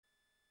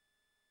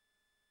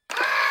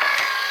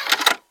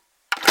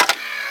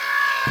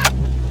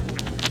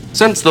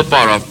Since the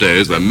far-off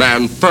days when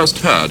man first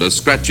heard a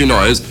scratchy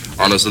noise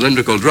on a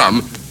cylindrical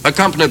drum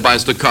accompanied by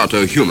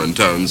staccato human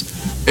tones,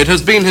 it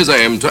has been his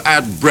aim to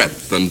add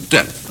breadth and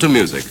depth to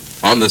music.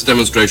 On this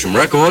demonstration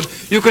record,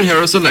 you can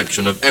hear a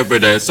selection of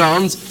everyday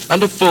sounds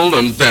and a full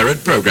and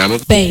varied program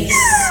of bass.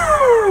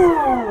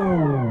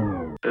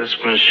 This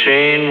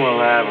machine will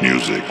have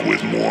music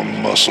with more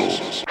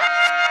muscles.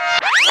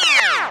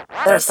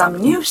 There are some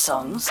new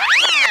songs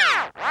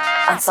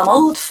and some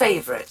old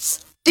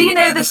favorites. Do you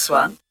know this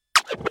one?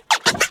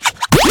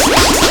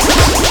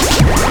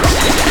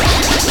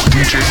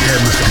 DJ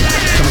Amnesty,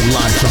 coming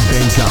live from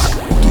Bangkok.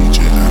 DJ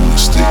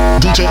Amnesty.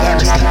 DJ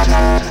Amnesty.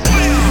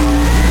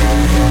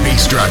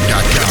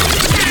 BassDrive.com.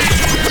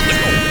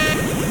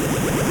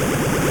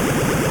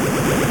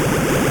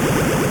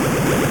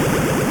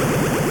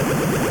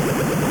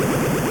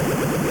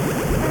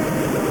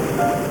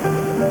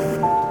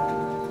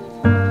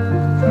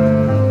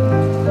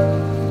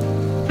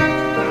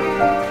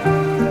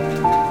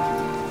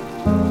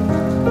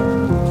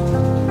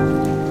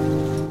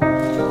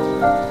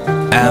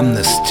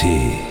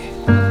 Amnesty.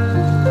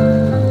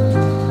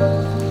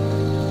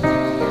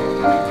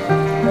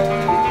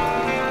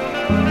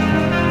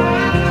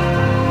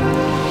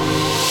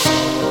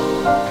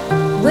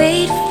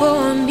 Wait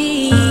for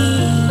me,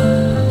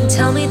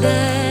 tell me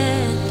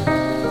that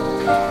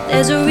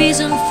there's a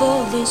reason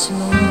for this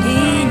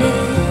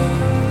loneliness.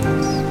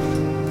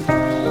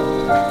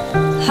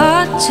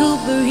 Hard to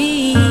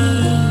breathe,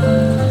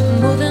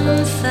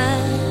 moving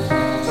fast.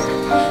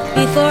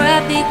 Before I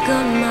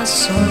begun, my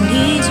soul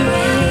needs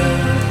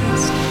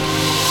rest.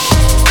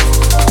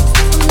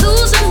 I'm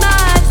losing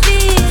my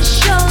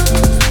vision,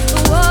 the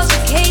walls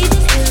are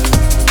caving in.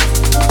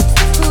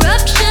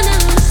 Corruption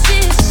in the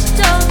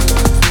system,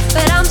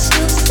 but I'm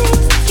still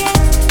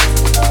sinking.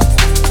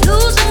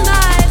 Losing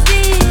my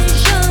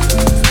vision,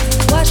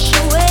 wash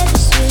away the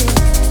sin.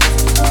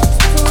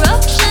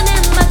 Corruption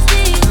in my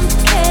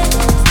thinking,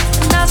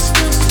 and I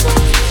still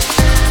sink.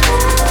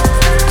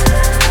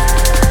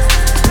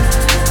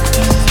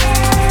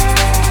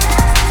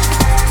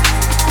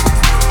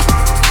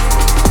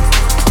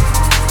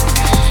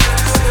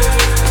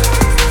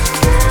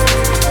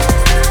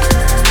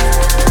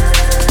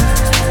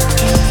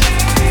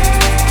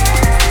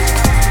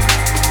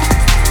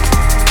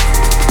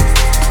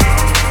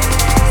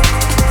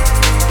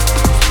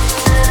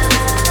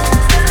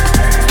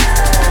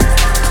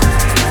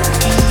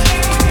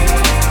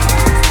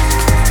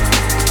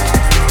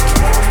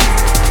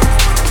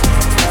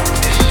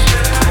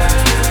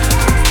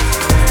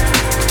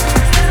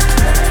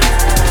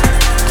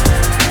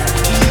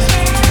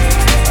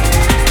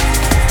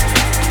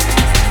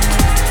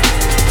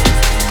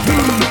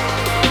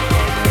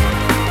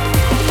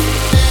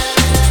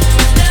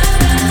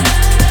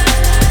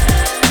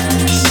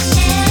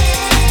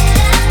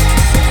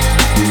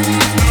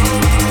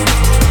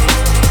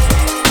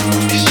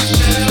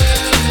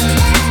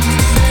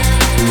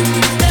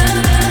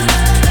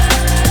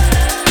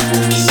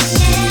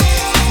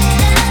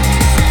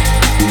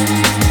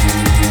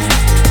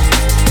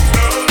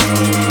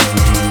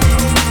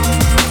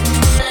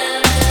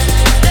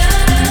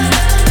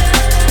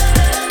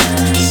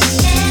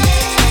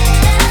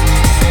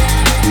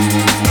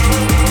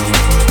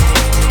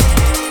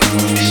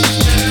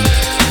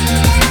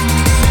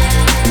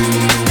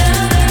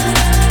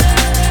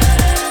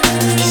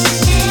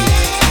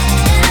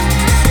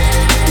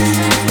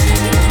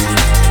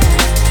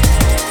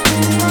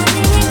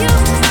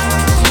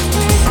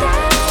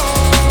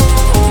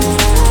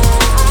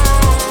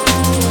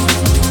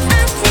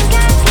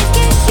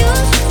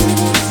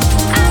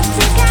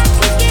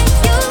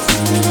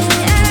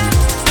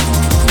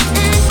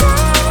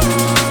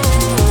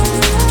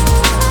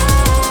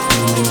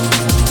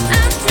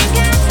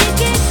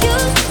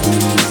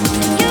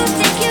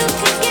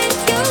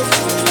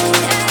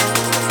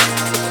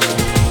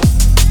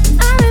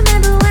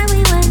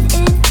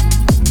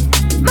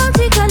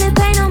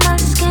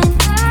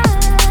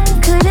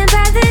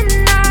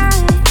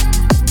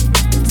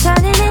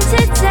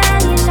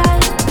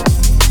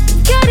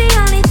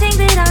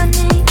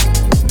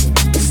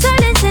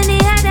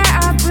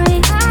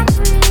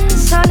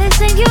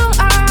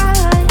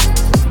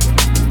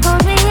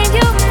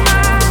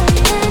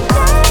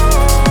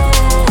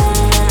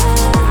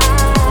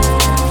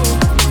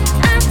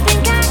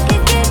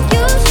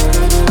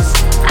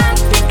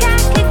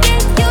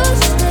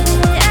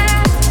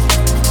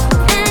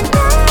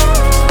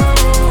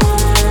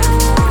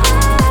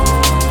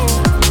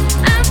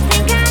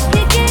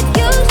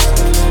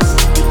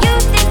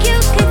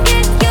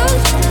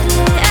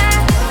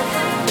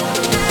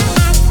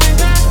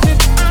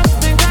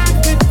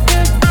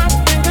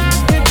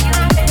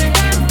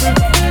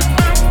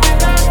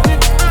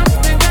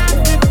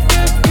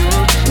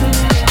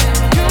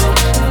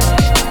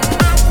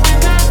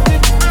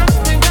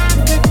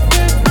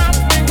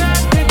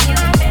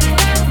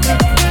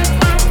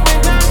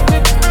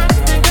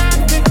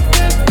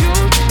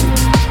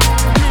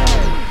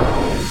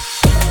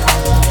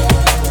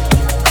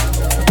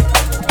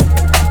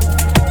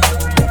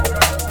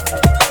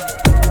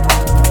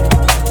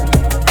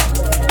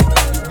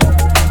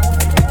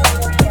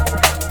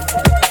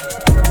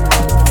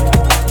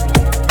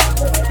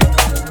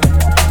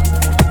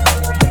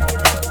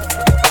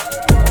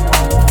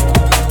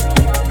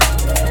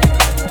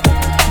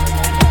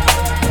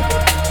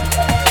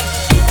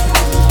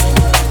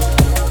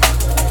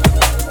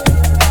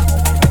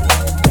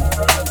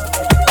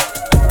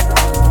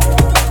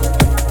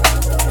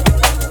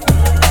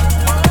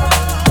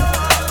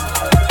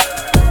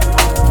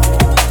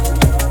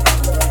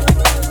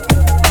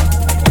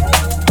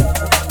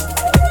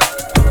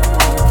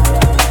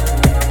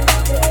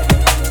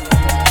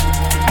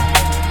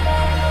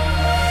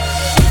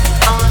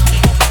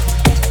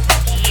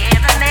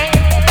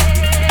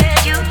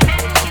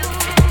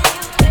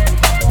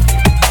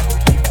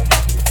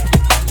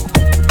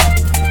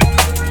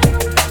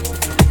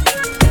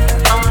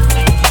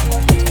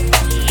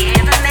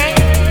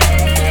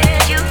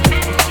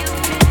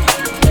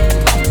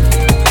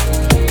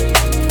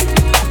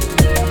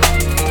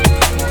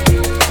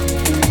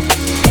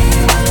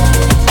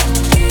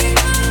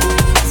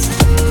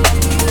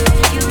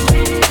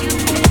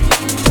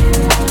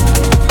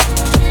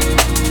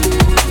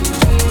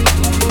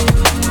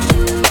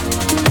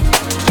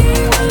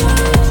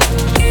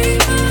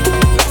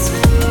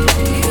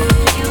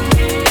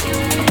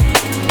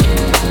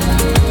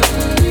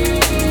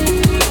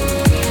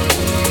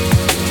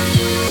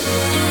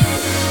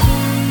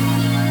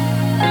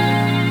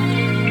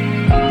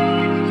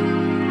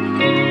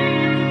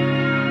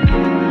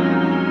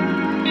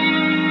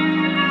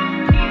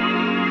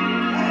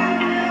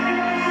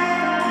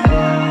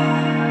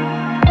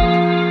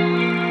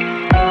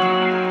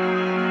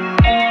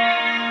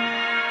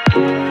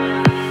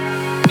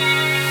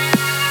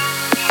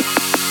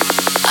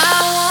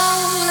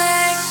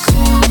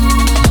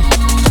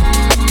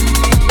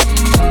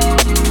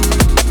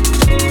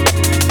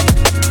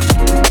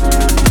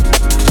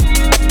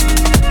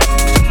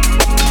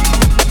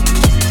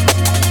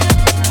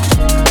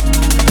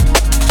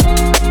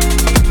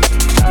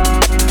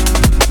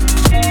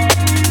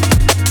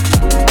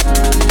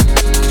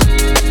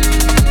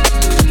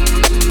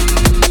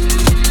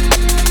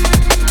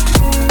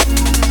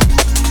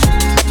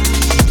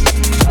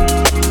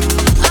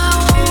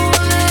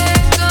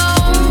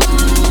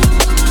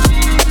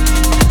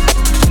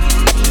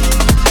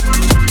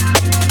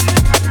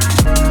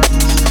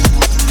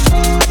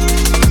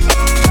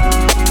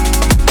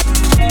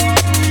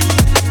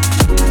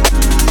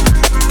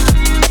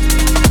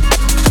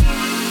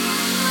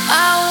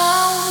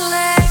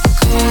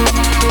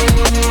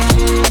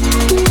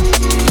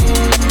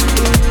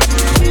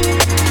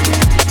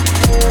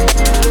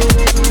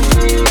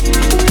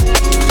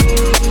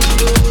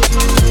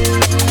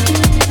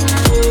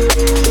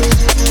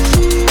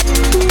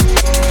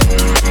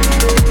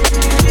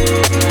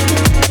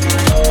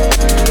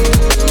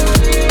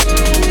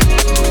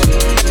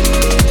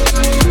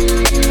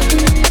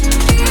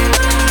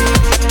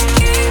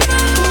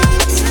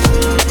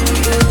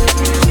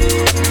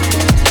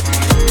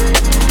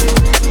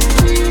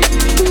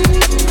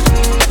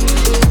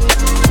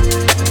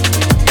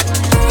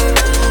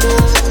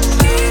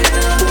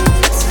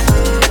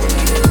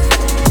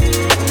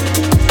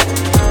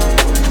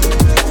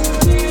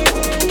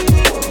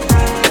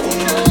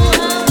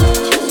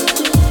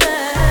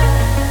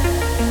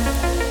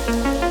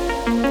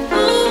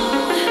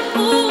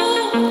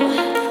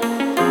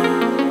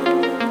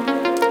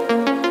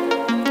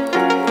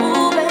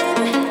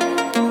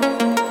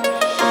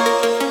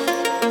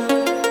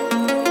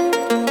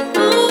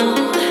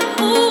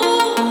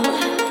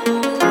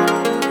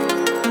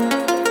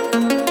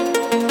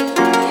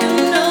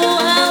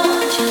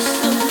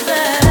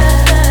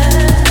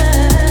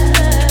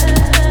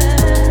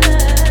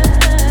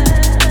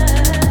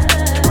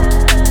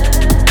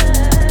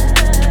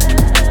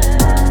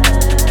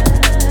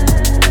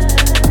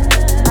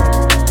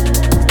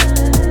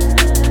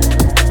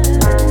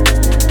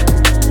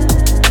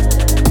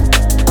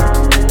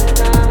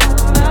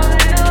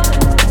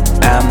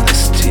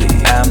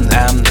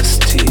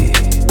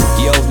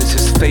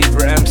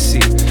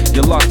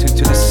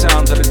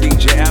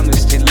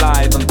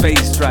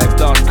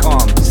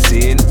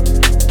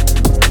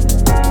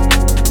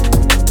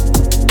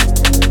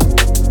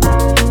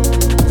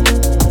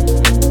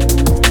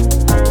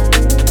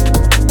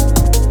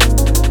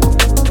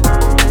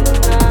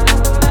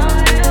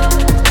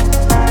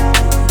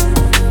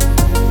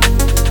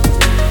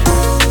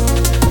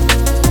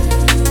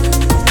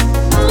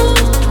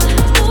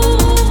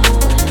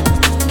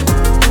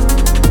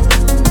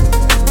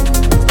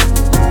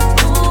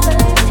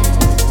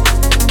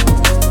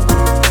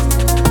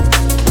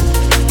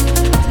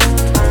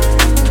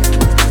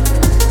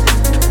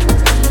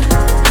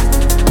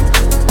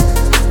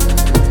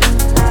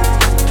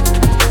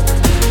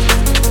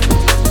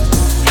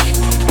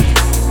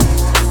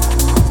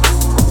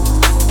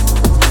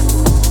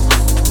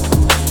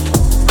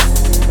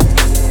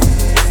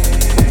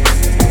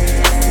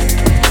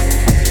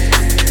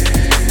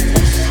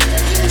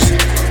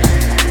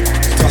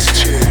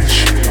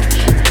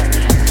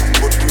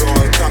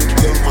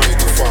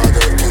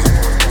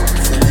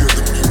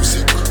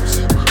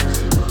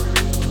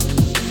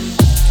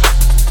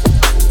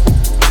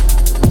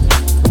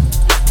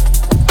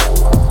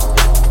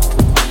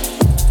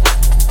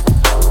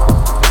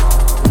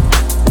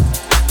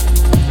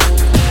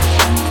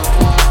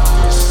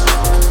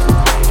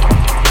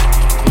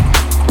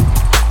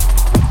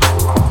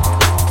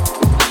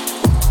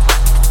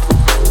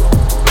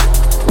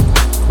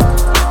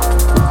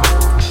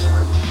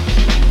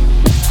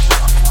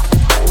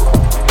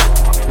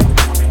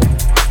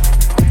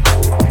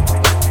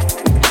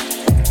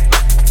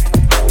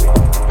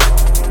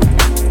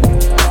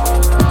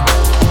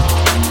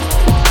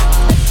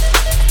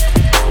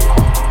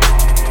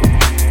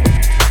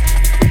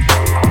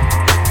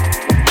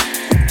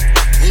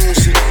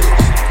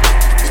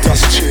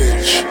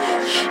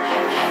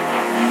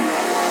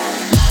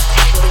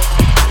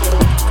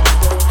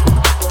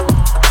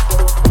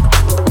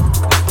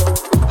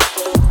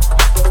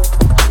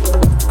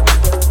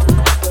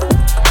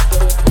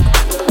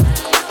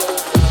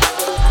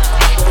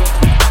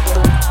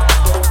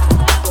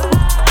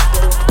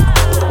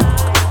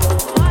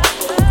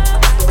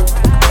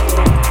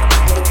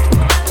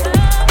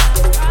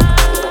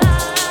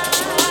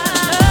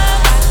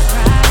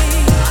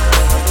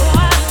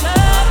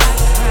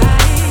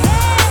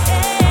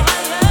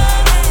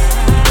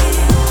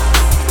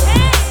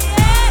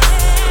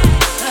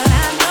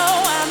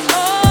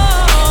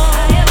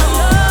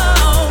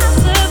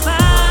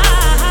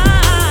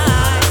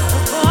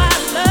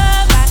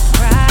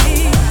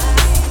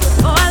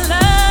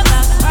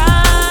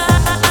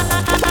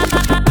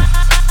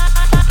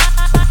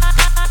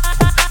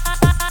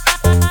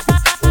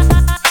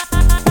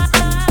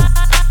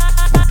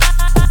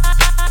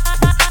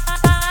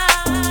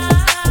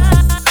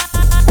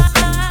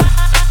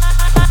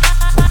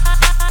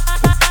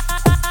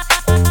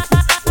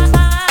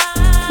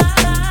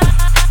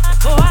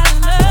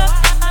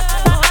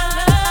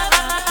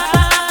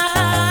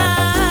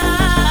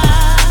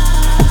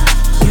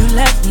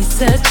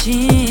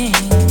 searching,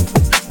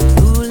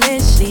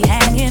 foolishly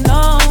hanging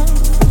on,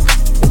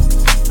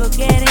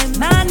 forgetting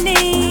my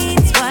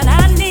needs, what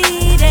I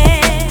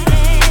needed.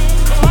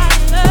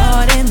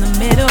 Caught in the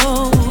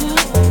middle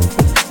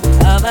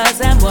of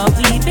us and what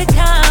we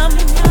become,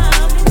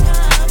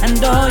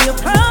 and all your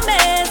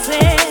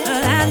promises.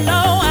 But I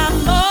know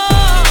I'm more.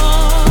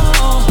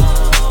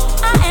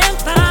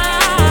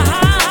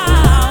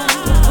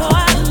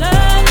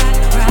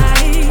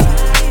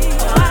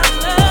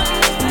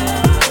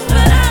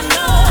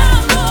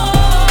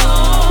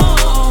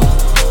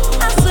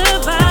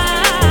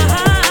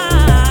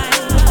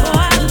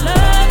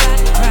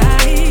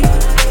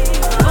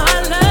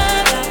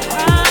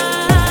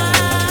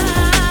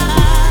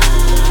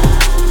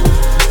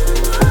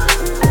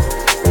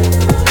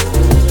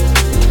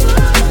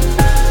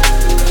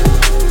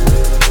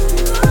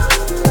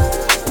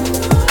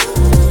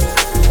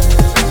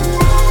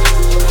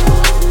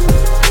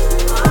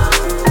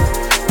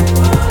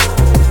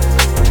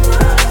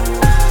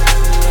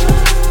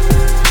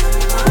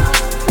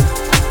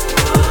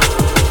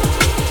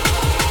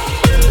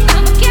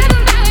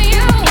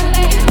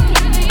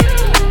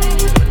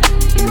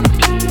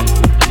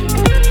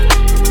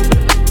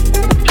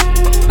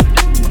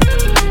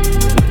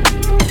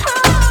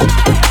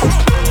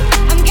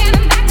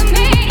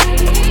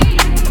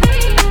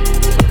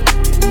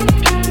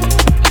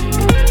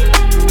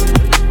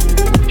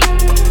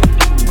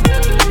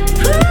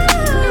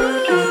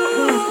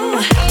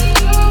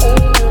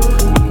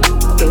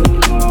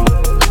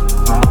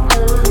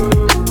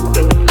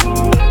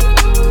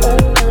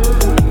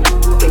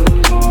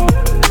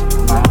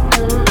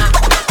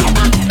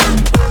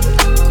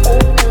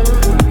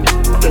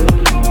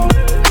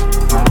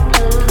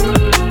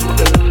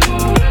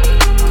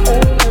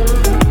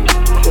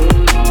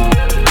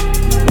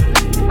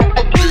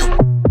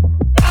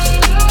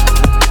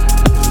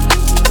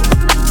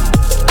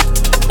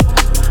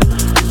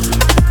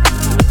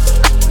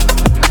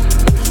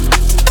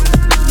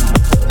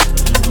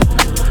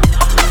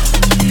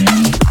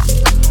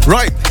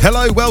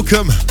 Hello,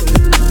 welcome.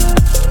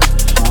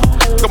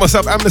 Got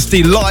myself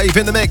Amnesty live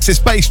in the mix. It's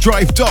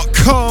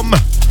bassdrive.com.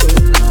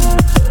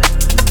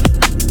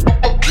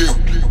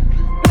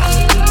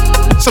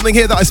 Something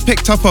here that I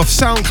picked up off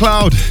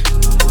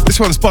SoundCloud. This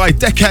one's by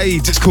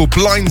Decades. It's called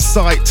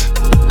Blindsight.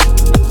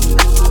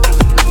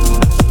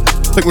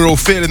 I think we're all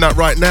feeling that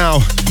right now.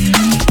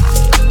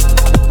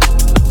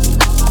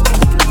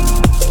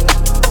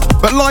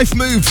 But life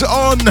moves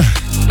on.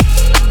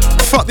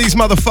 Fuck these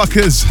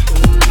motherfuckers.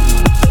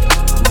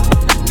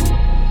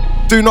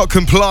 Do not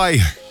comply.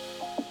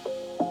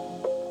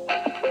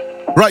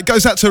 Right,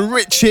 goes out to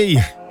Richie.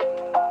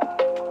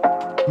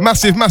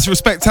 Massive, massive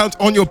respect out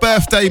on your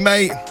birthday,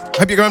 mate.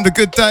 Hope you're having a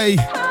good day.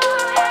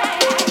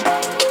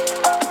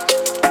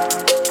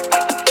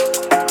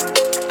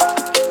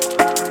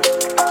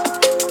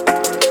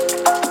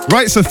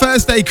 Right, so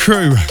Thursday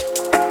crew.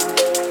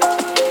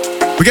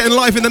 We're getting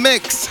live in the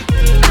mix.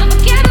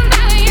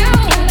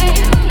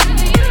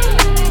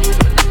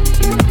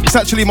 It's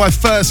actually my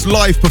first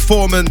live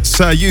performance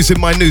using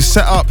my new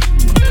setup.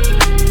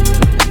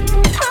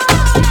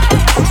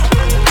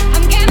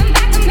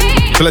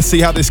 So let's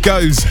see how this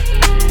goes.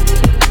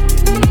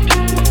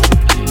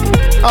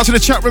 Out to the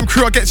chat room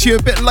crew, I'll get to you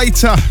a bit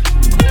later.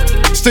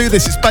 Let's do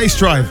this, it's Bass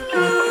Drive.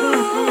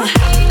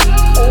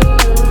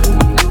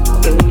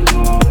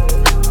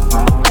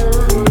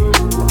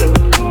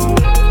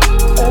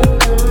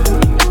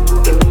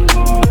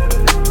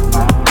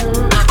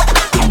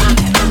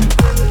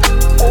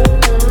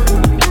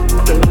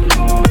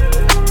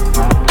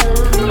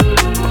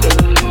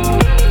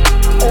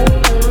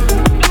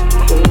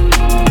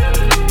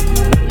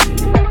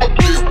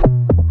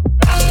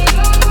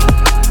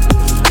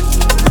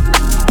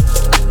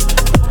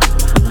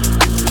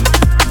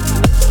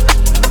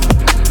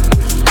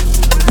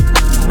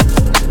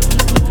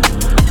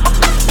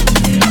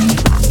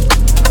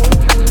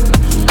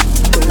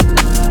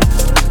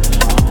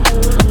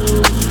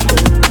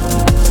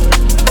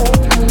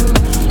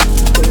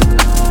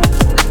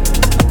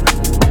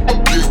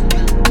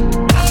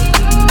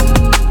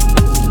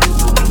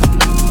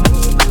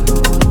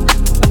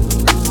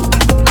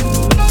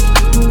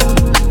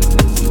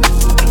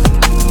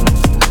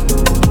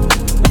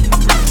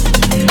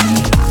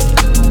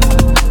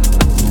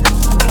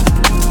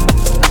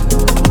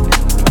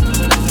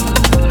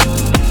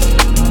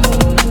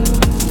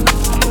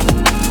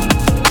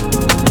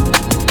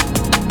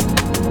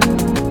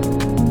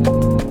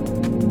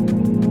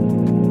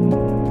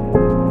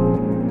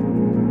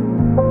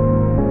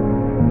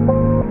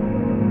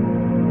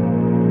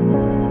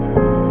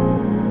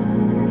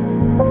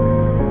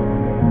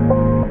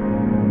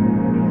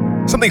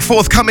 Something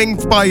forthcoming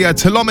by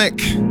Telomic.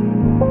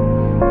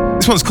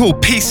 This one's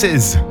called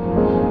Pieces.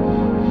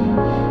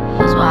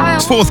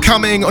 It's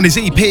forthcoming on his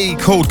EP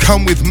called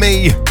Come With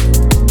Me.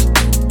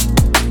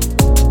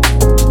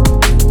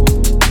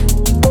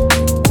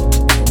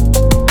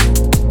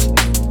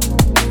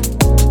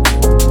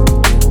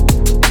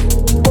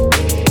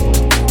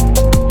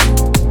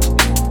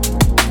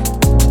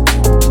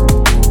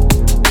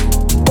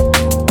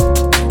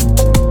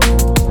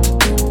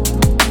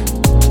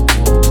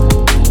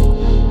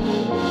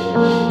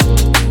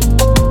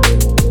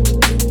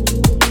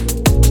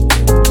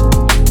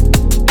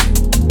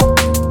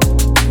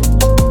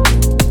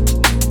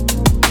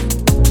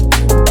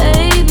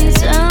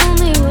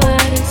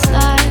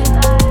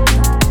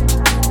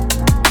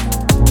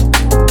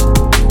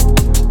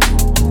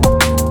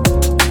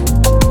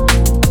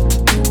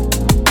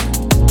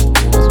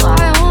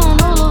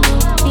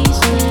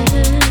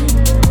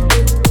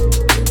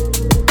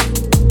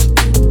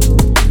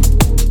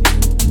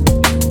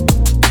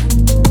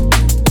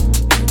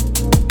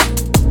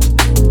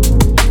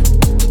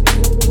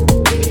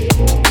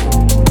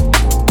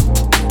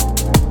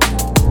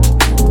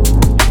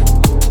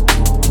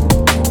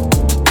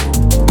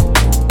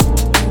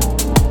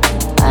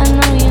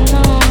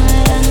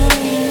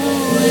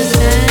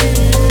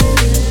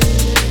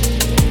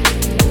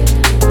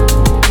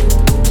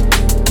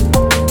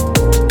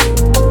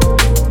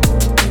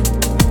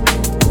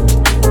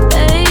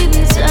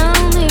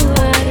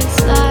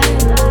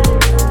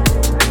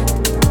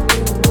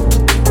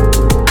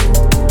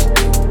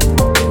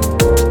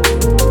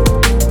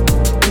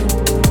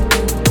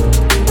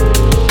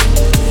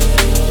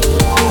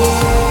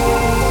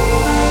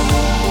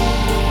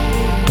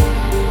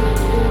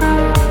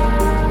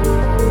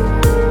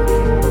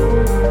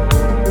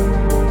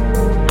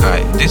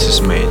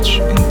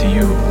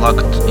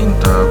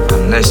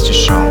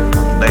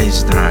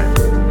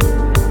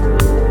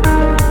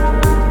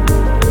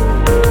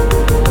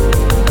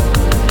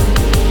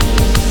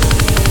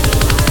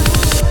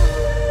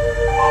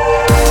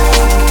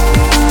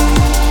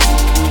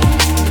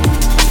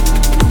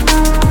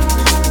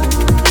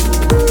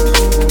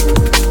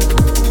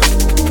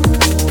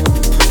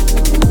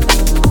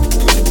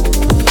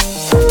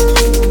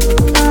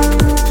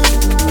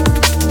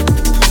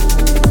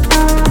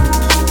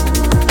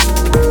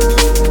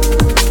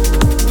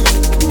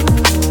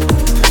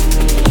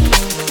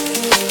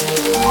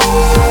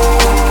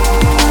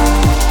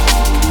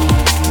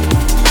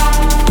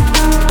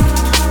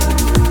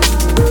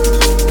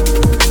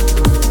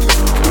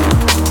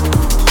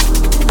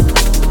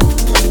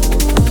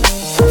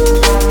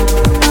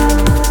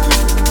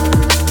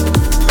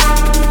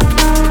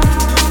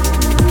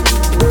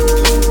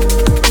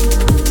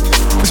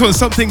 This one's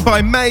something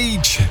by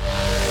Mage.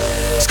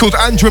 It's called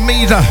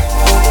Andromeda.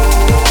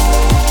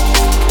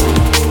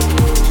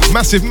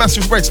 Massive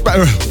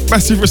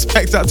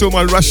respect out to all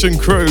my Russian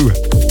crew.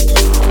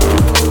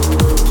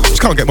 Just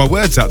can't get my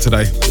words out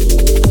today.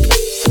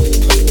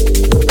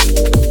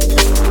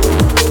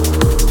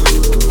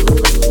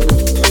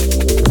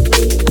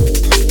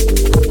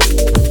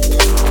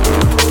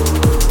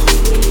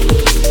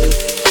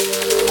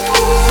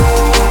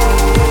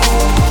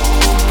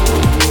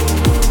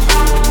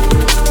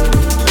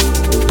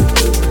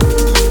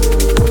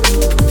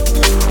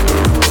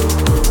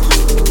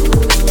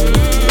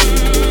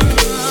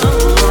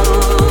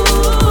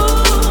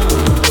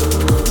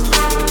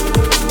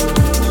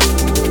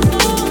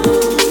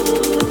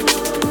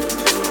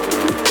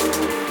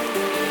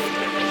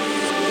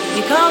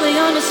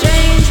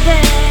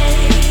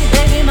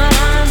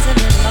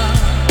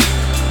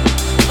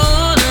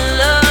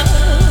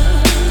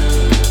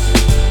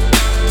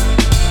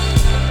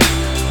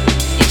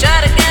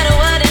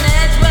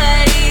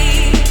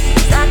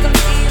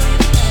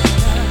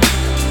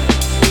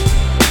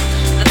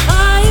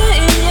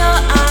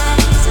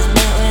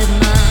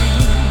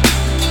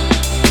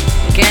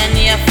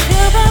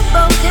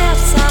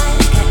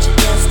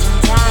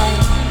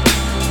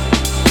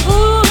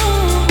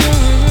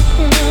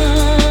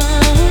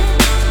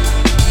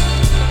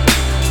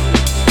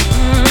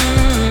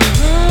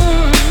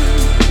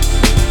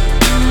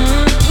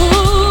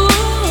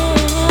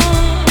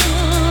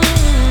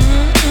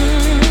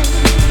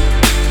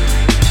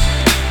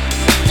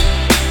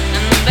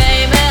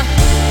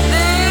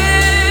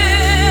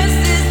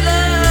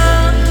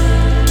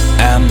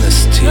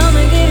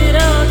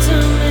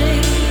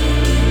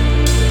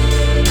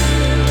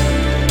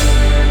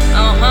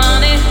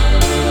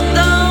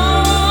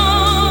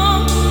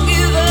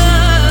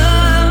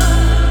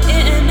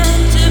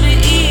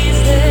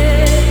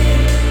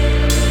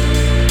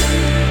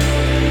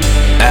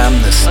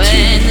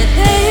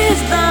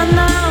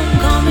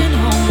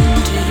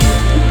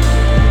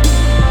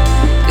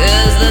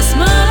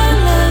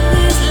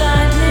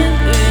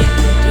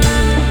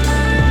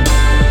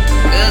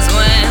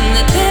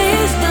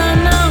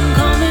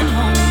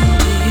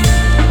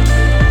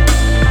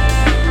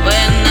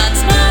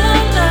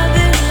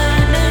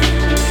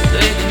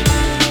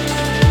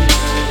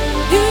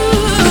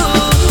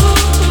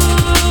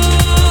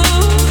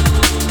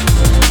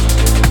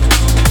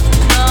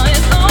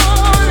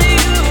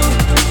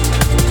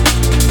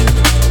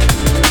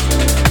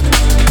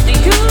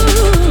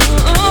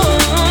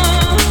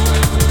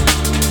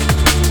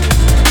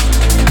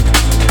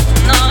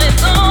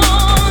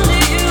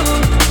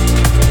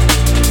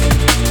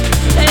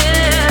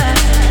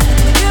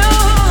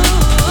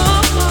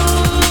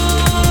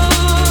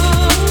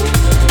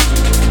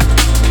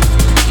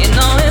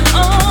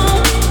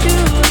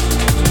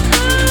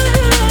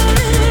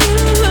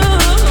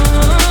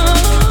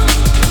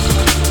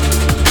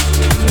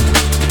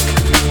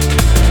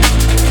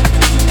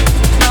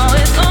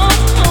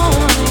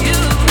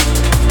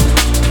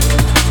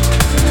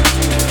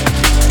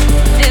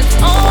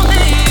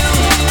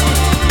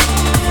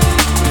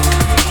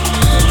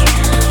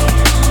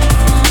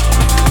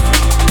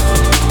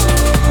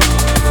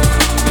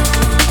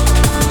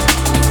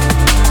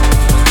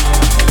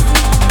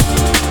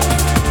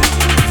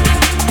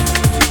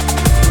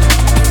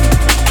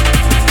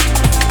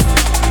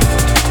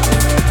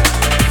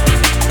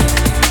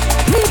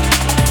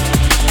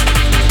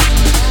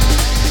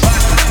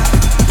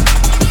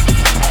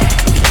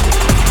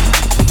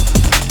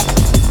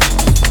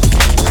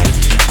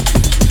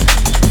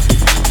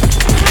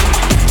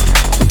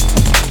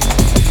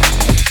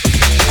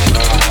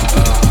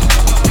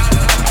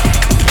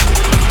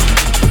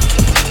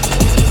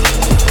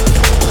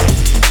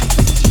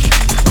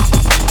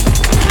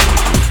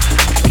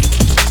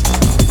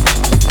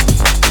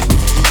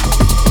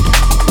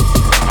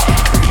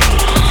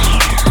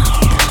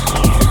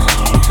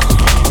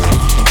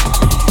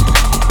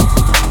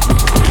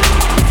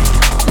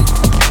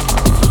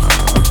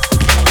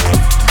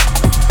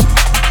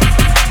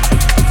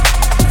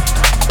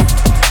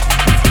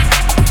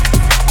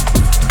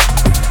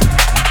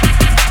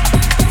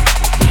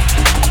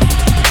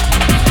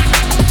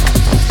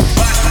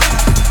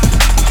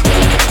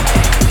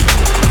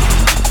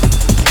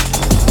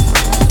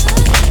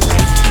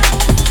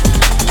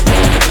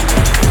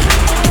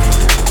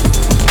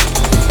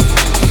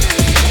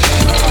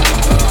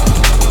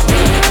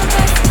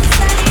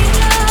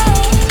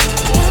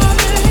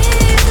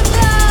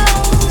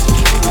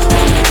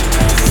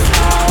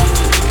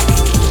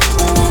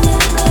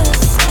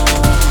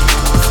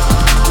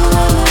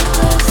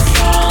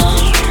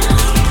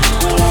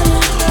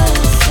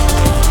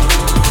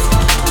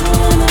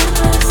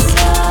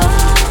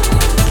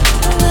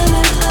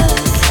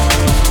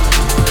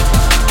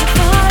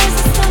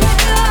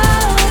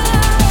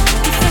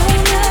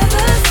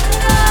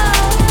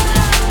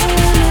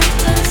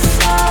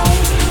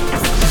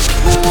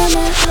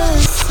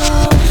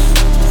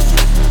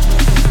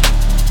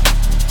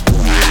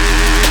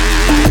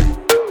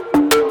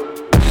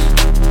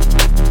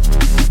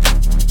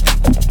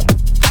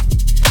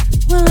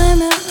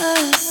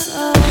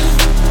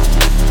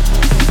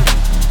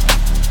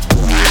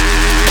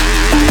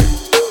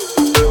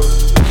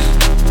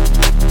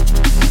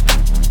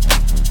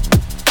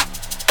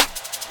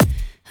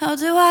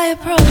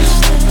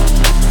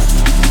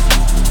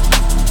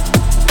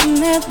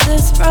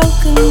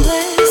 broken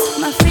bliss.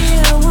 My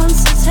fear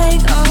wants to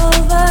take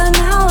over.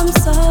 Now I'm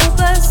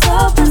sober, so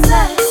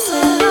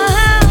possessive.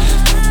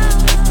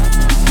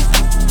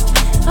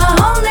 I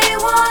only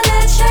wanna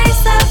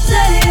chase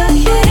after your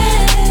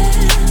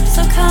kiss.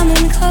 So come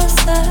in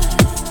closer,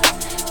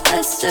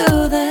 let's do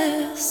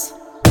this.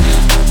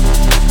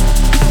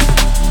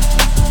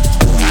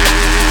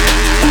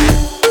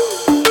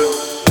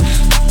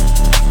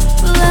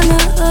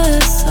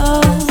 Limitless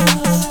souls.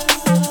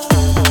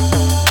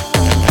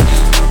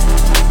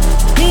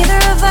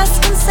 Neither of us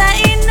can say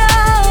no.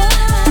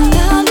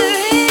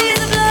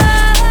 Boundaries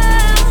blur.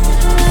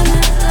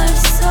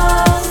 Limitless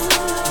souls.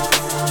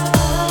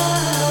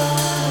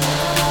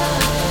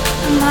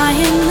 Am I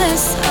in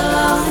this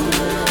alone?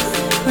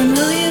 When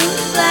will you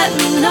let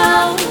me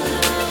know?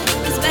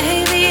 'Cause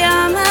baby,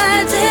 I'm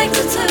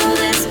addicted to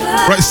this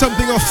girl. Right,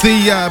 something off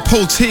the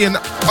Paul T and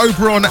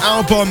Oberon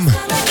album.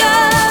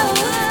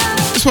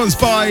 This one's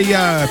by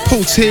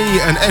Paul T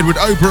and Edward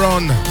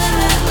Oberon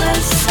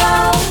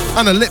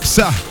and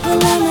Elipsa.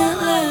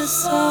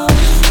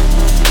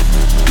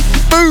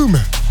 Boom!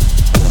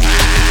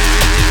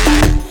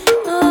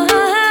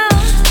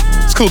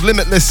 It's called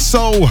Limitless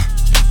Soul.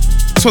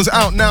 This one's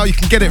out now. You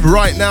can get it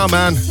right now,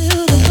 man.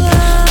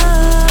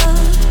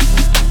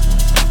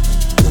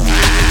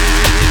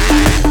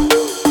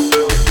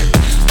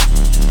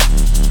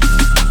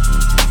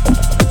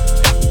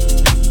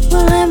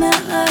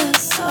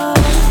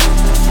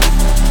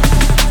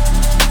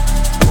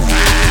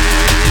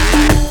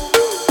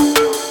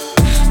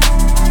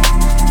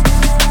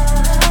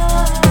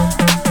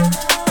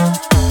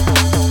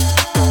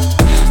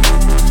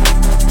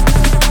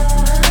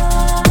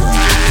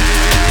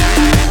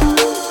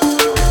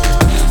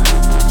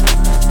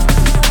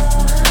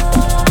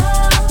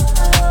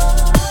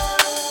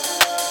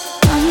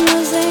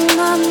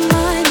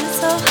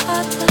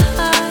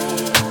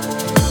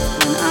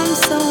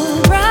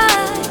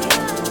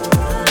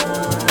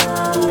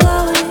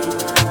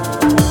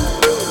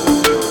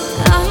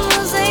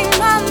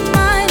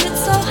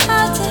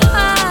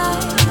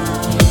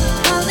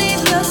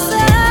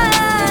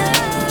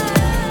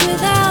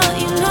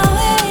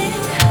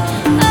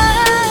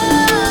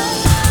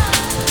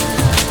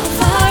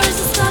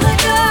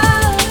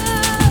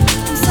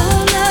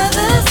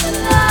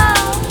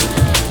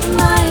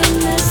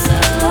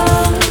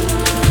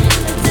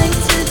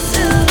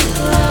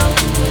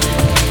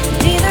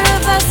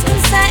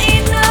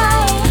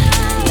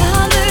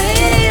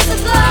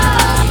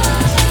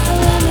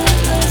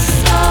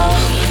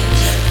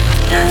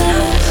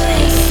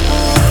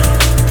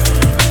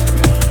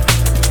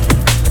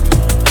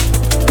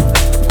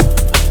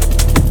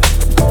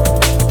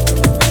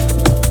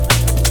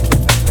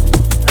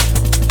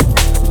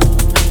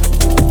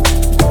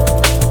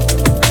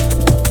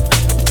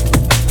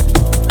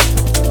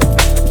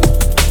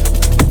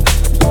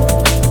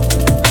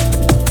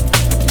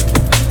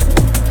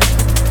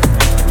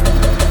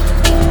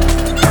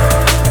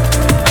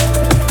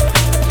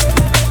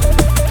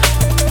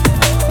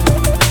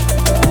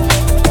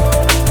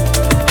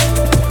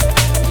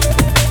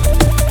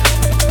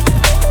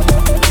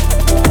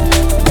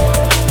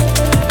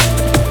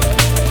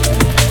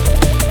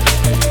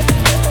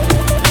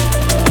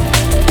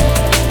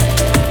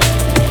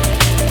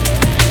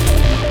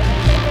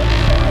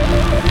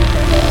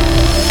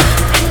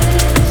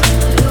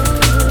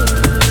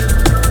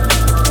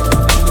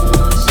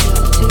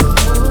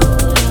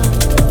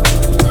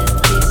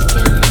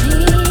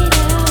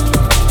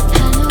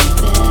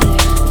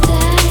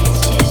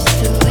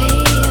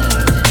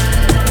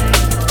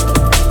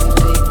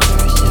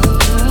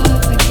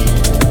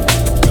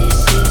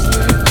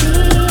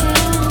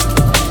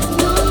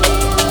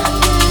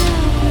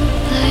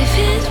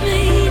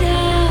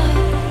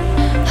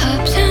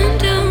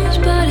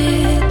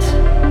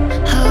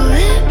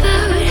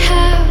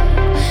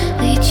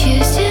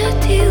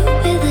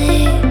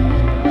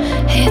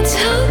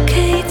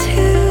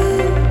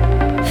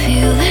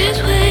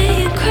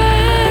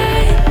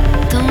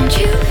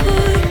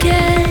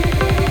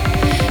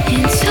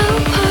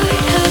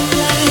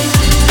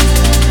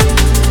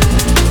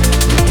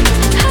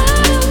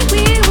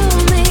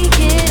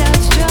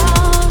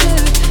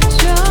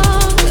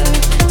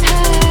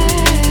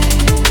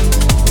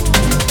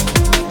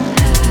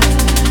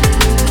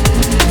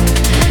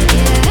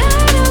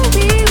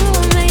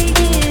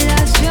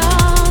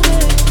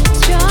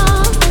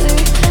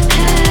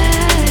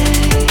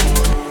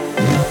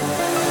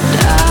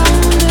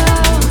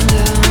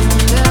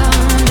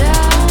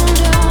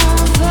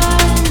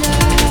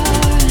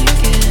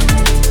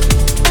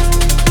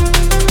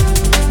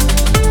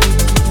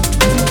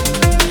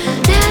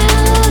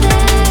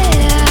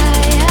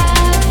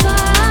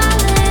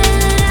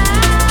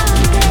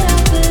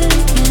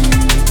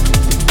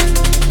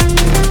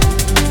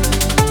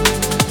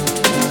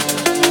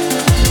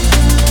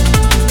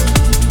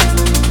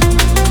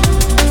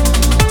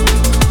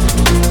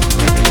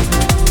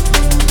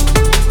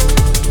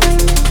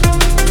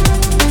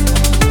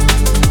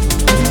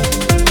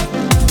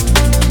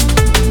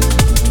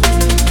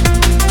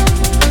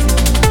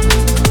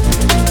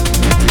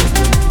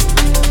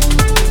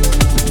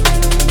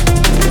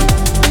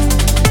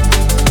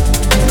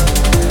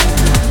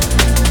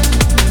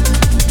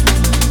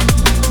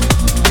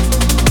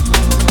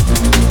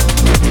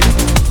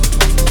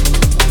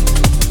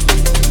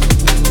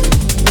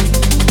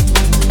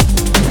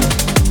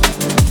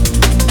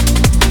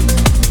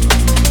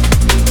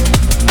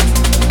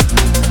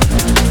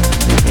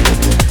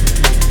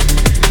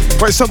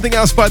 Right, something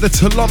else by the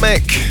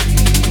Telomic.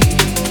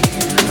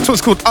 This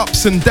one's called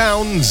Ups and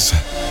Downs,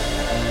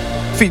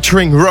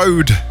 featuring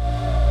Rhode.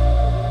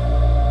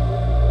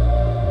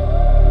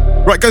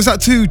 Right, goes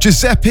out to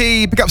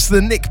Giuseppe, big ups to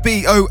the Nick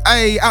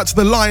BOA, out to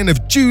the Lion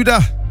of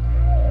Judah.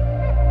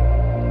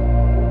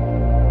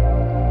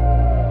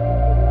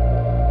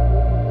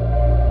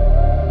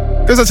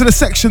 Goes out to the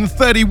Section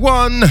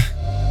 31.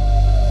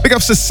 Big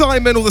ups to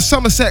Simon, all the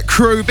Somerset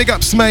crew, big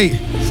ups, mate.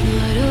 It's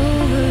not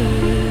over.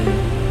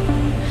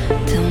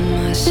 Tell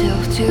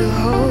myself to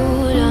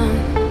hold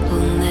on.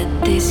 Won't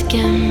let this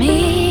get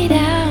me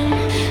down.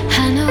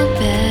 I know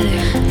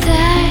better.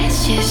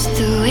 That's just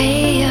the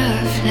way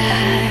of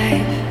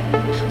life.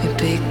 We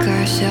pick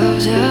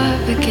ourselves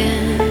up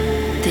again.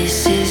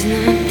 This is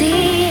not the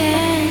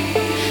end.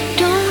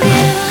 Don't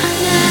give up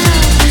now.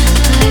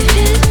 Life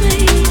is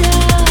made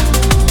up.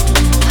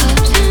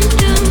 Ups and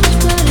downs,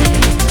 buddy.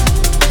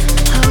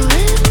 I'll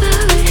live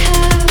out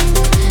how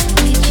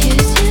we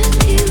choose to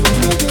deal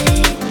with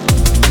it.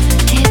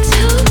 It's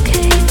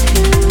okay to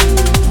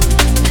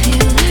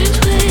feel that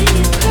when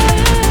you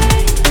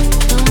cry.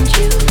 Don't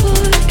you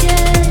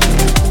forget,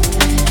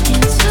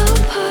 it's all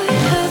part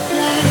of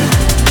life.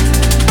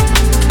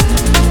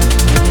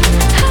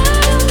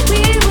 How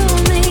we will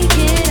make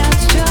it out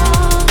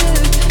stronger,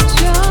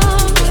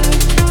 stronger.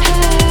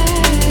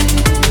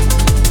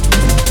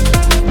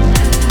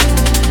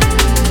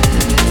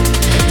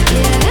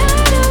 Yeah,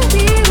 how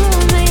we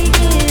will make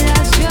it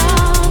out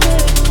stronger,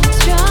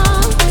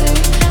 stronger.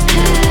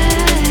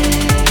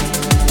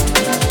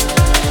 Down,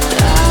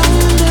 down,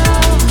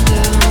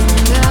 down,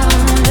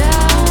 down,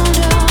 down,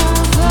 don't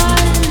fall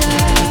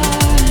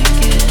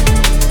again.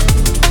 Now that I have fallen, I'll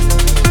get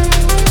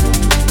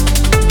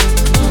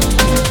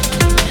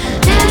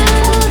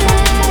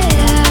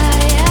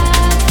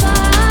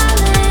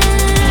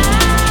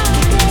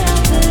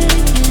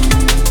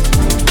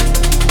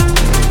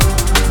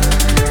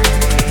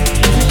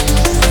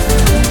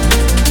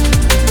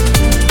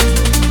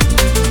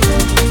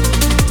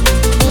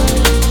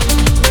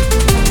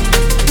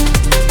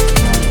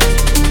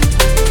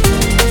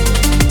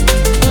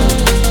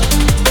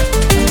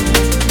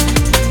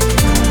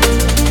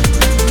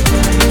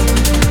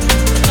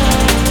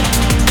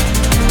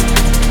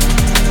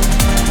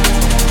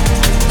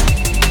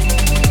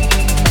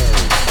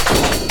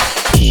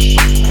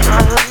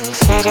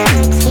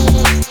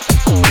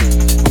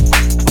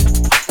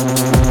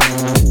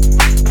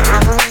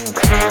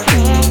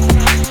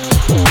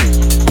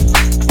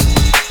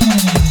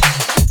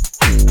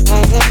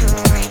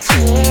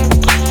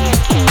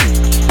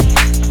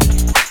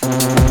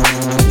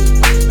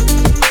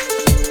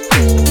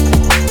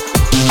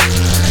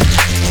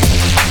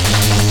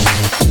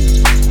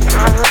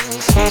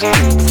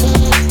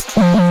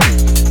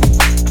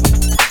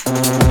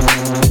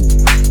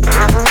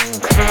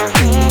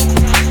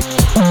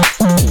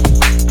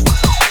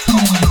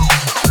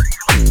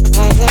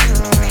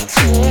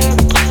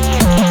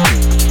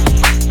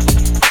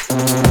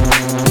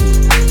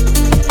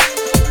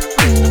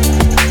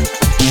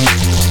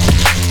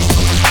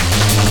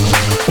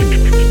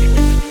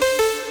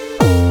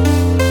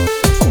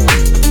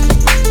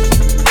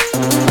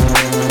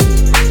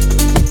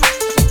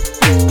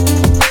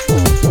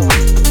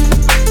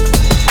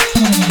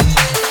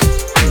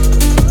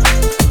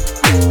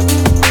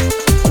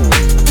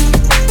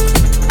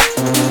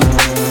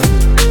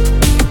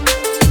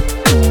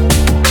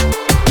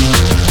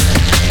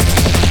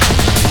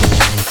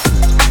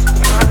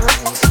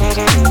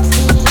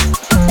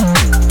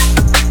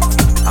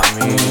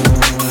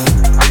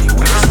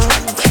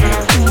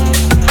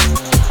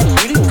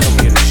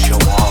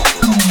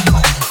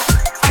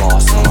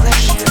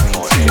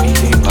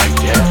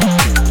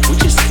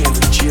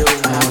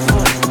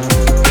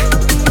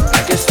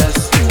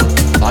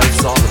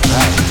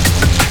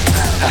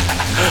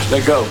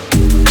Let go.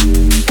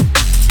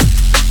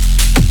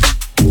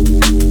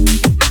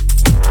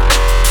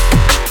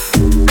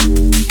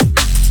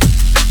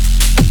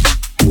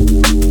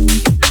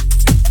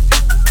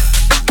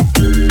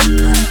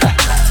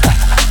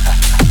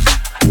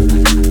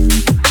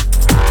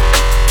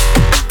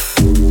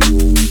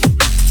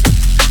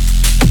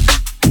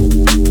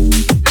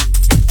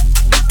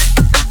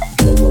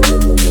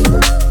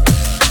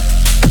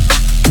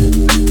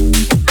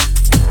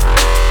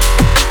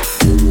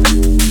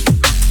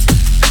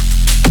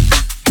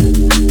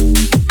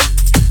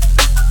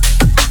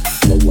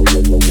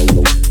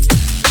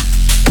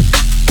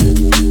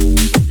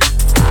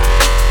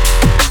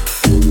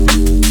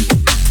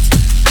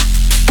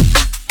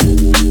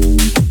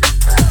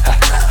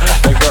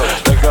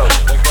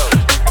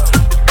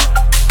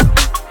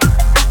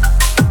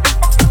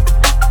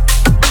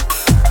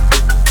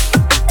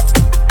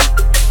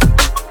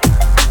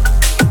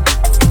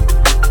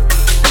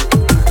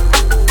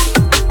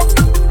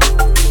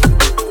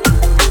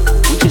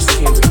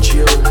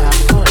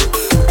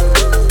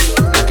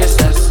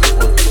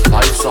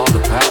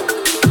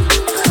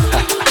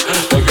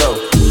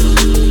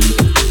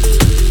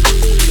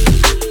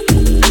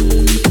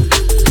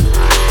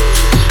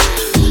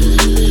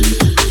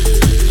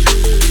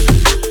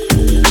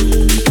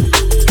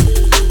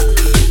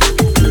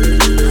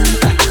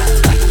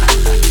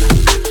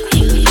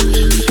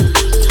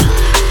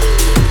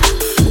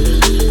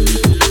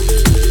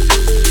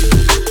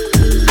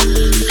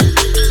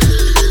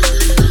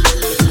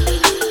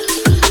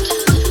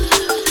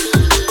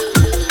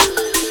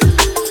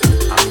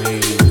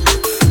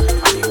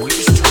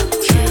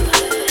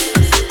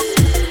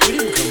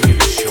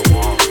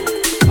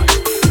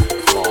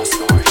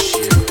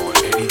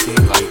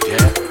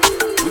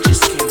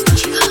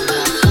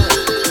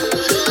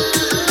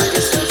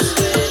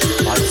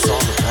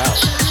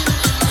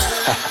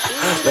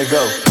 Let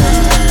go.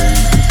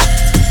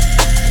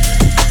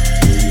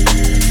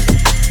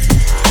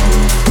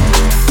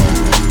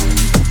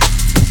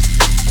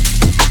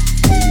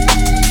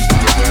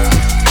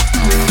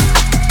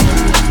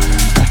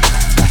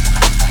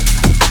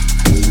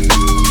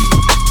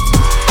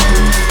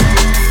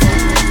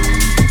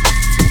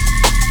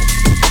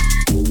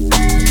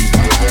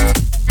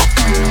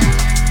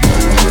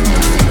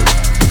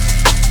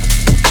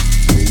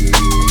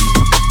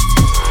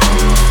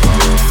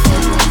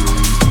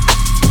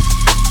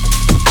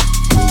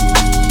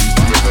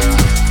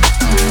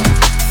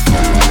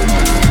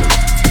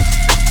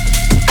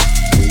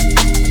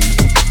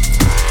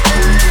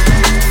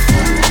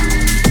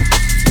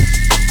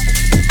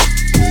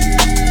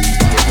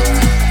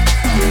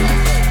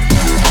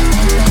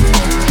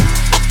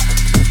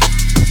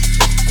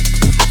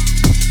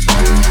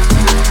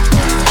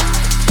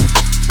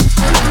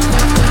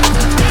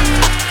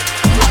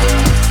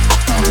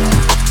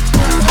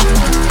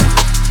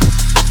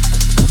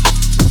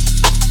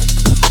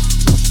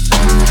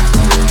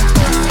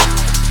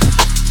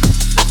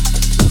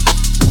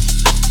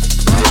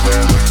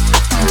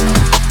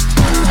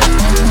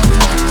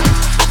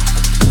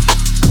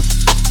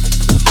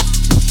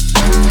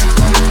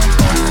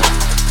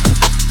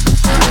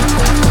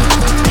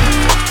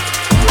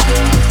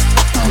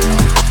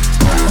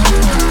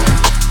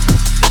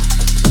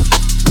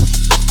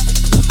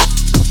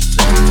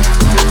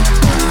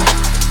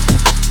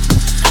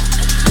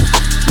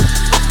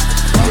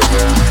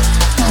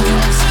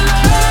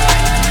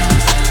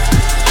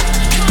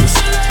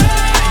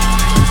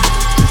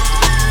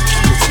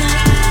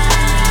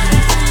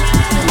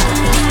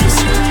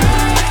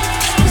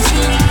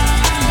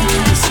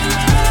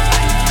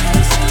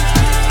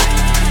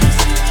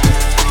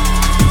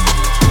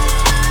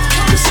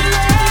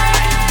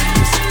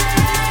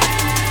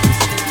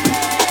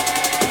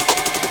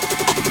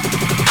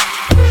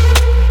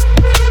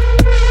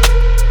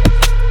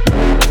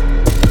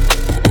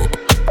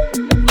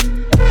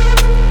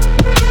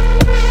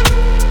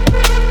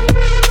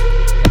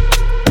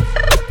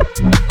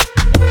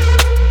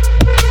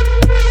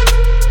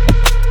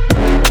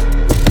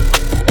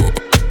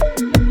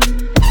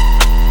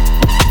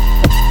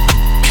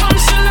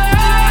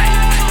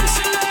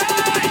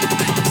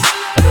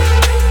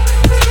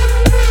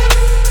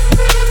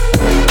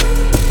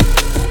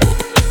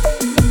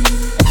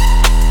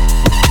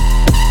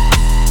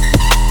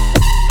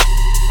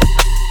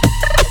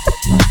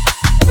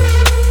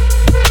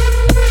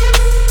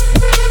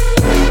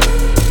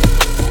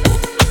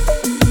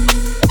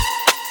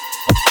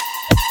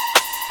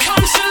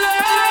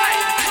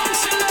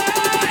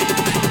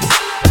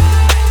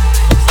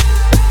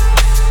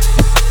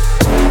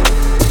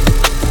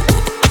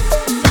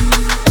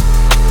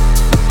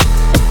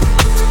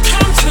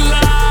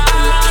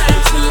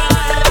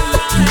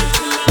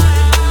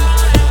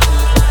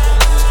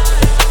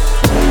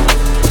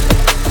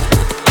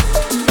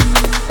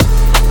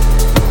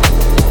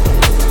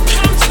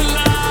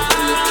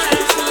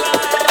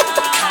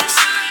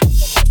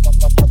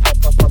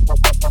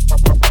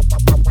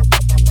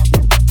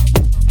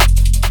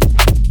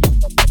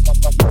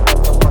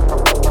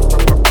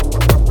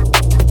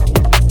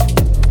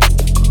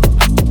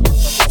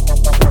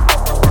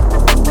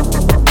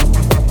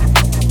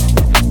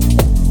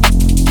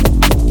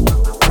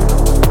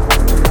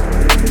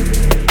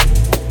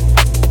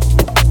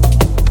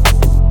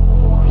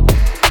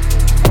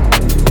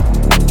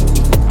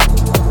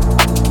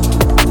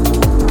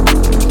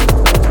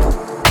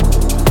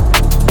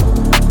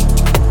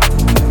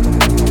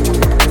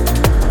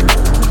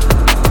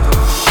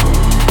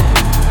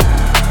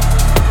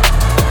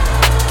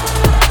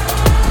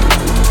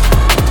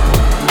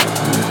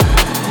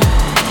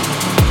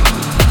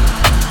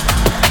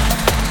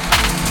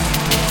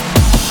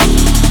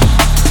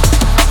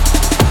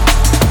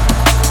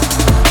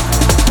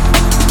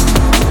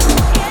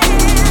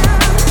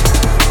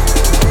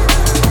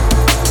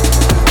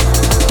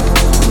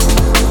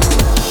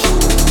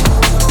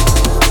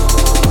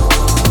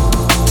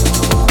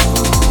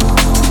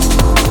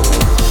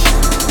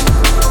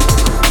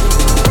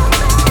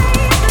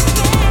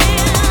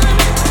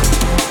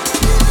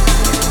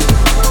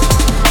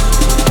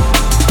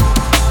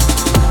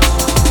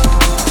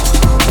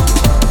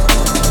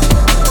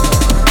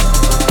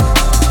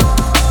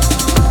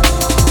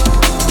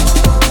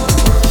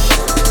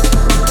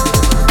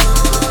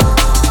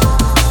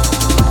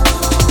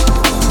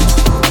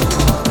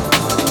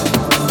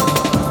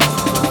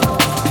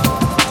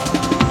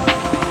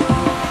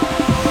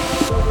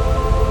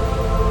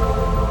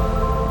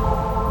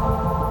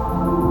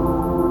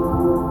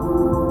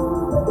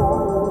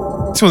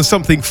 This one's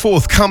something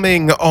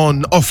forthcoming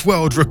on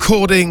Off-World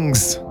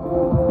Recordings.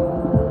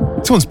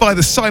 This one's by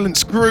the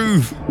Silence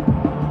Groove.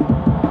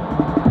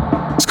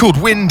 It's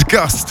called Wind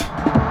Gust.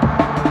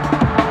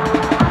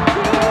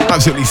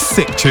 Absolutely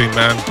sick tune,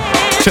 man.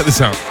 Check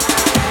this out.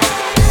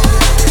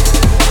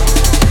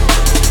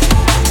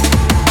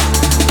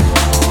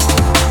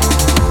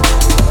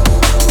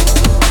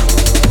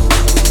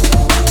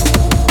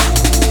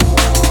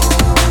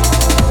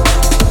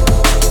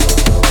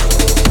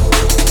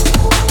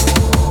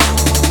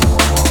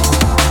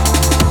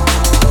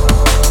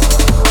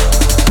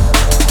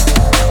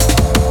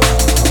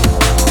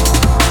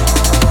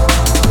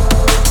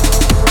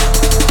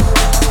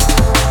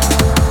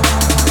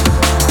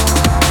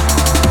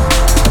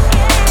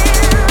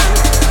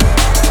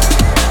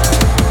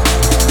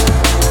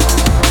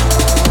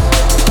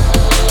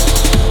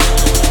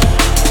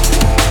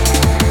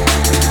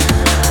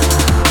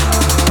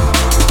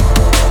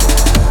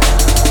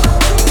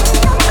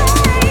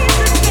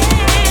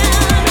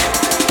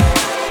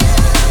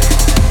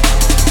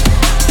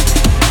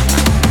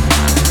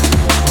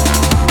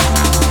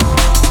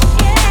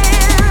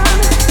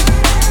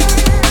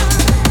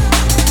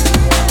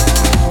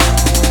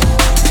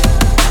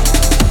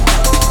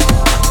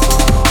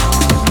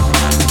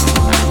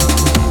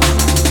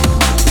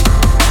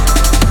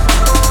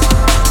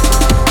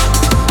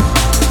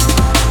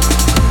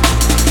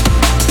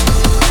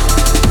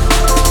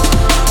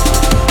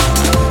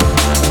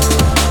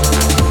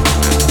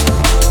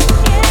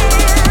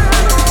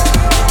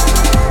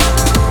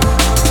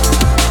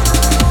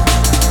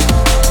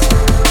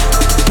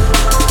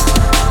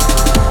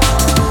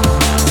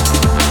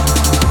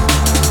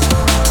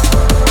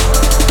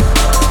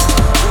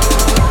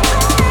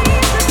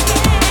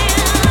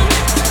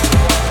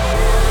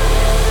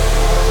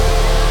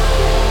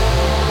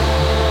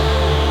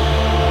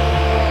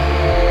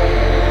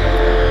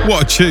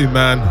 What a tune,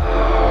 man.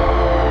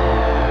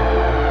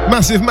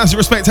 Massive, massive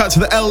respect out to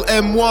the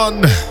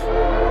LM1.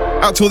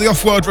 Out to all the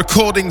Off-World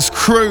Recordings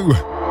crew.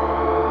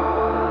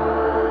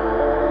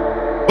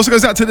 Also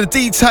goes out to the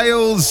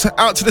Details.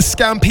 Out to the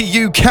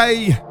Scampy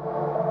UK.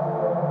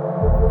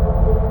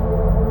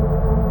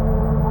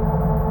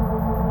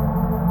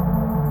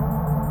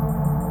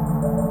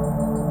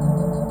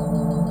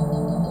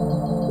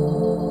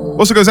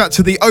 Also goes out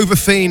to the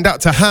Overfiend,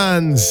 out to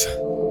Hans.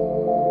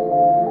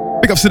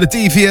 Big ups to the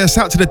Devious,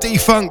 out to the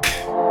D-Funk.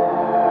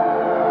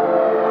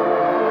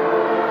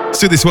 Let's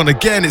do this one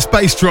again, it's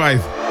Bass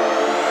Drive.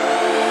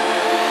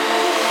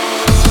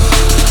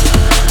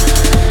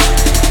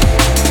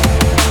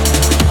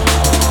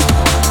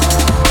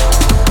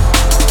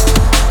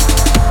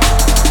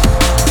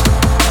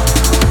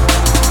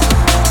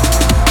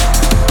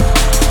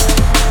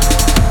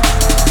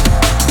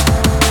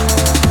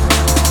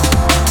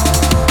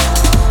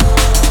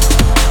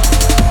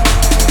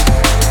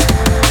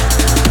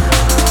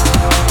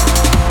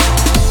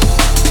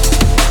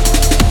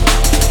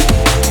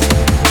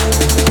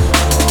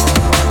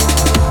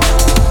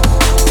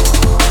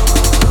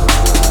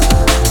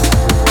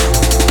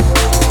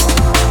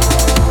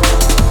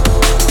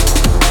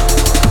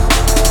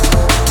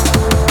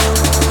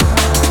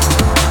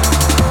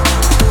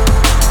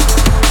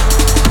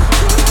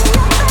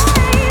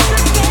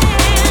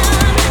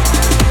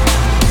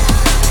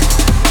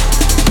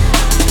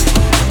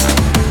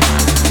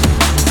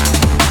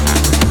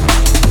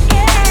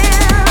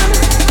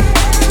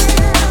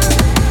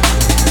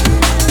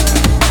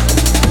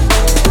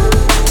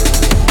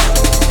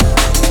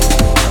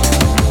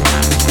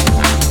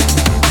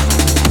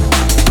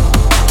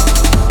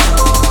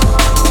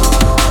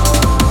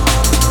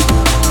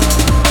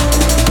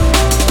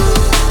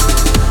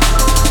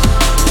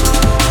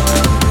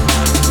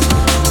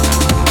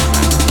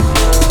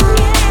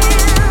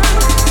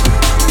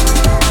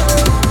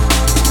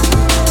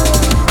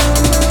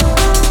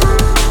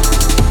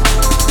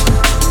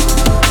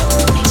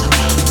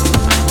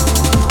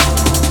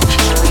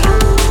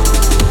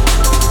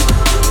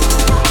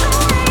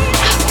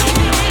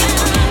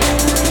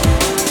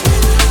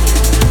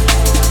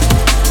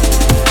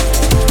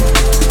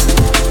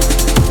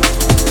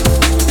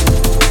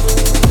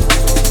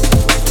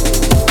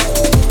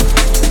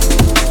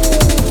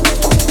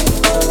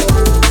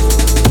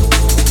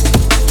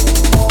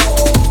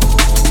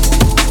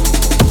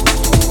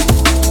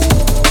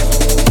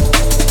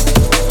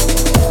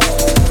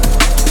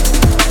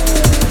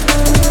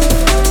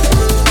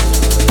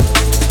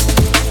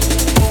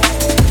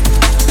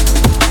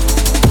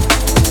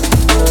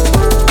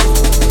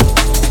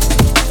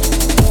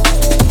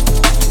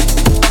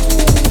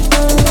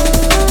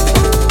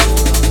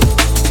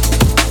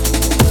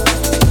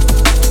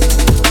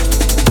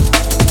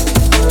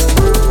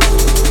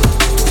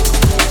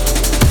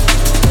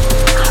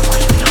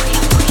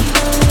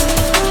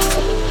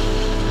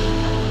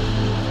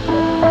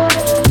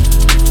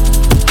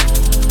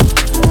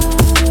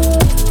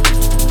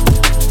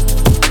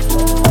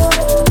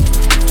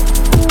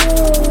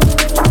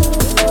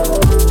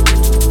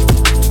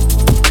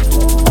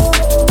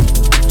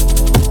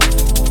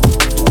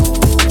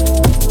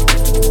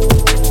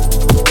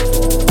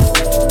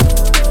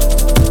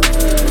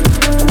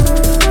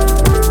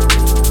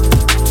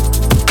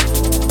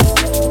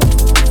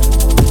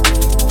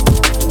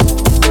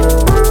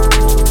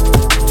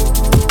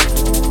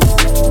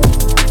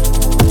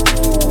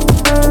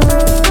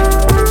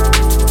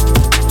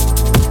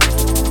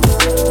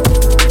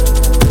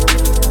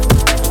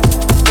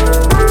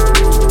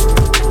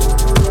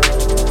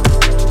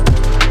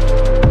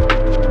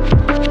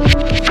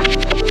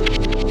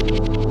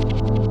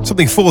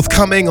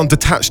 Forthcoming on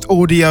Detached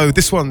Audio.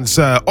 This one's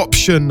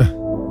Option.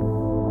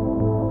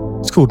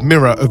 It's called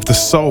Mirror of the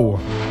Soul.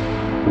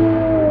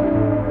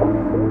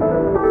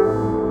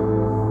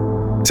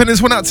 Send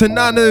this one out to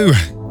Nanu.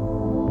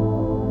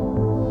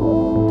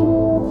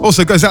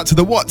 Also goes out to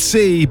the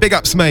Watsy. Big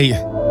ups, mate.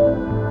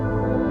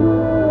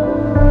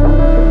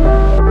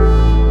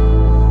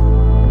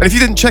 And if you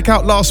didn't check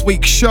out last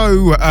week's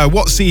show,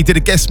 Watsy did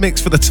a guest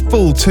mix for the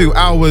full 2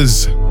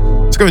 hours.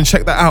 So go and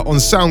check that out on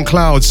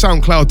SoundCloud,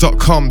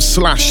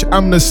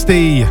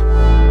 soundcloud.com/amnesty.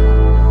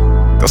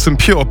 Got some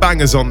pure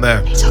bangers on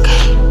there. It's okay.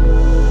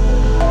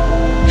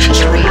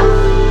 She's real.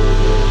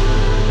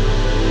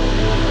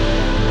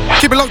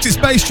 Keep it locked, it's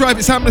Bass Drive,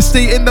 it's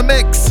Amnesty in the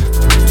mix.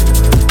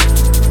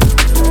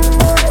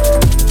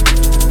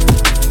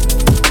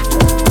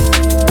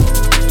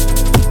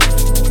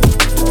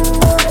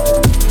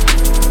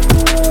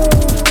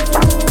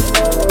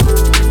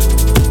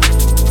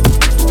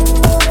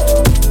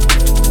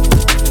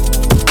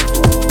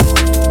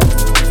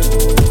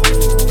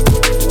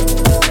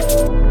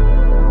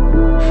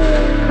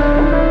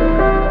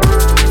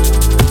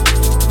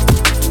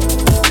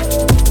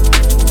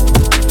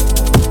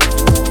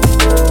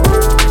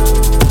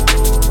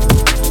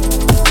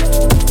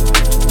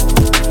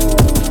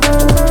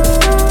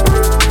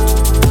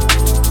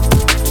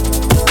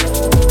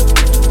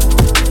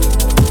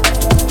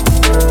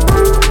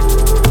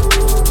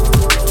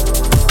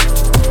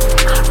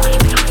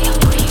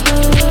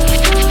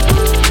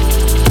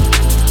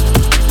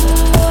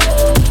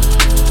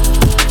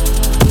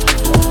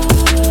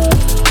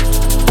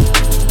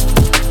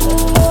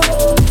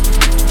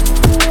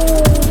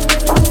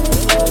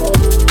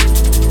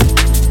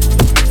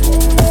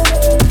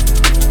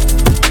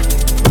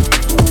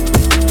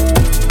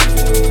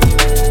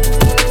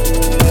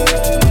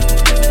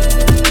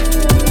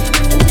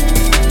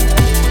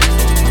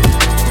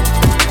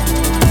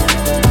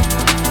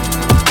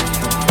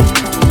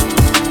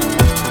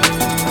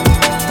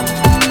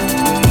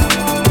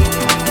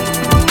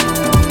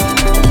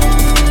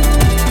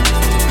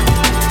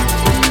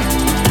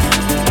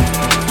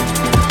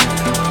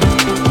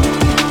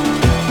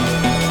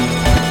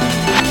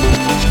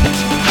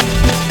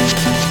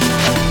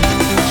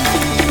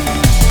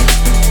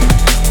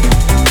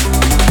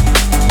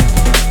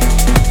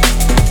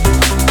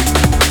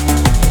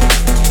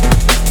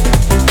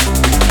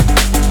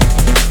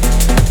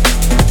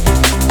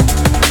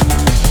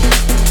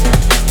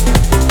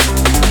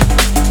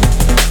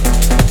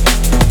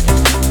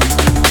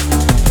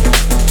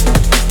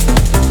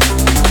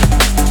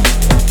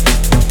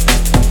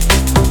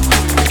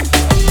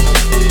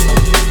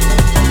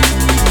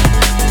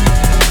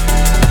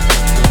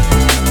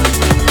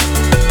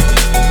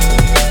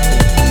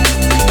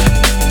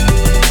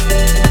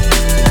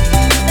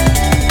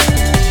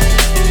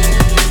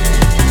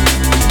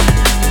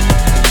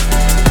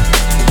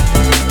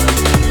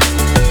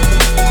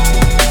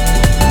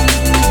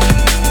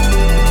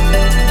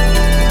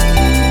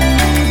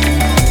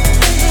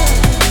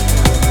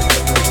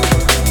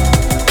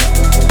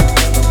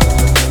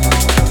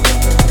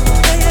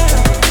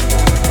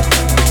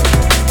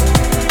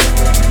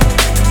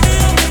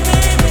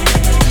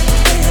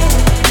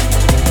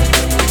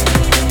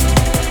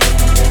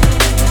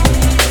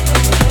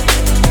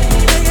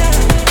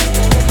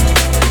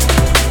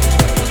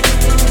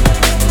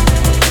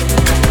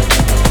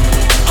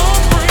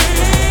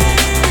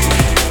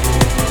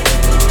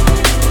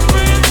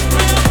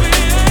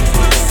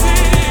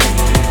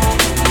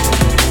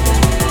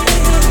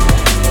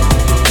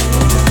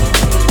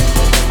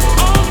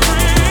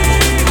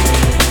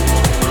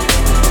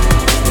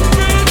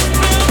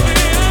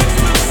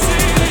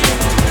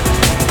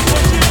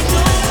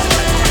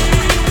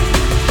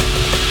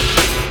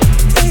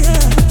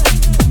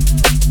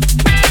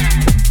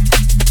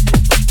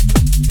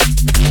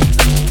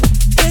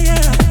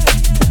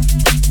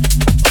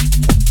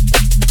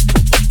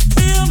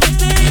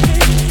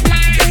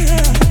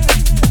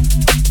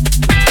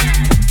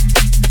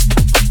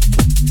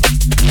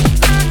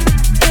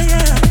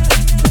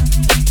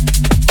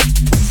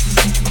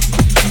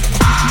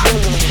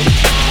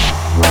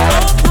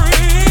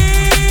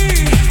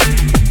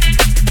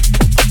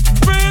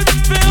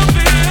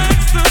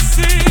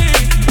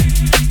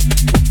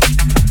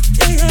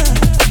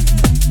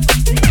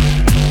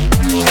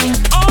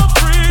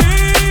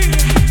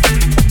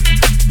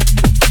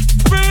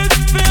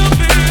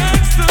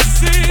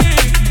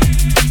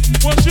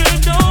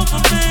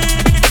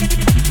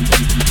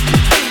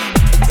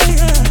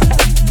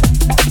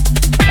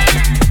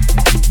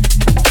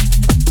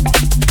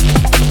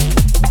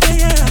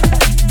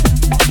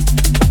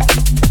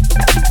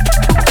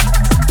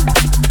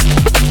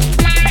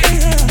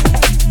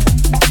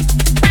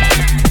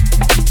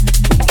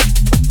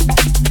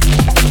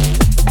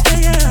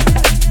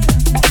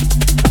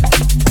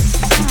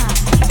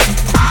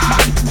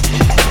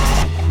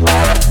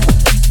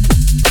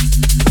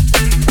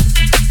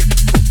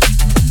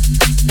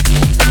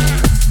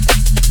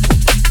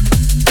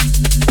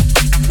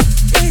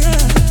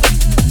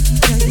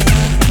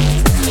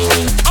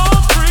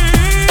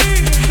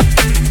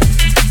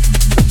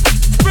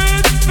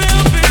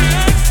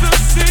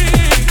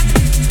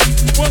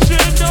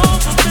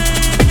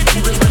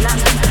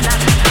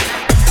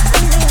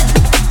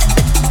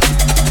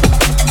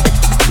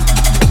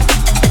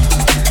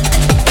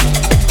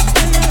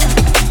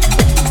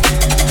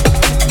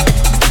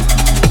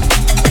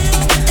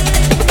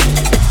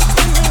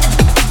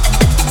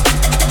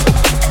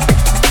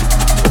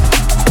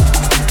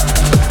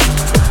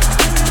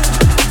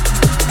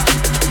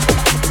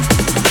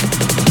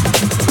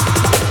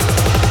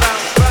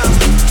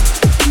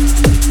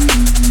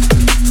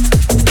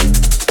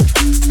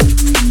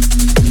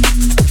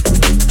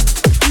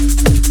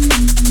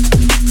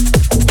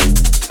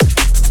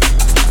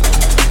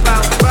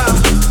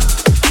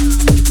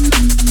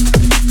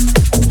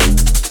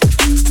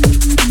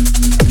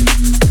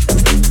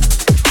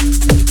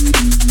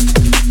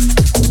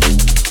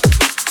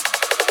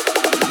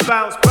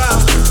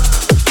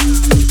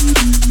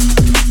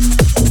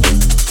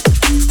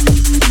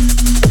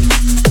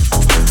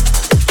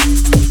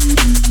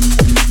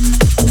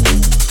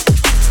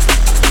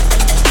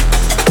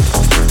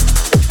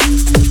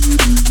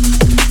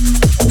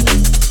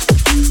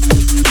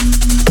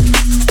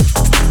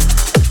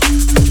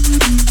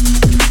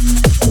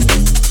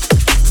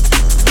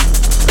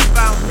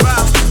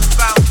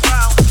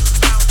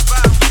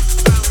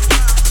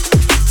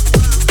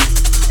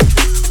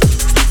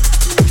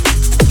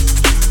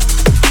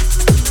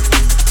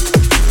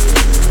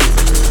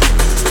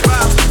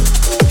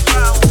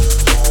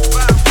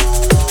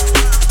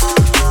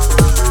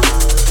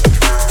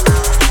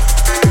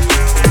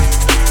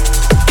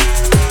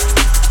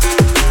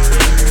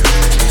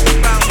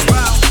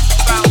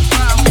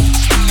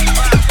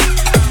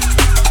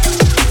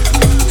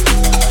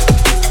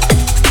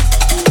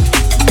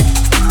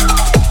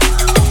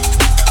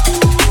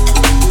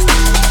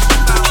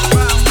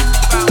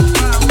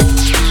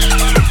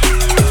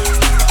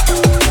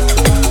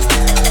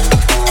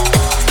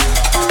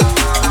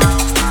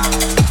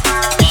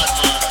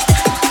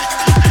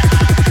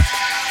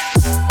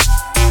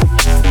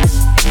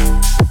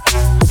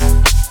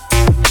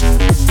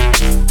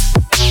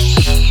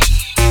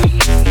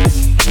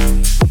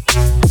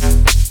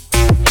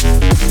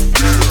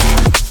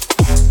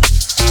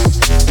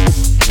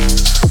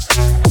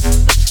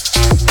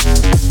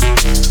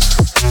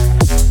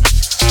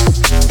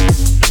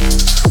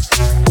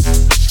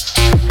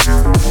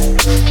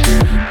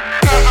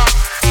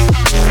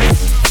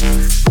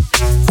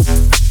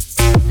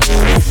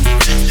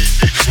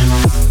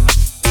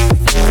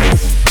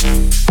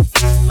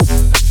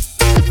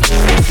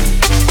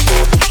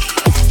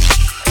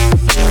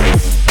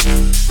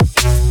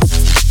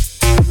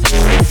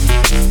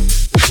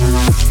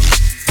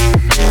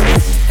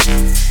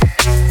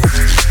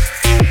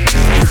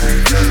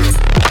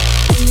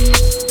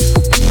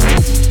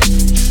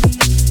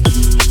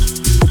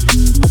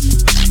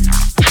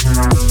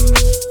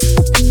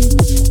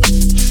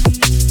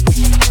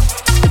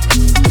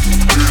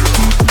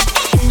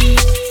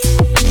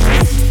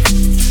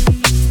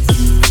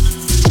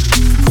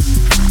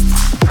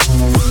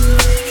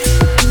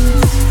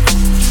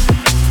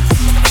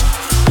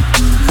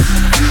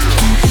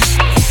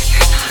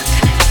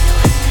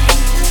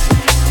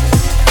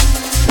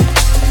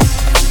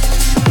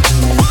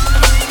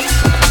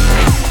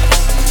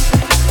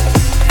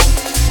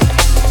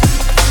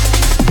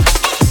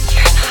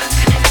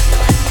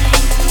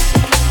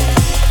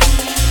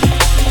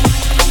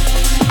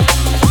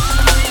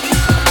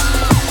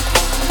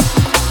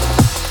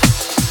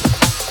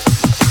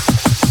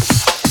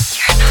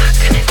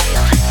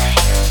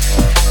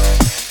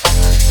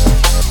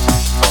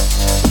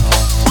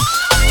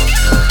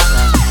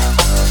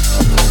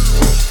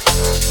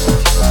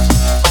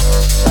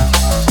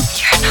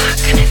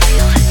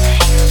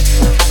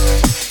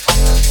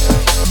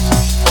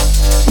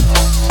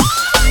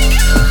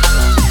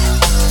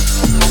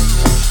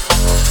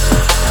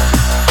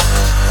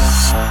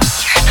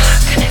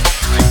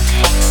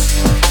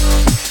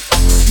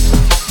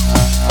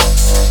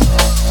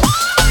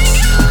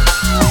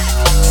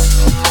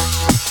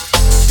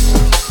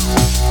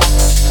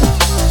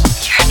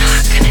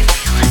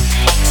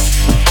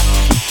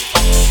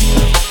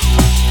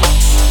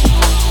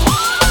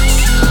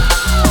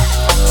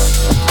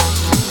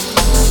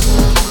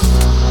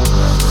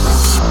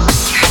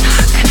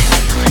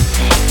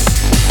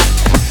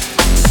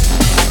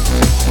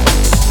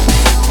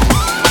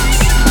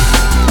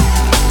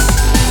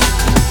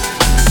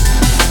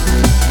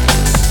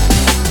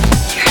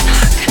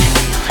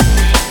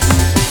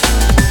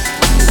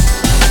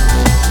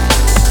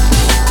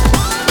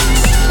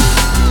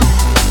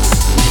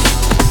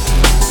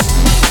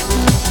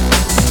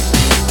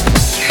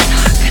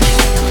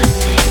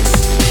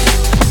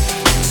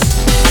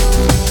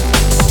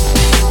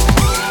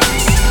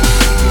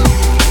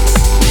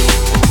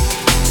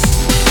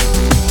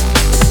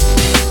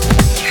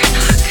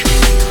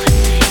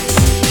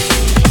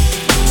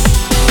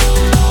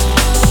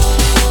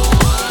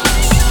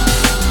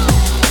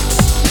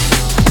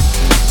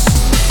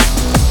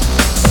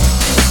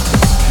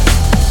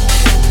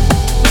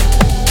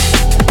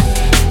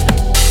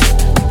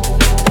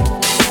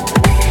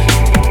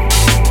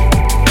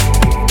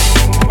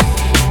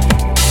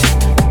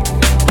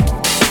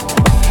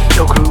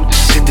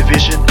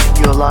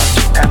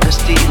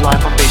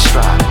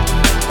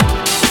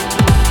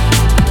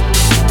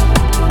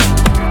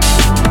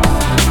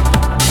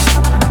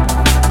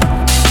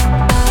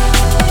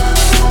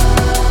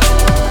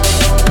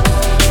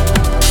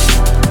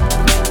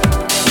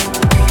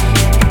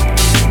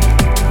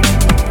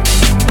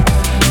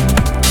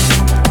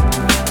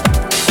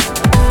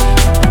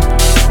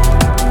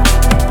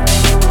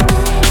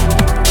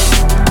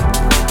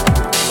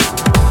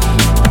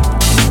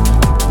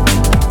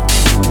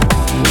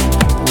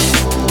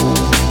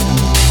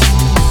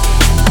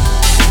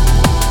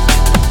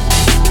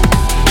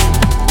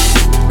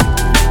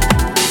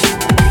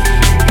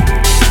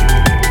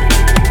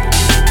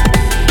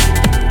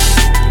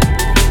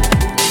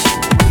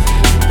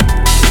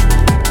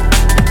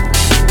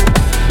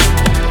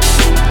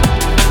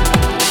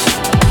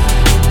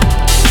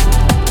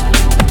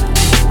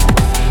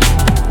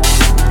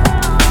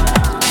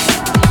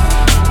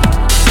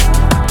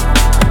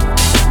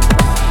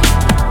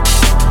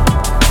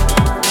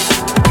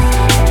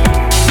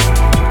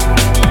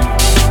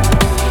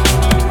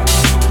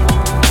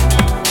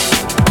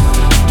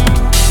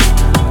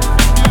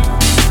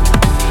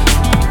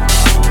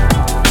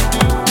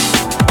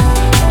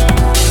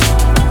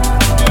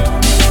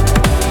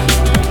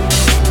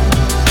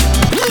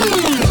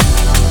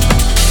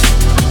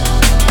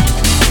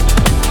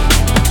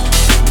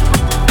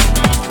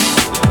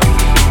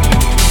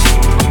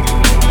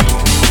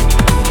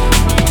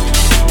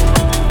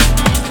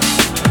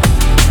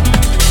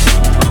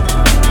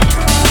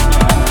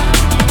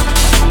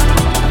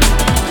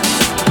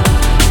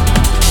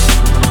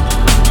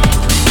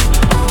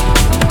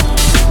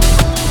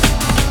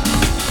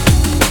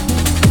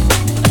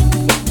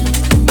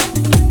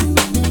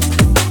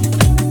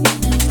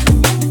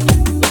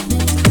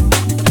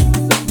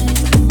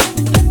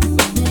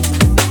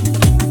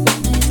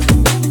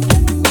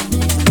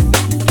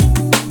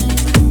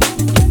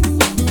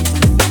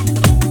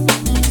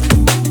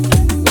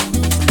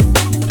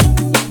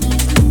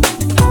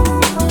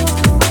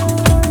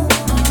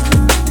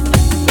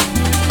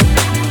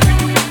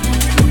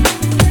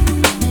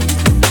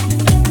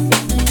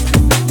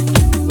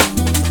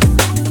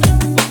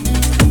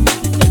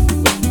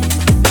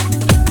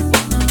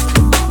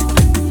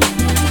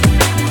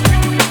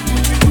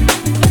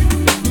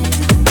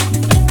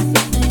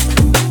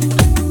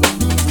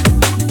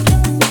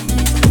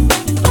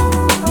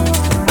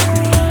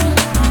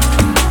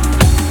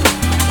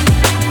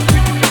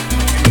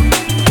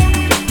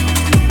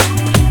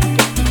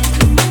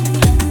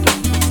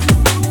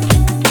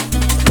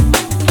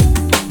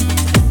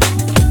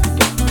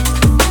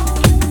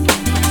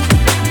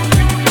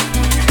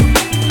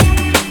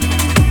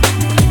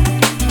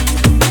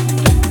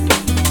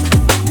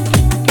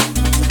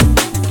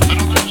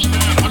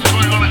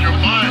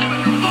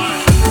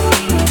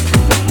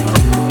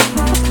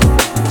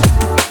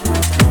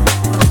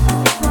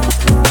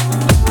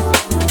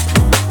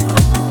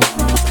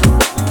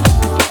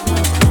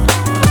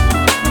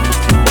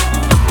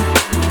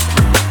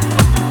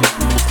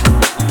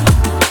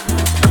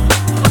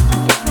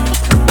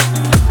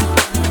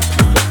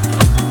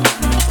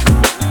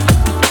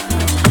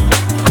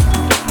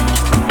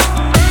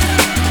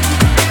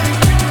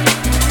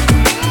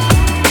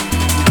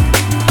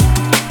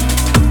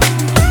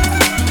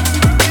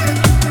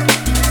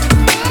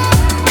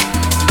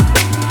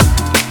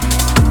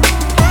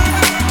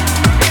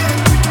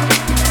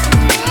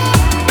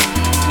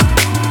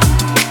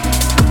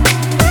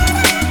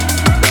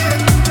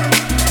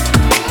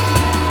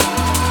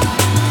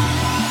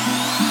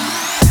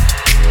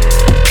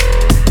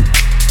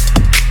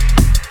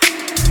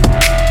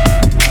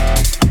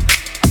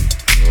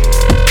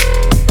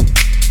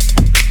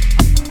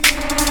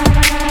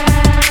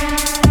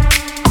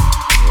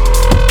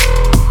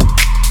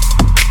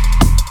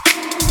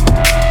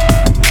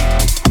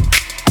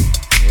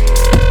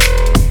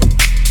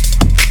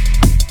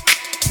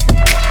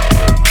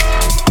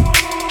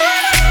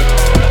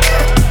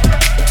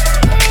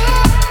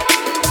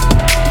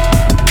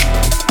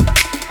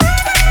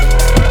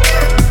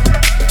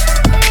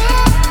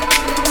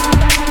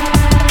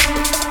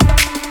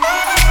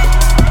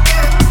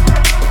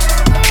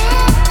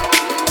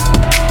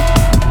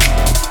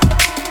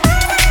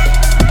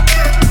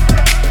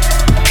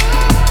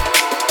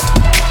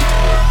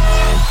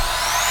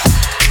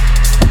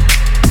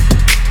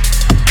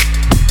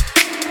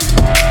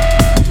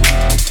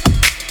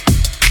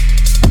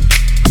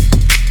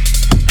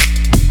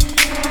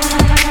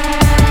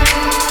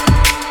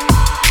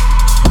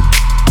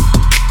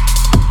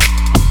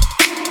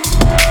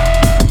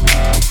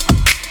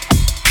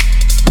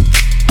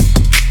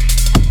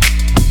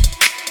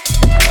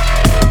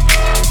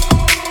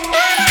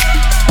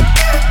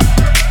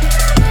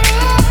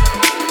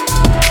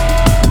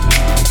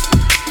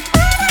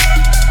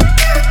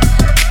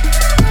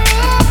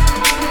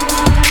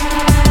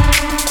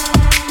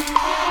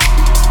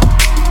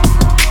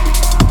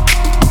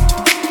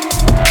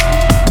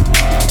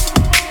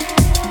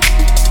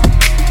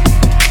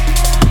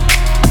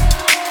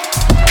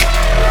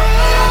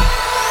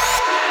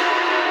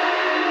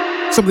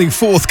 Something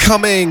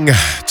forthcoming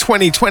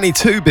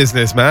 2022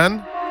 business,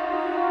 man.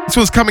 This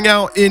one's coming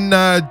out in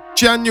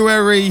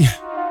January.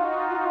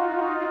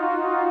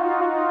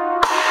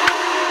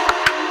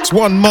 It's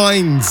One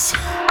Mindz.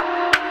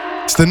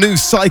 It's the New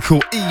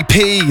Cycle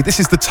EP. This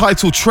is the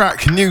title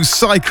track, New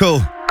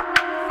Cycle.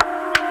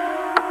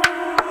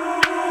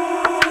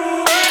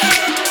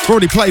 I've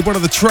already played one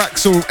of the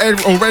tracks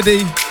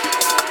already.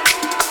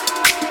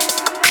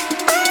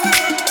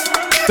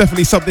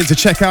 Definitely something to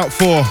check out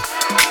for,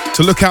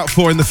 to look out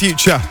for in the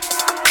future.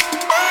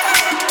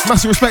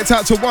 Massive respect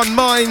out to One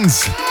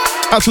Mindz,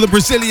 out to the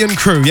Brazilian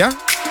crew, yeah?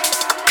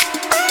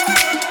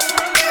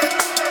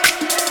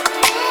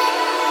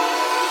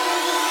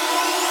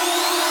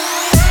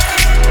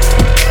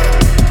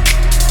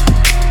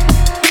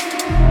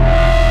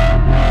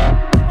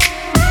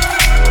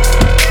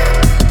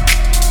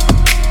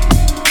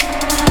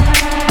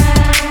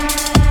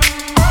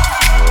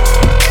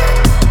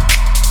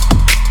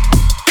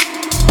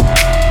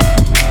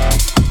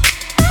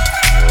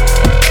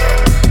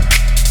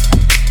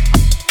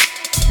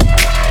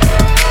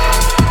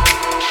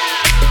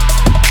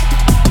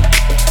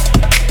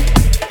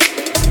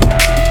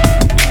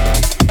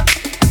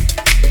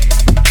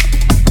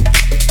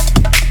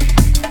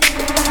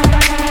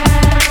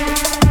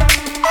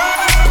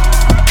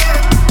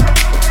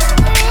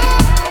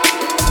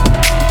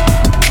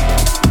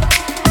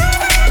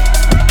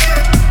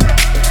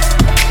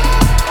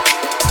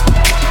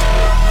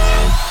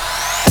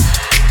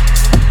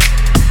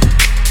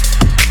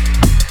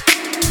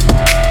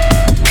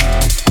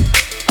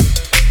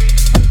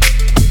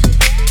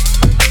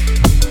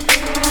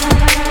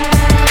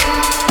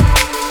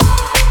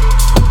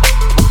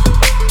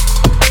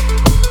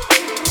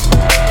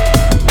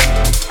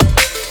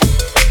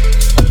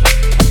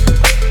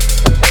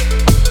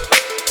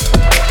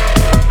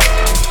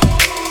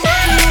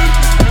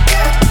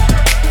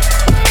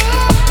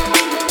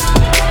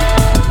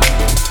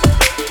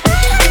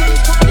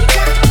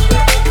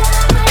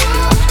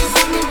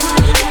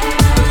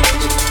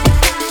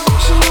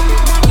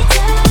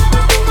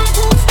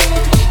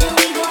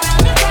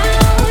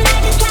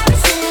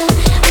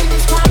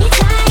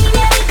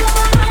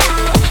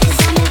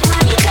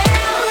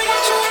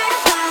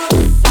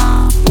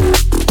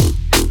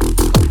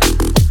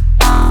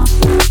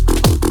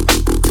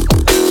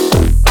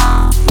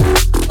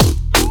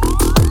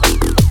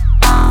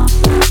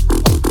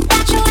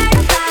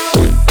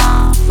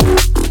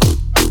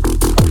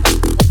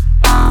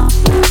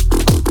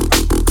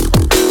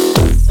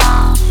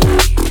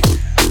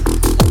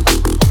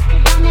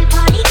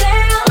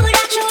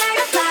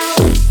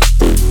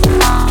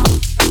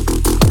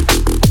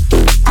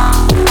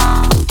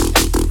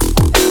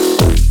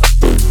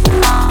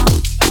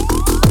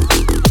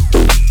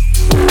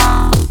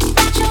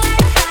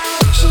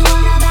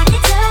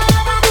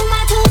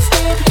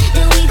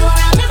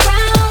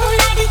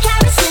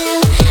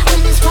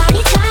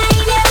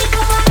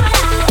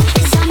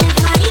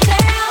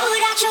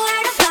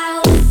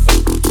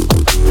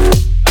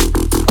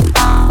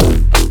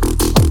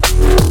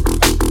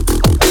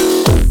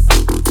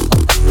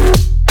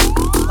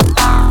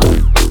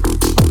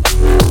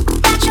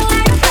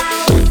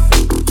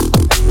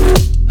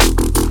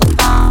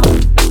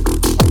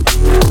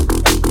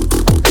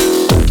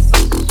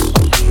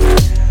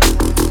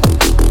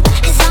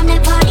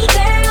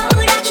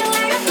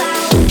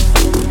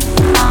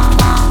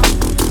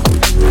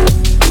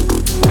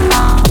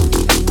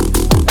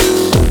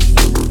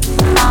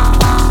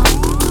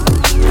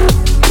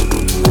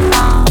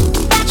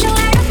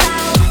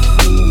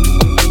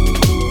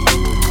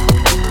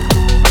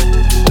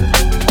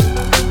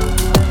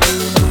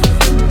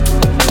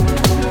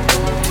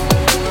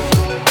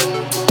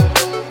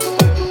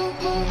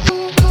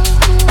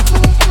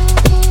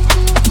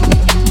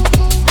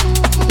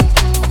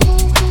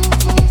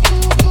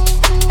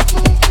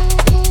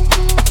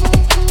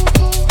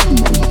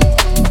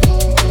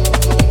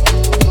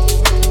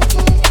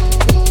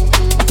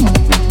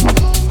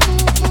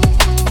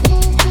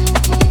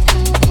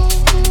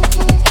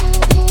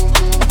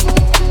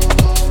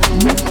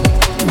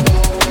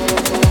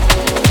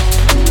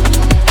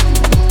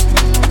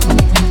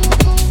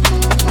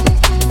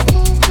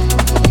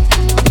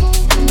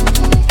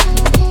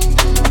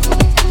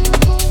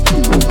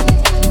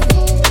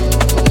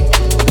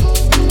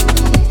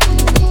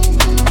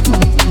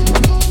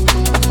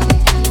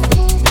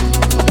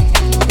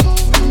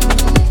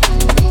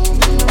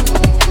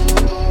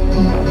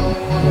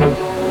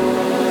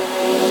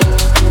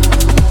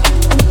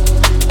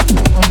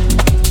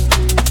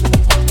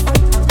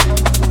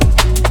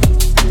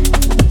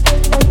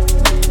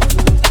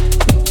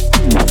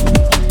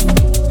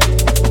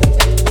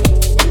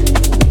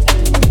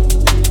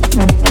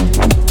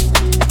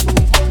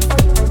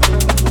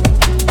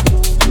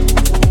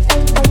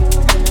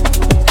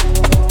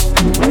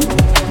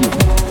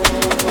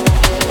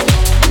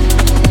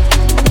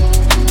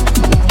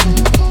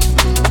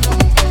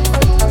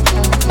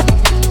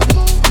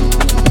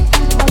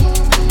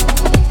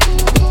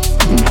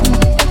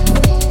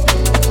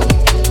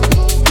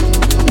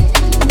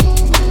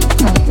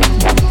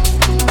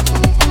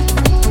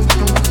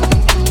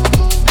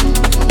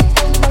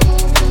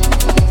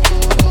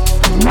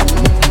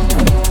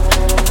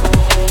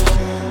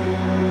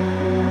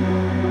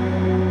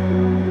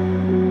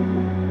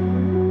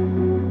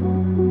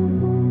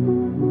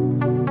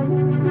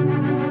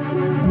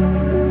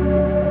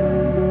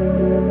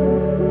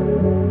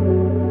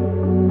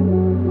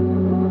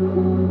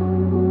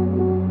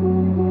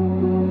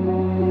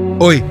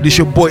 Oi, this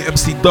your boy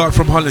MC Dart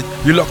from Holland.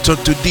 You locked on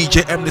to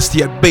DJ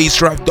Amnesty at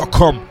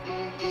bassdrive.com.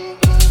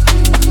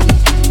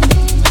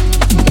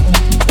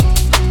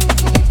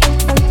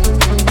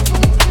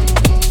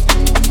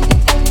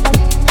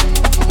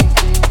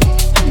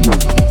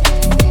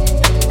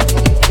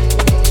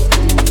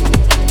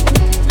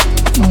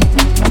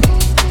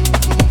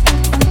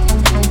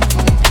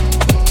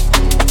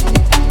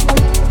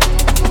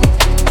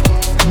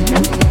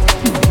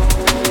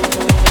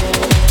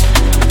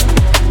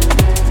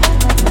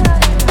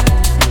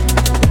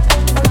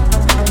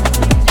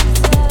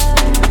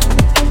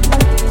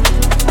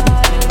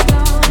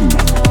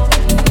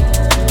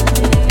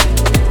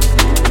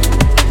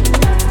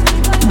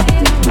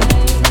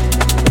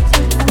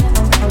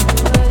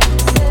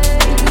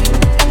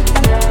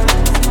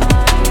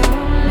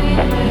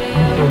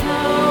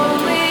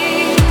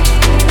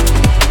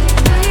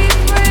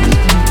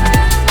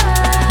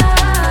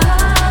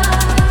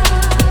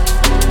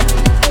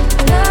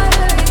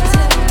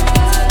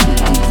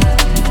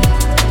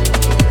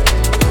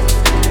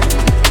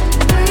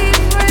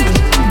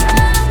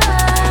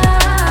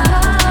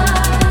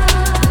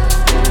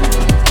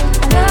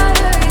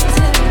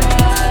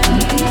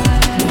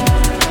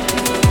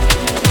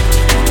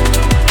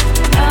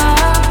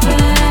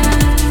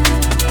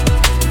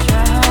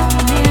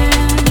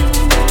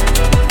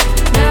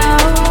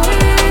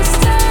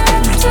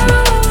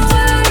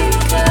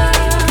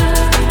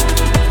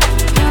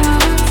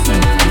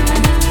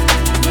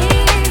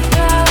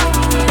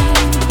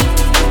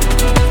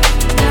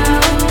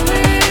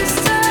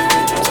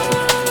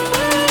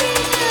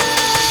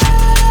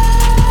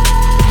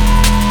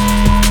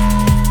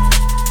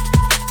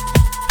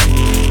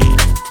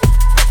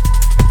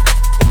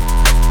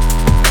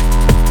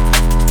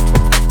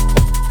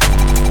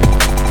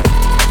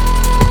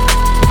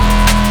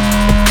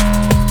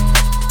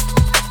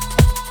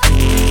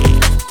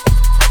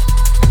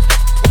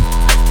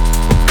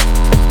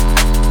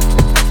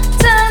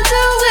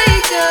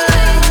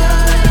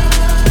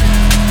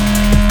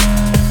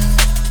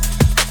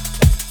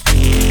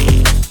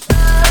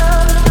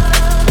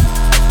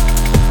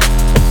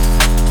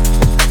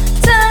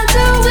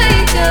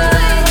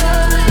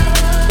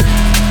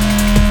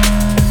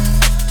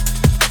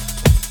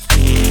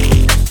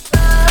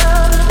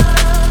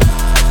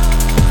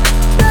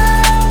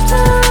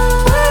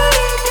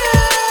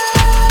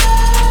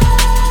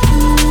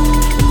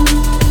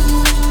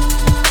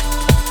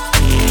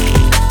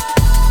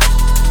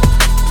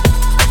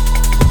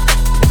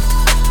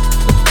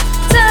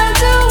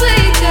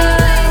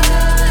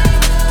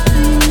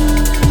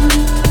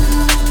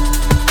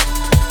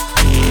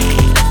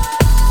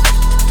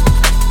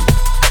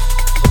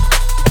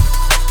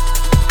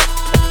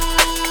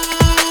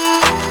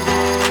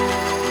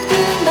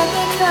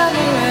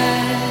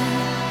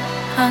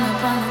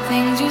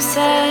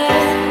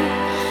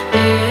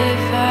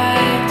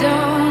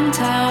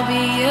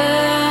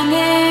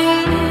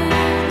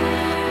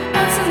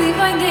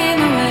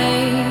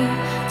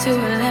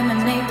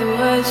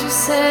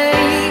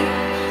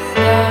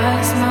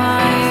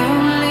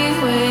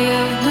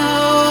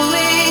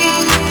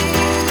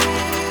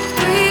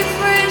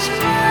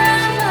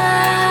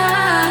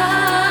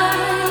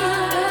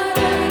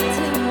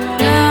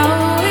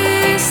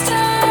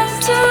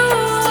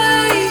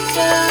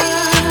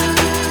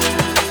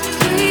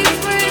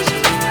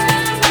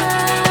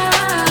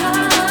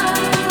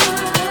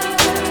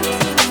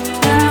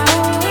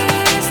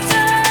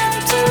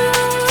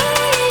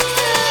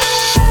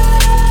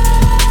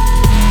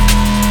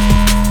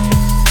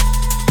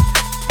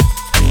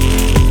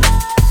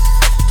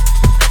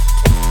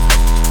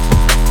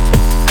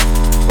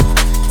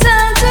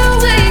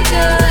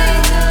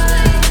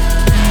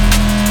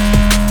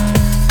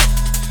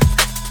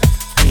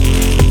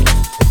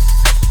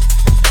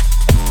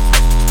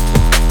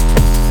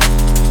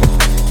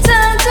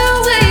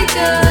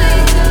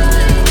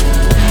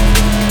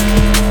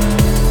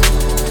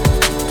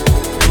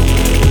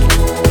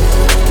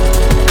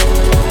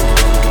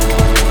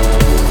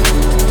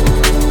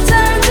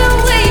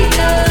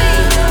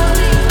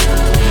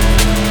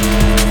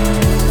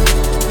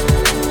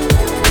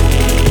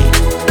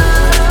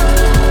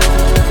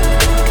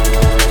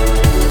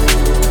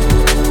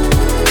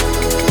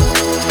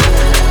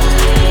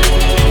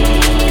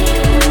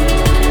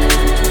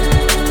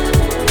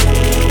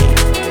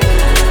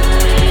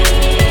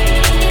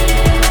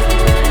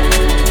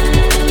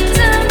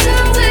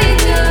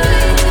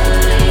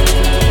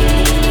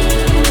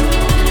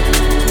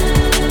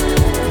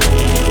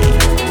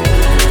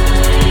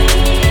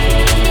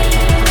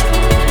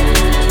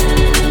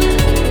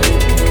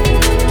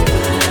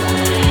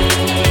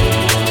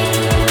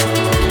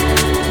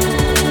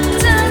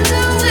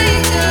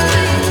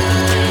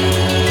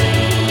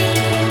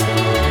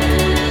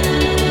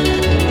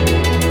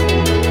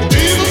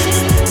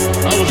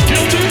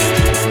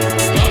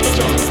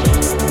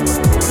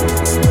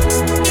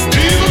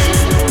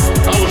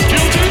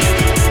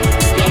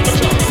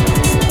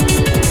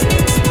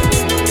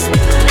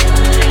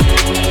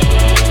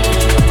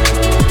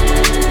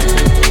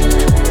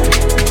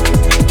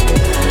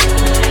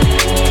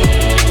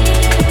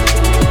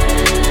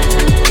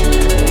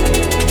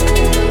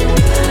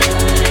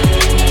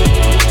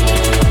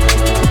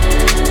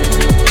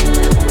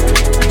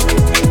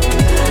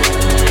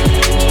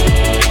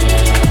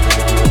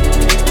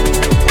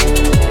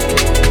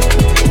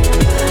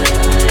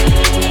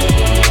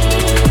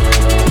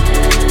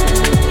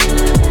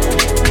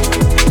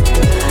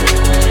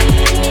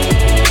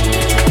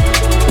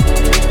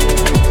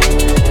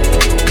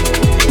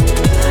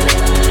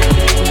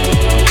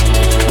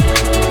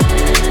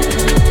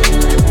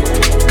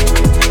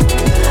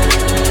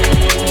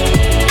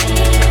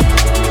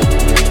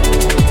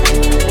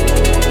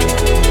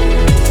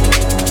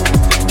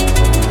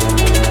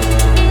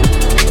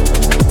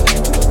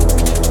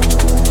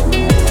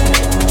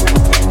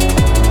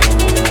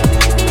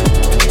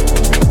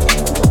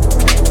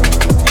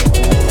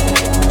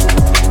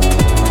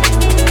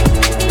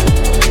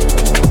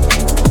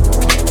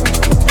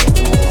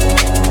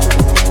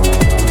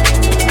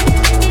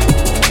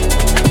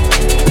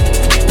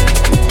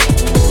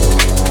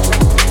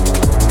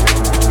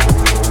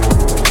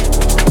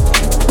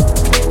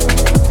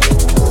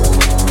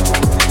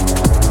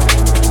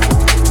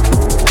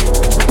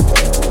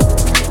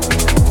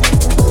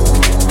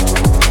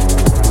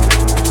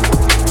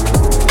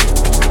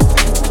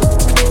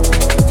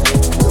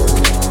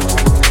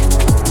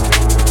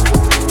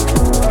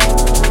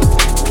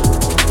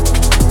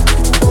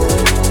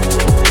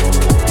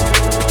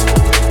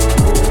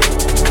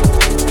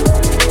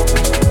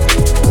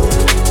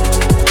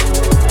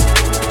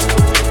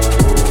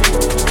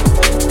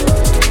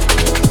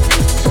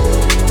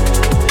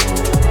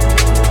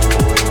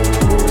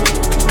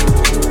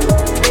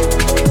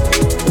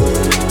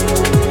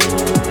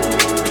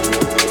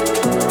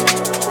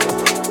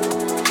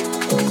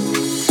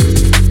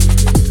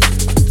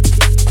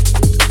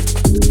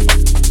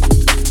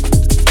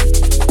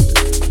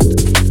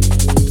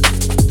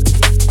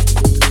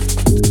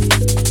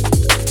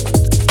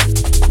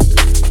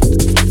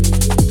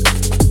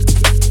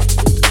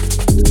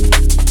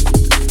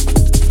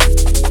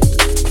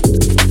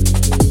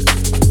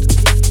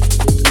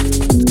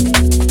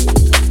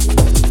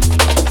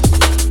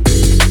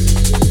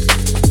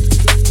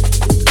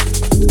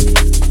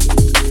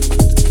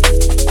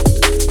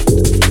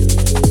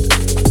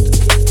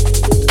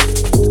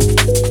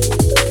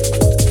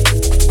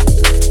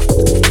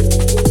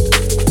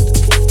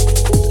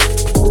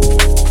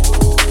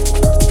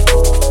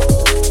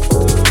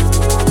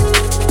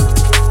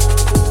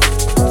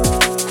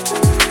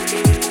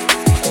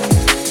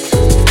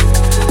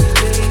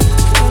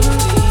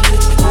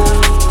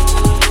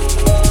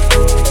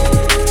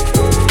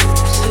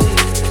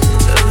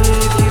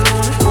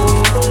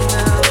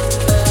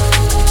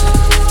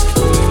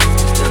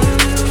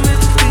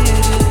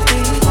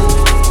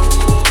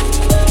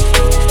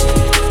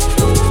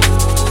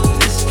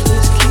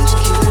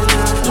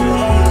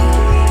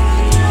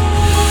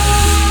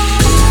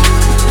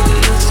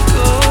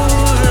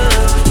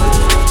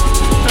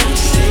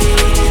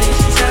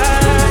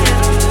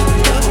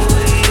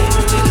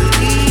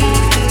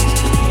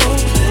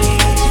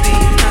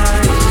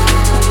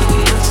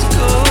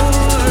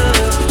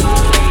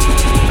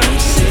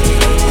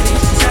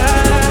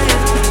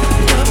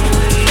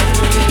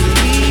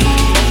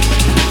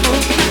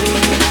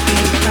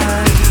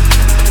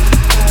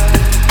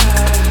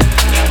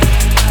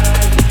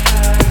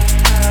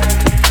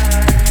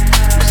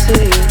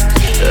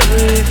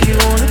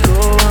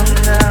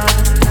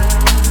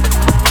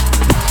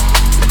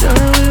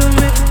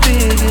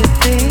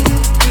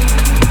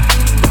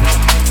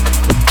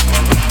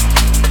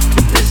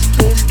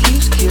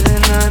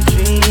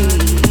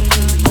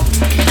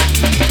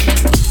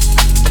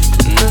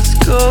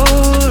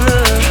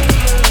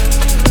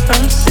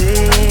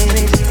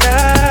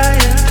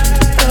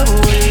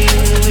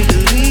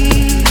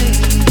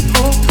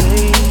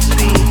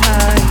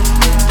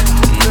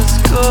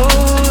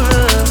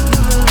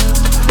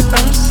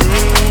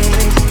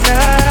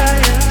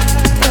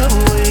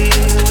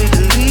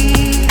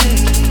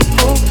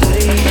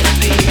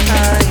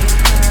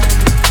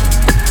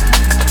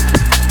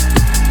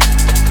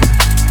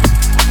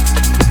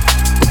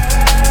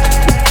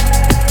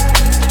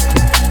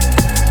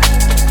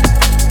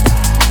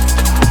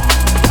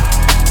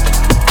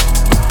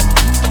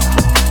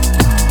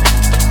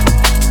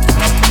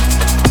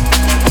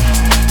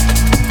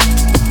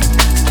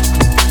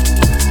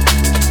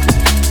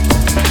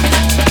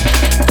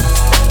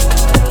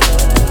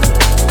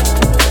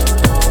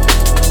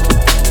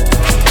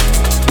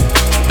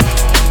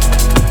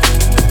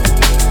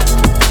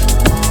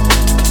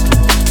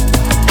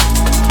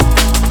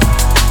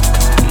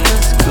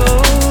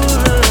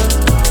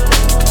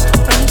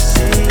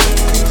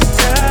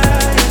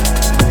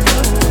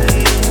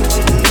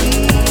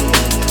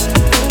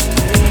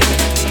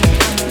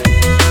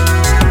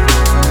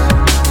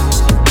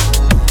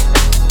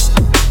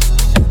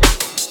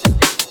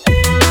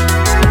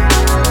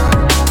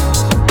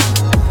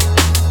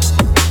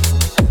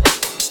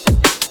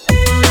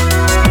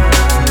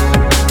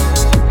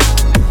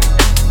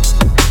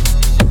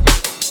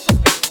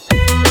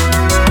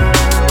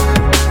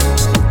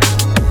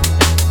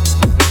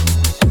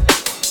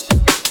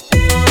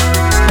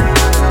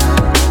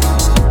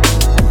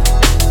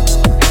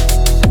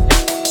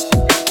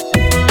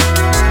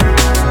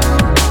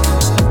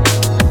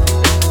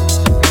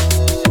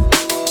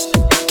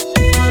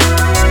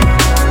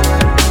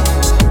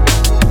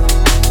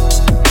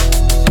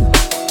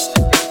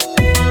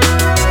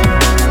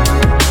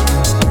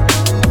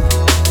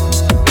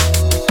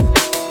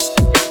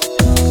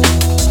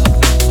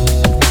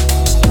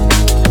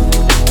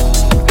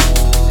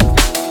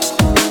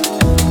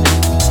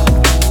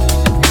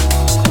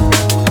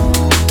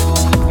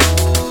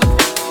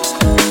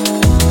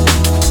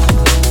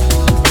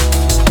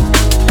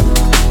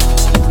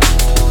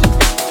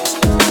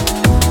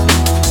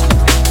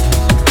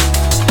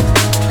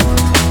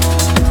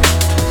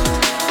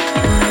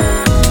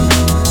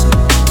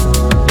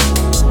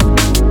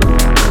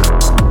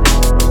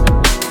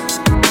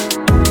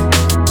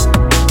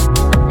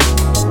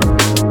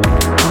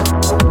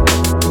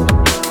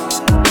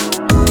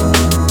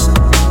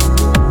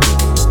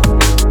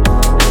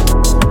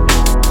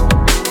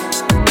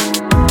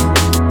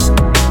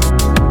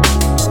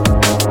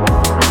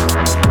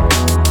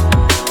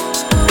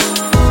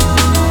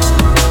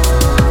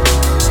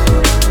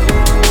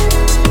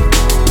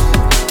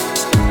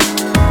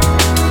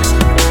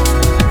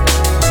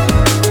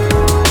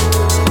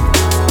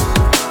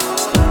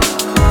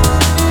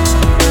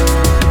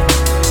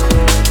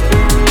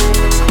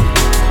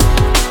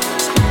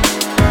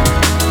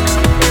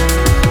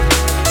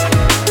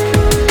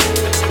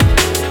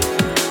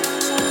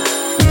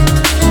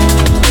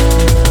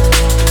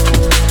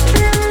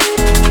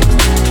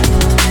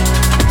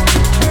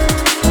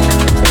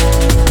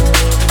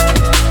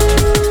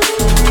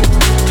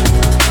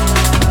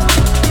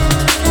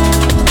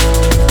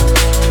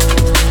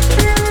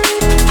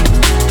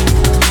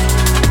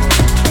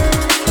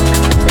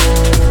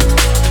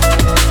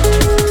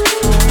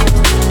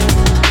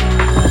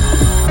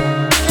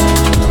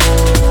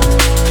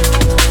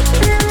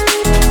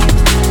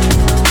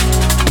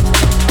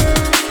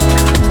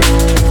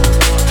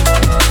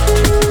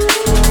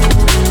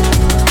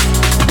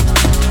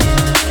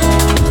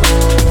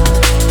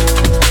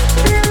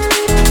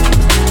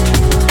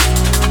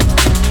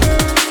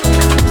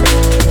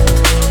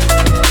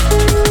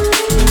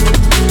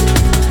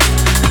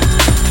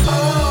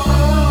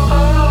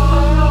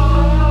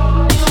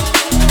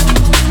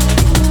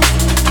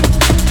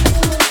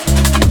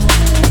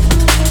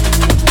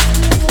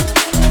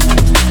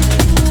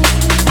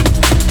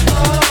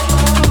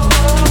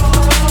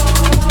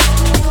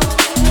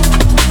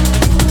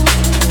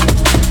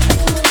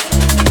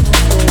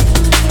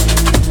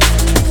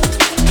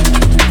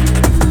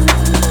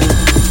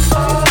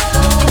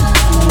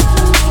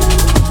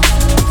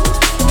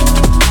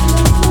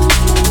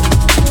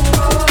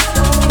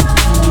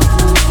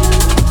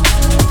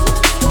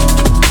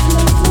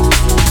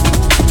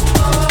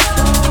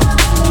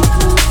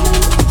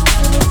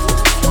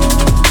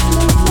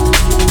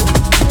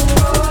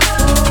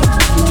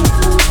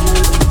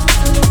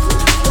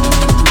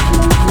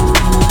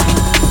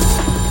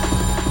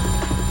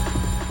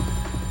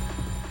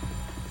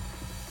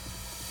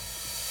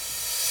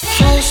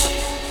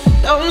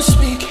 don't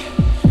speak.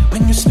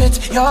 When you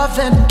spit your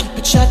venom, keep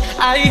it shut.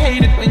 I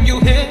hate it when you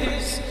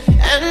hiss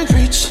and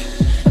preach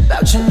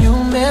about your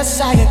new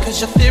messiah,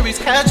 cause your theories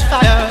catch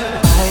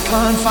fire. I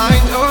can't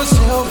find your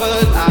silver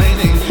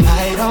lining.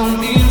 I don't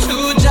mean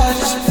to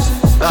judge,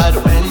 but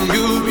when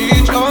you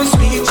read your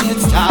speech,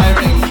 it's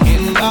tiring.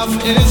 Enough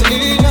is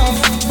enough.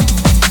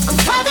 I'm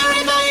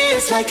covering my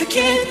ears like a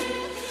kid.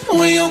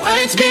 When your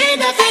words mean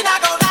nothing, I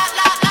go la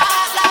la la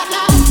la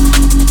la.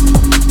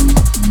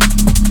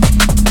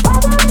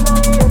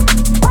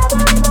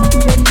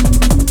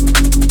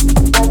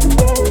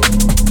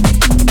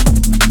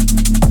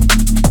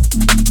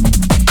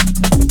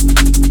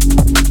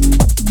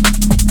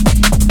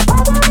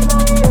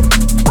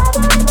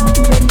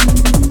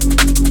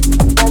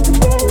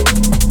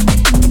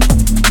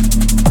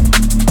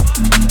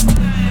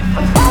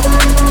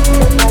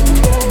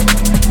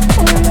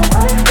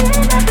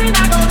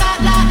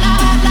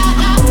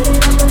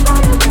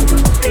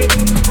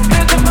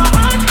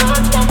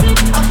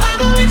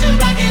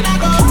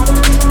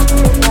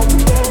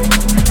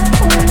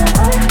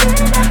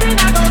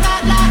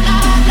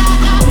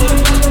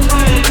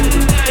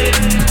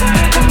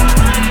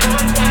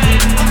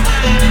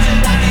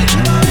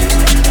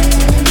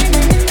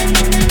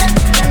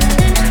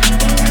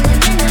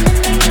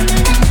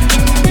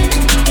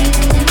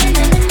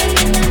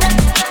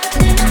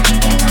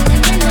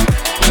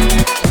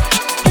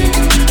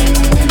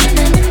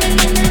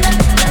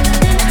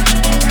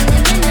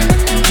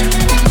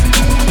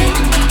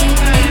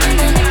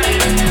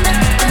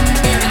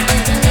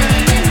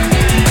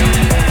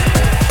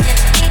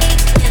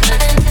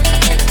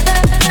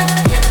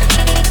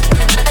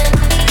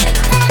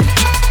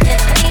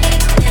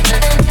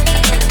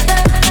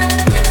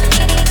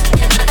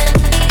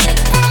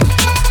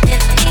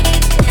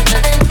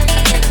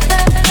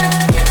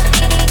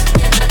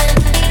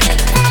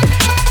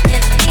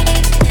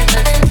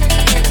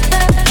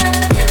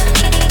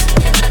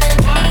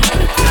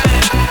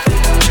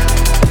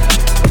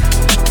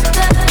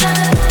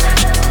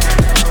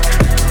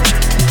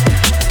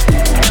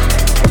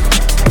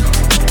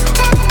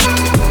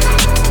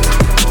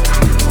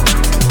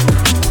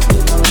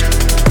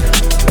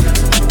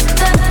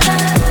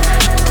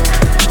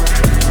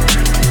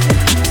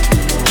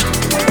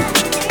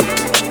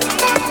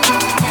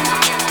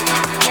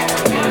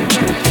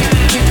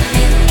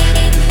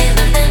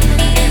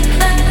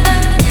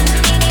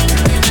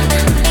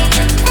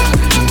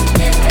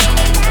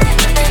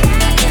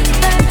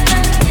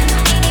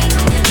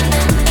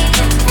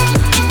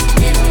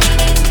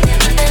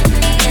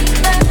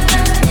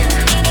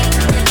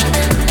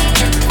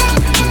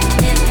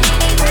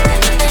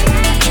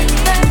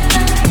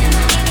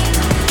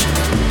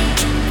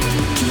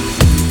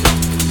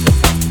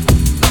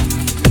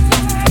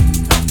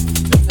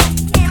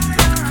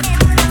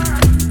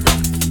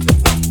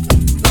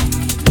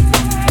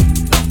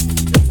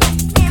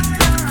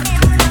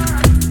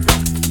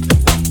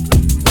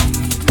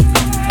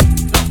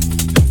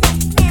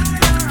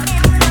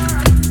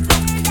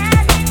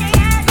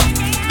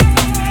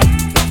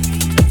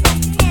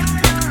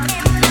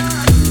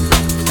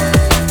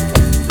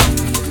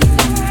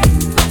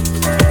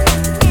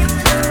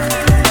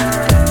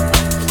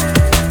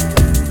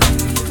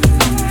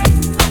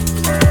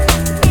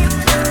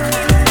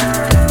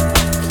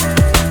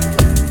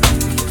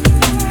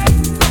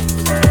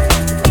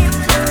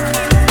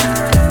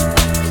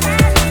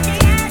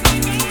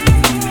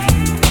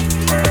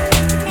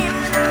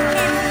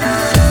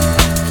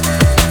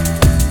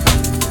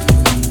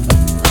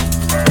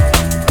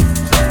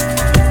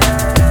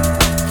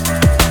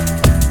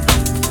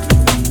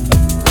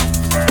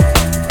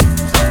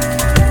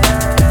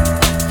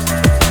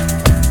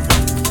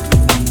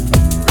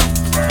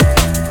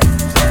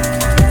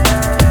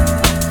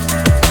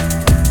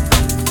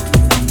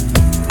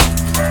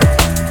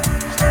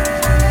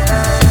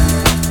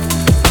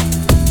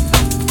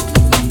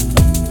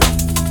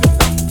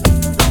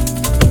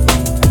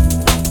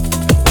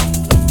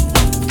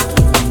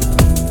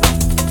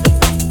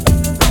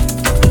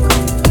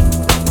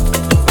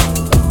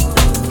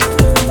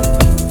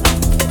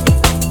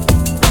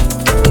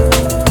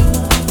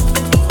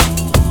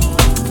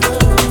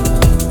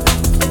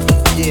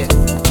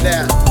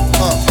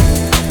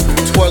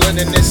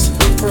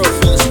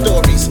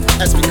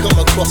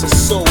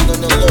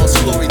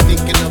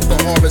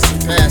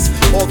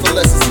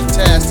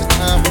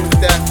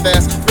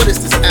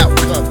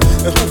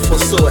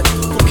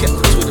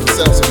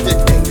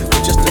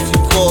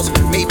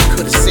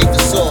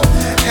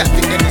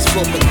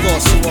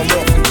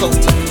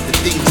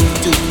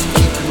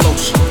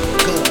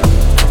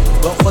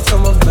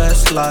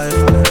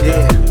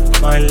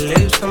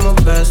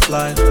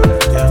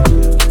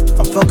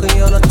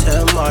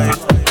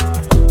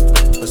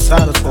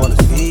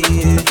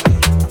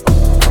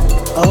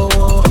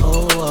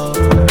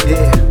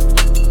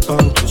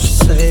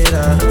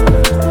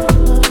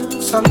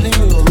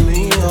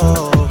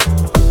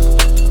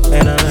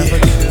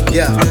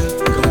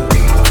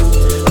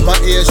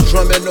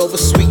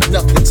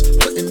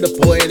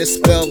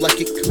 Spell like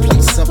it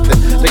completes something.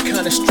 The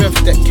kind of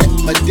strength that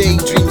kept my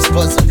daydreams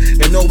buzzing.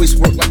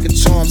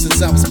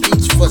 I was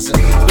peach fuzzing.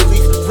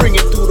 Belief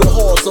ringing through the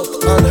halls of the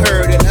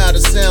unheard, and how the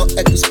sound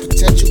echoes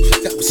potential.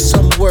 That was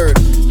some word,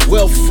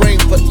 well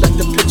framed, but let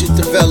the picture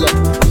develop.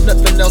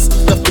 Nothing else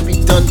left to be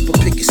done, but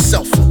pick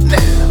yourself up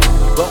now.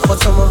 But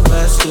what's on my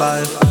best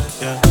life?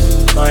 Yeah,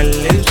 my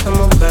lips on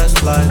my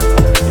best life.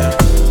 Yeah,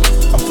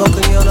 I'm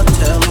fucking on a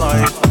 10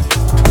 mic.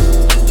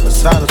 But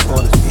silence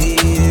wanna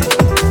be it.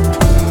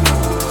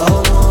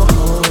 Oh,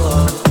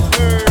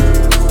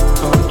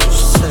 don't you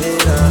say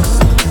that.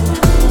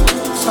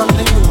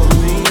 Something you want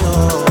me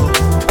on,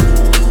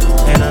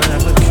 and I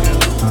never can.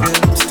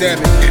 I'm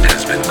stabbing. It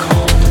has been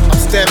called. I'm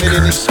stabbing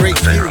in this great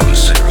view.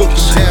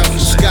 Looking down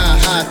from sky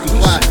high through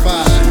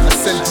Wi-Fi.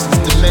 Ascensions,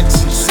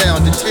 dimensions,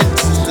 sound,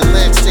 attendances, the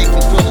landscape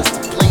and willows,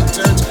 the plane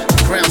turns,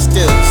 the ground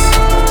stills.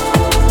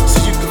 So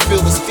you can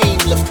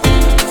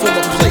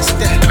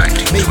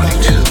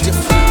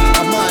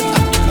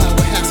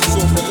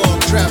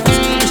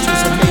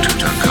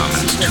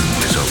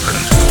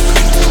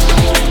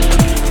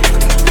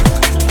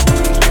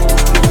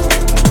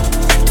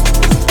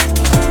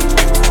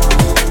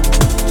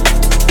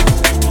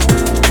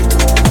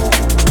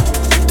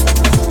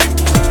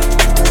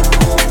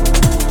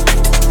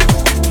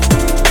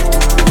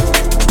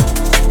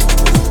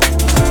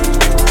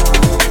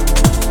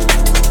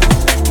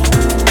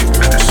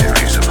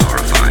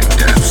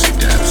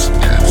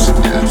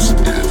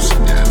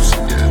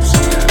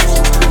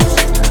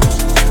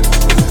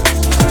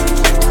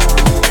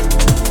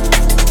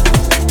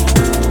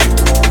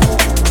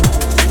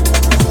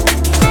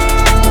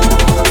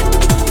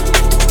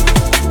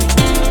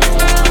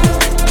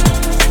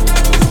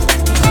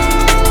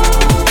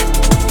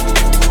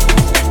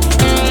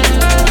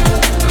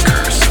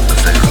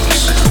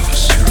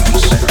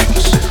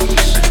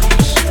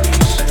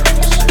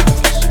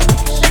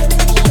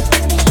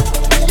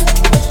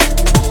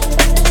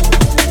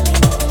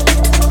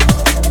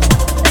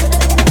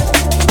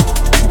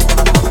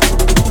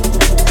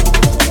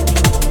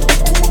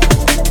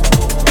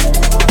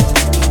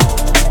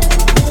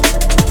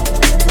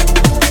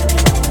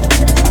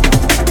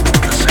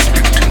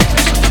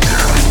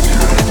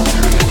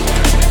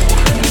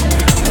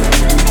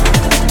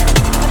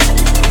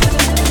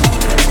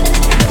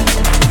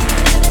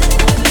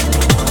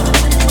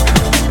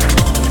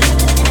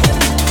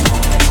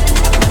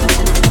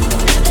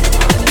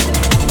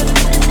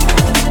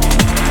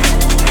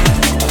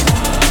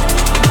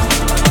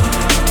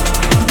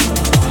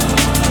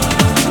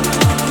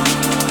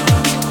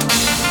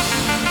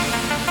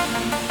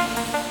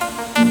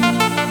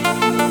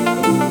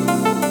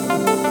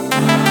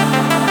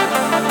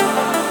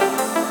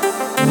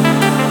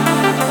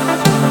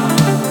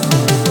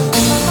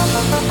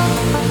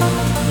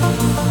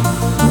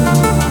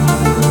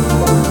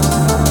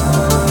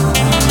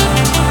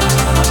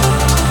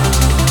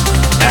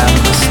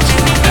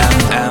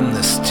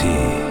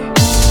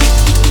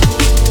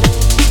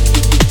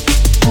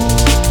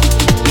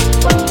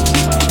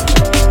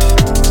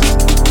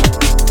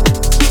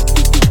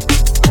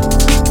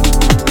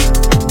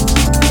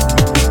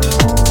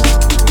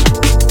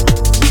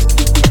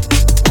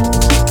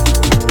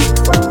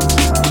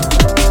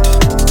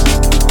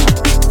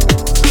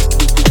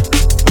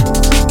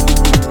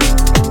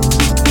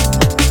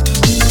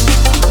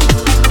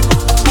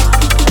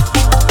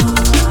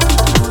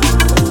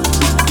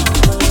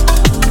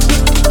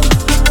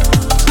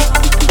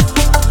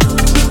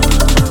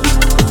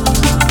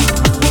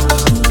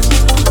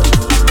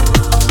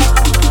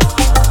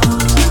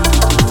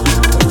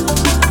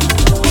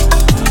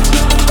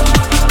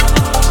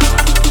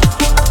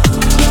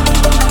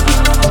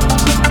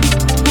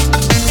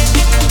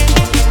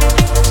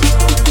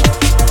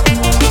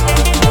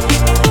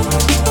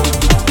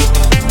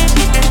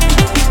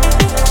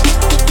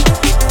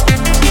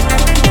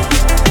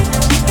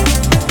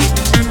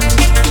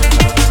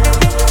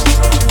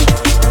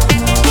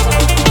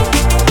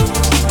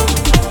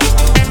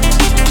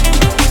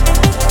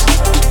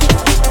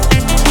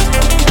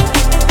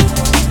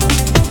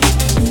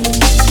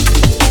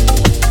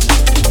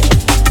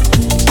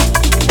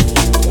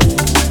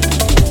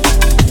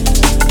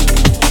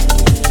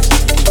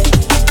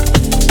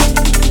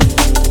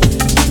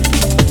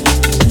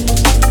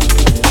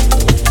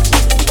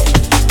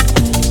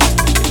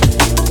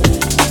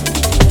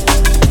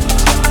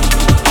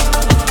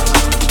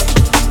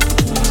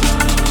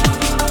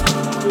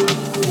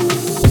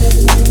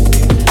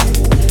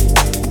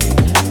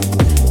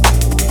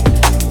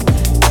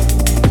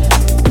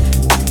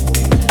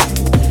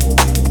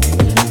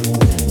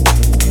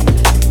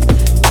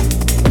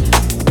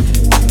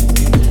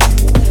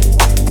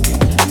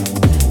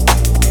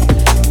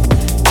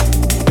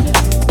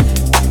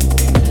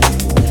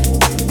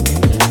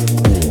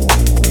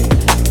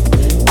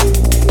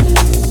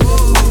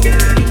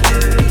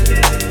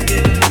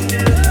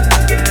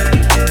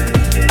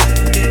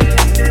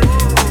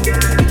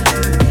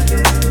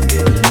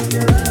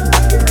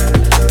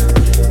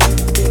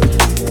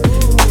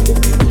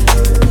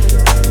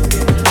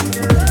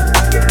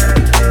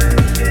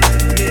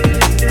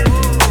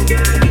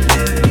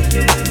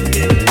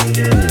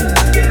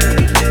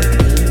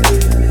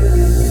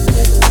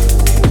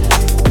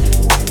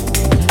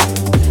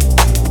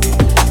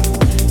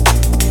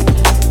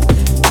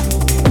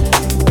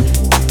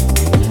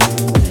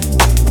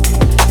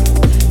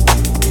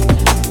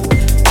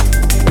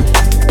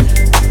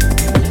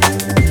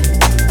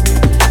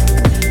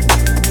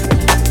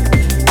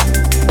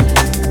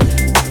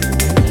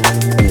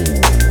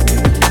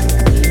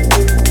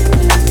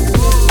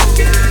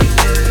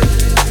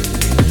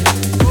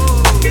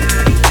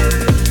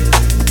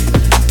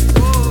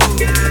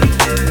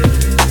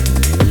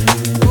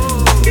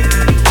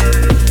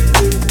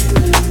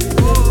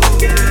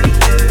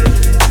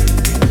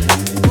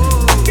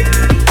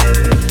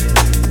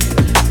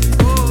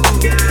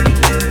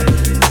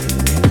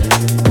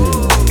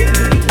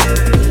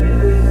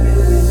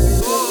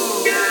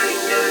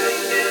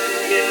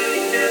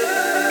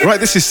Right,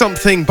 this is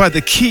something by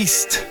the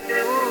Keist.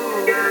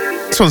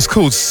 This one's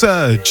called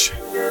Surge.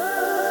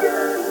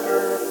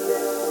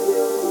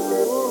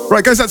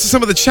 Right, goes out to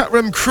some of the chat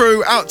room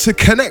crew, out to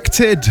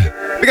Connected.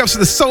 Big ups to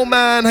the Soul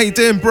Man, how you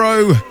doing,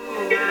 bro?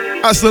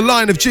 Out to the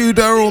Line of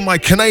Judah, all my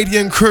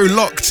Canadian crew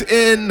locked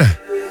in.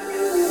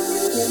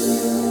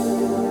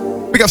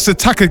 Big ups to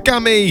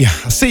Takagami,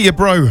 I see you,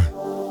 bro.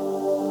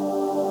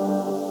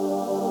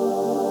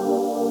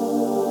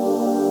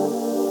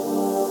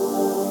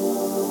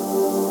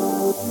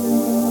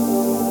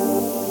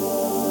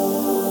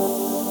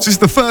 This is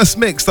the first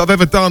mix that I've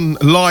ever done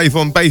live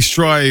on Bass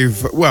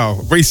Drive, well,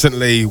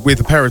 recently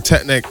with a pair of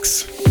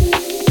Technics.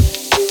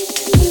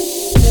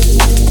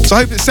 So I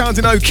hope it's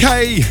sounding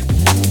okay.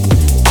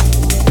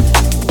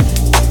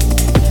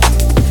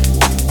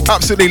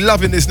 Absolutely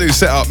loving this new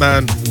setup,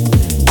 man.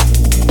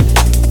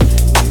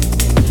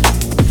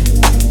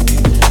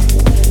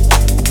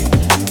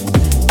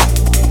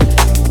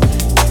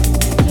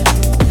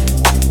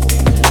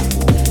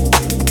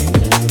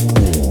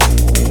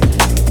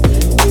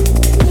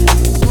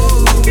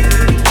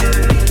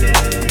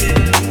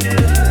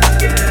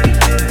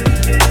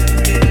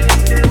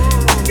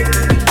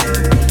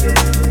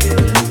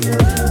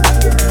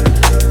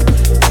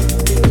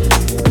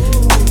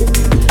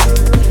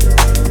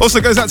 Also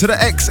goes out to the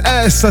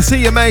XS. I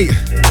see you, mate.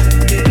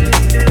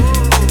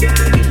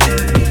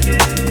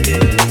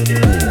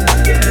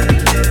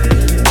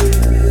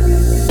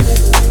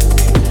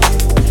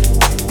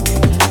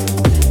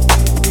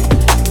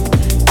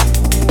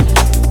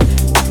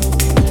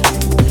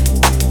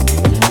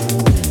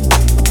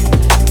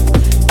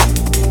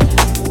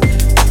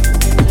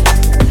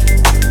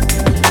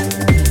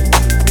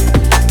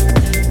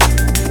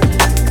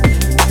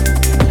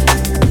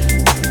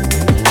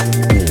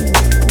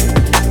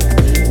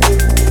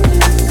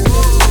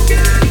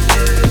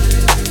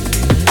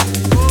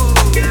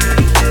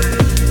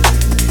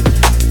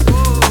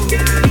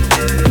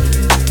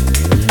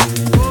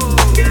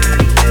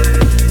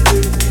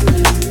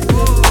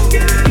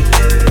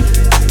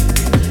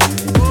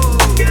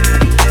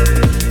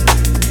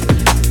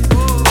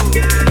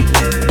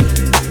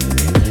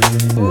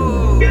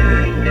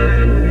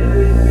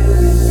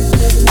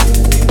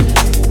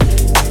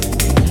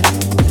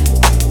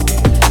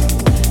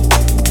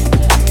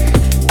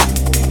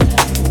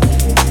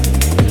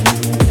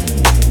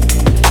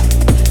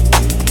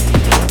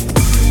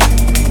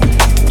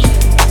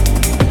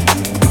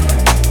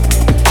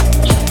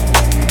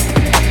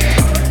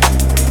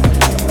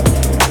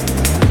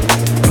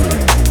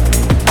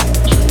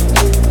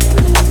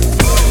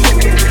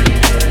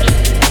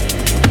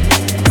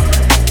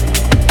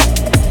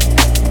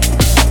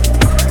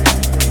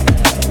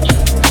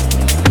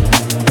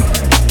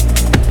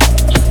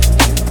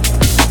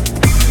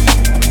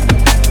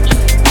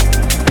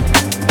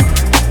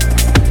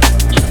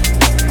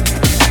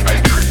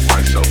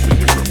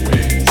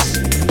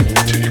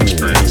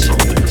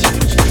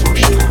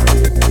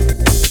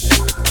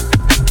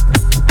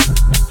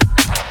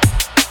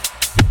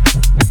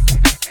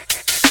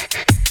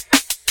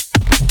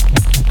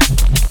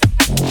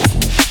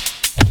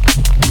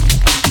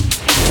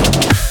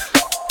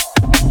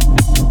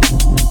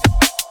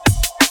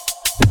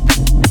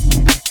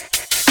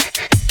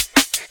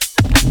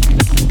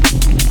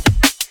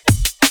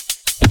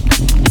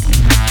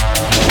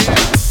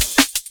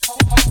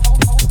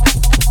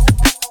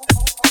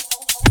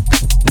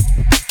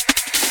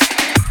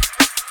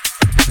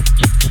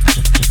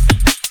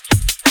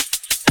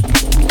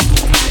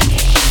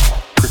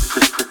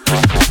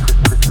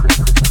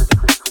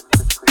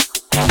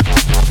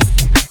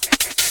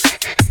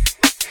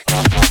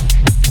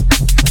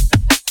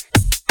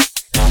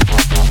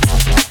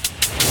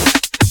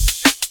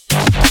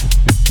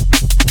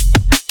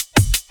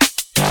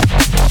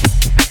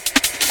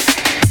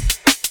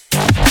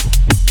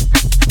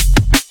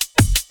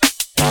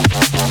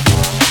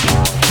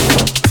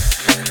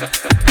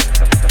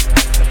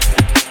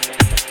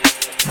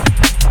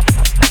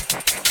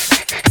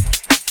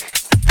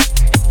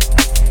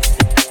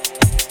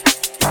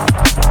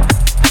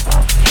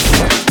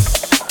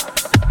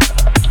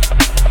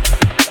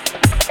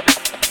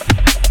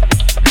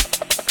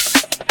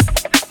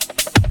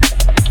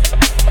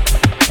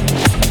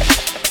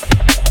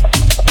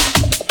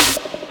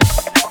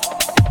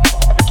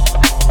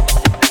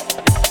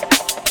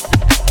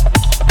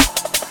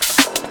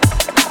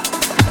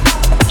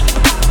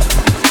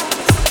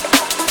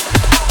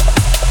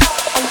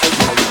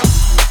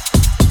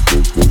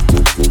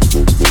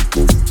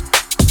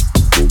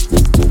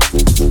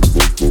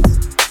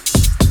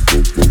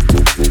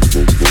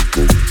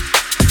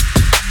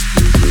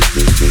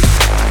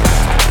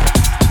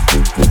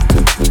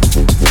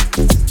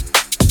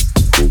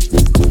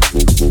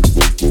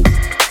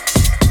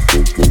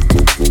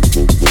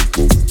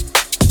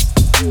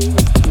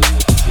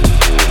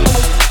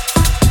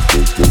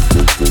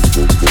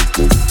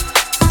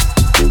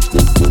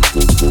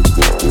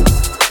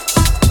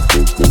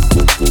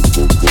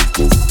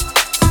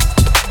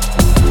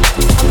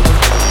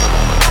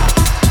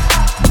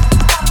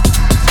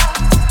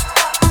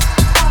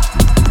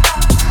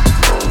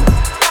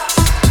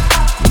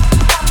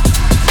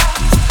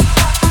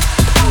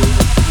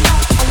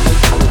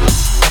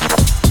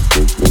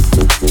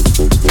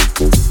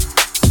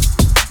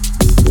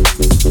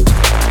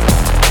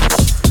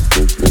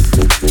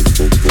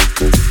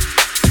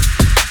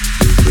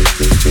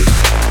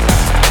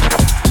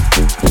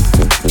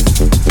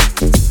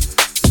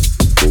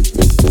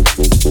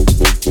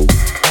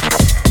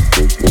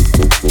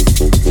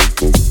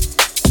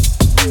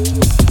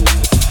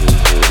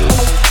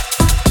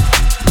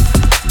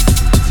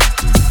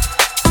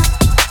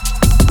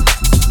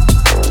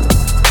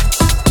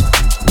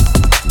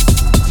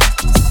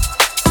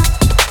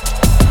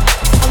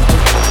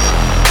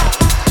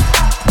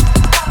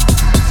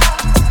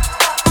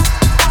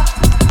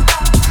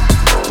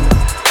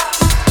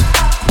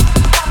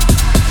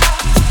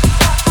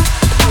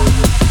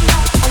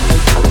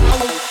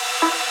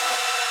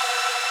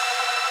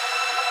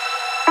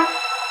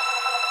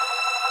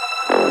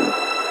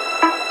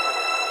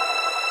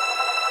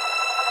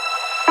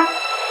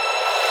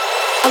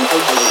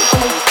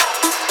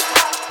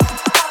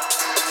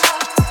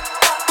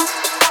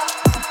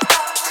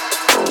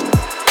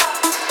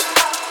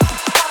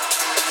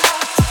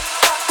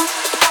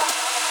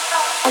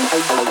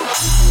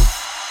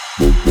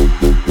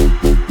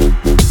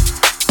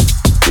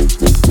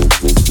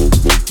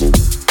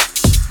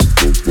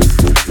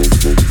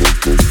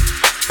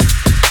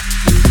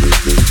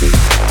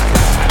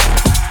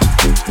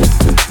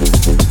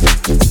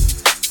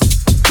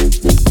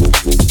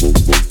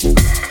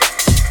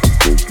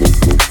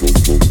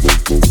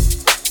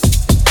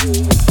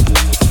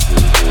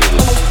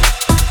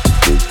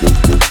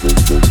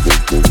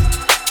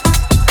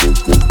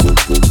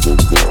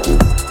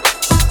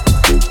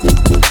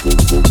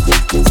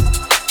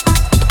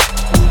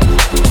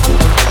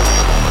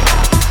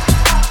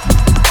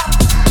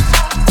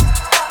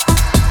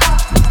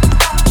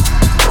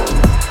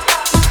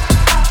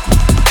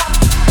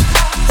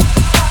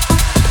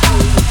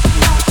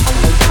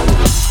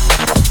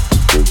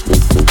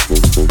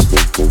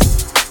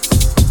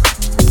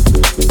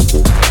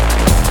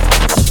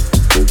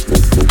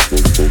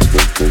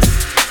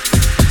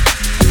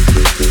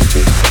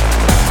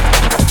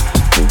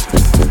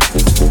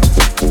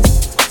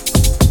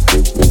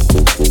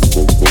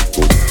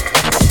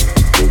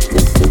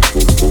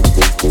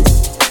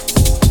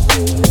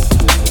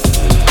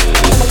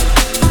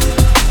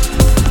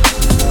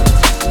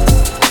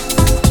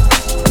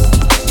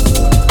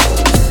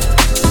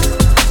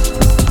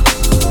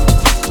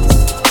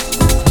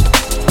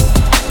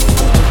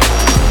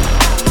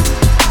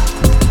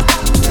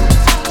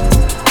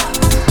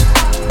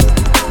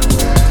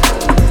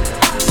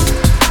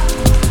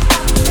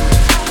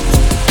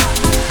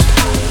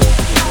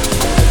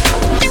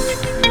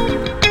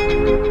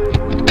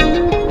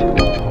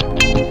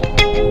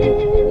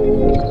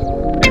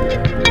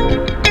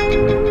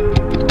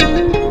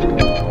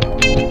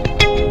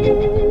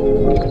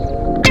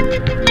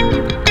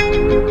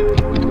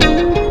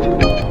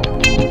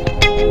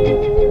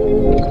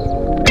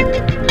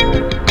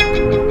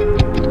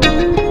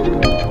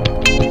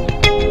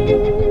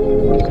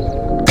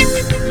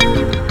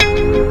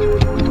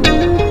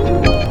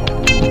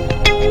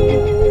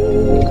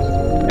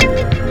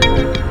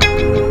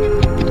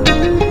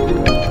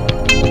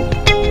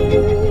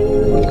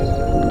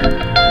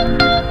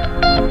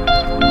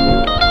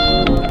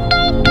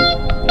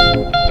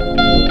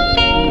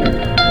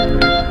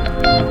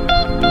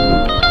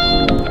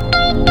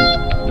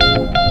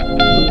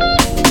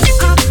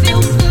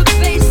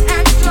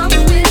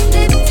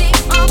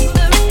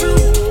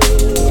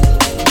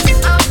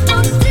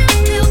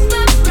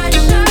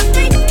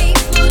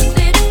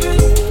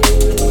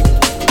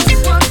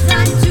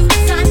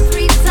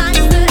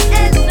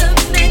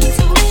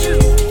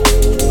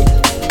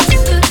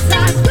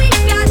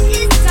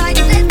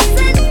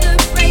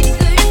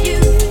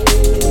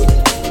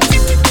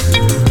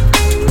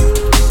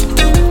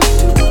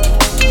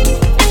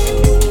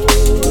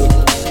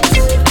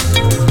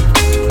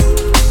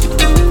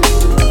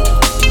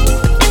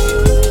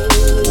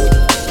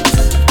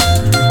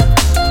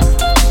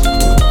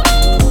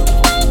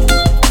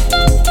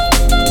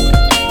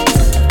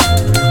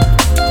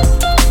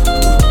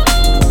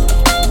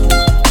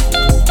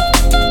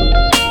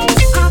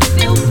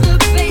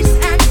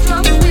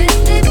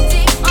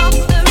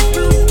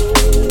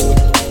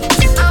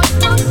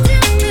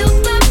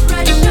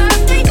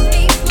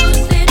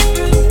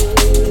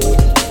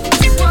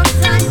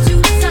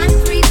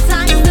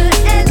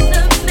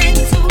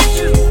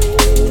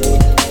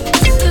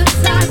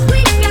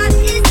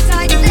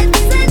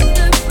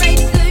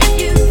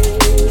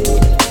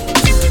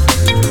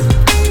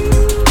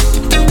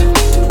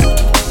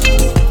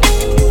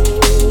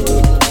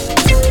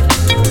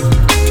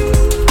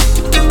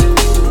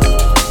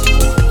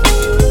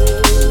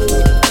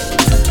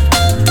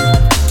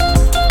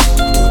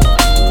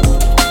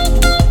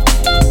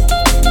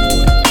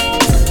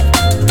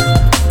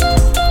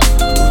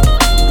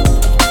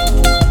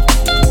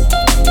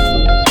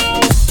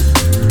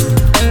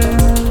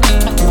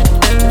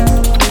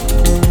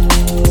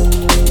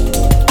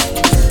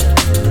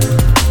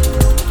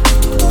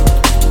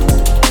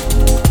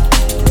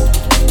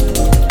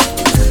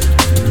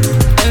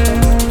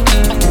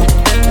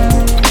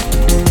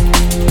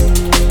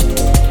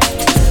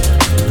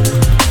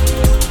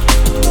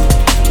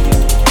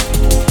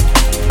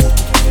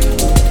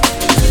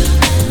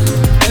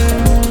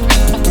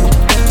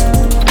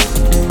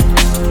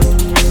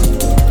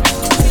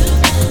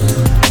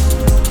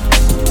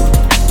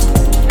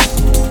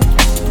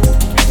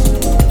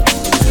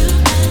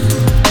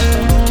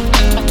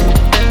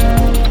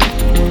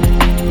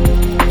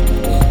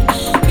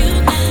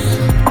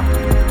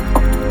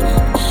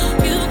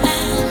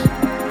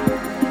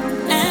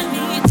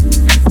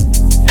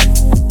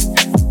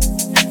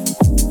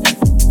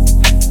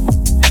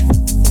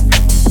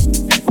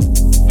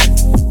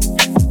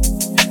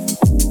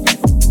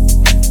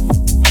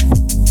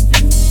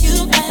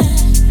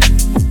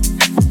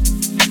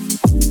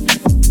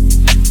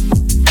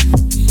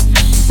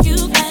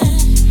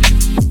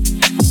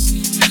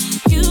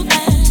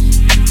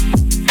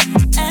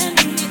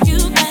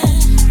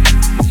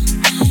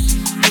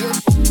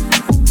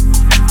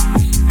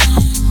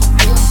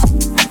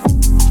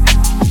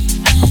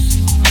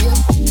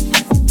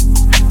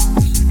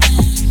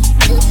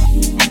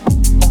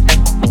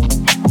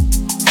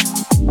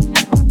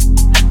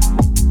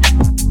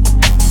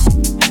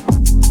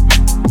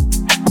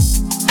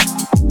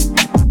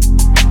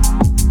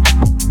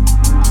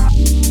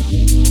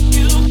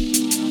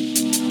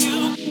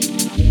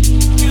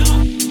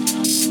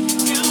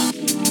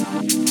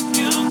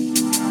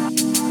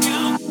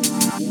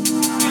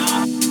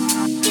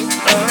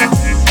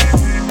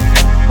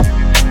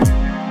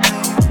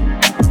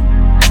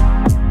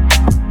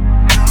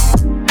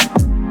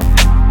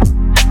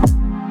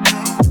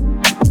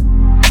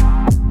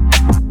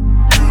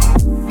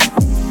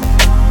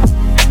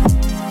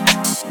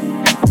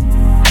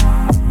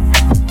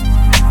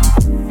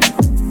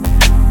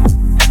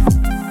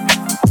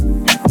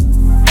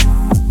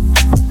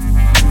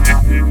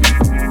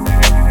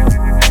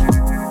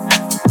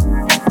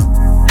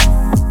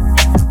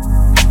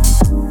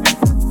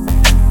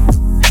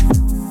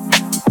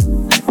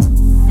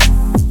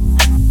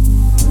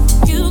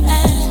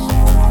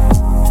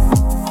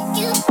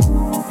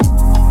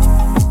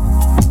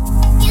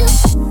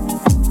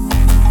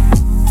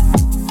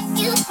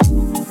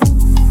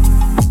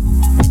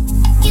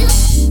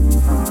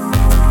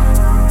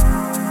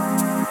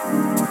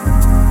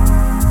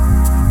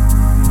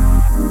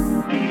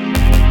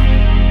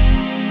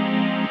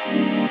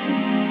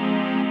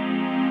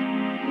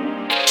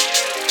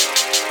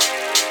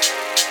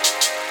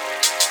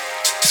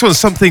 This one's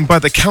something by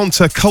the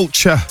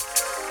Counterculture.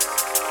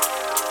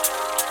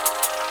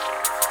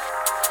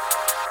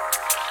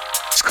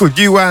 It's called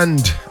You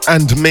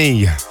and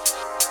Me.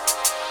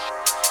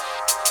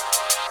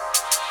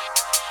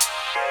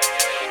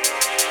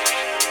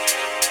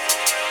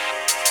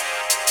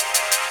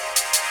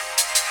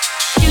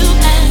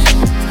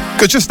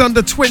 Got just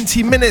under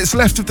 20 minutes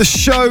left of the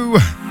show.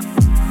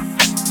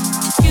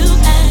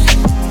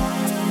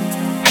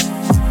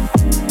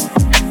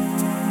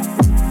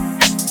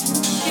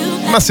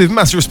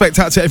 Massive respect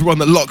out to everyone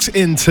that locks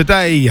in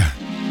today.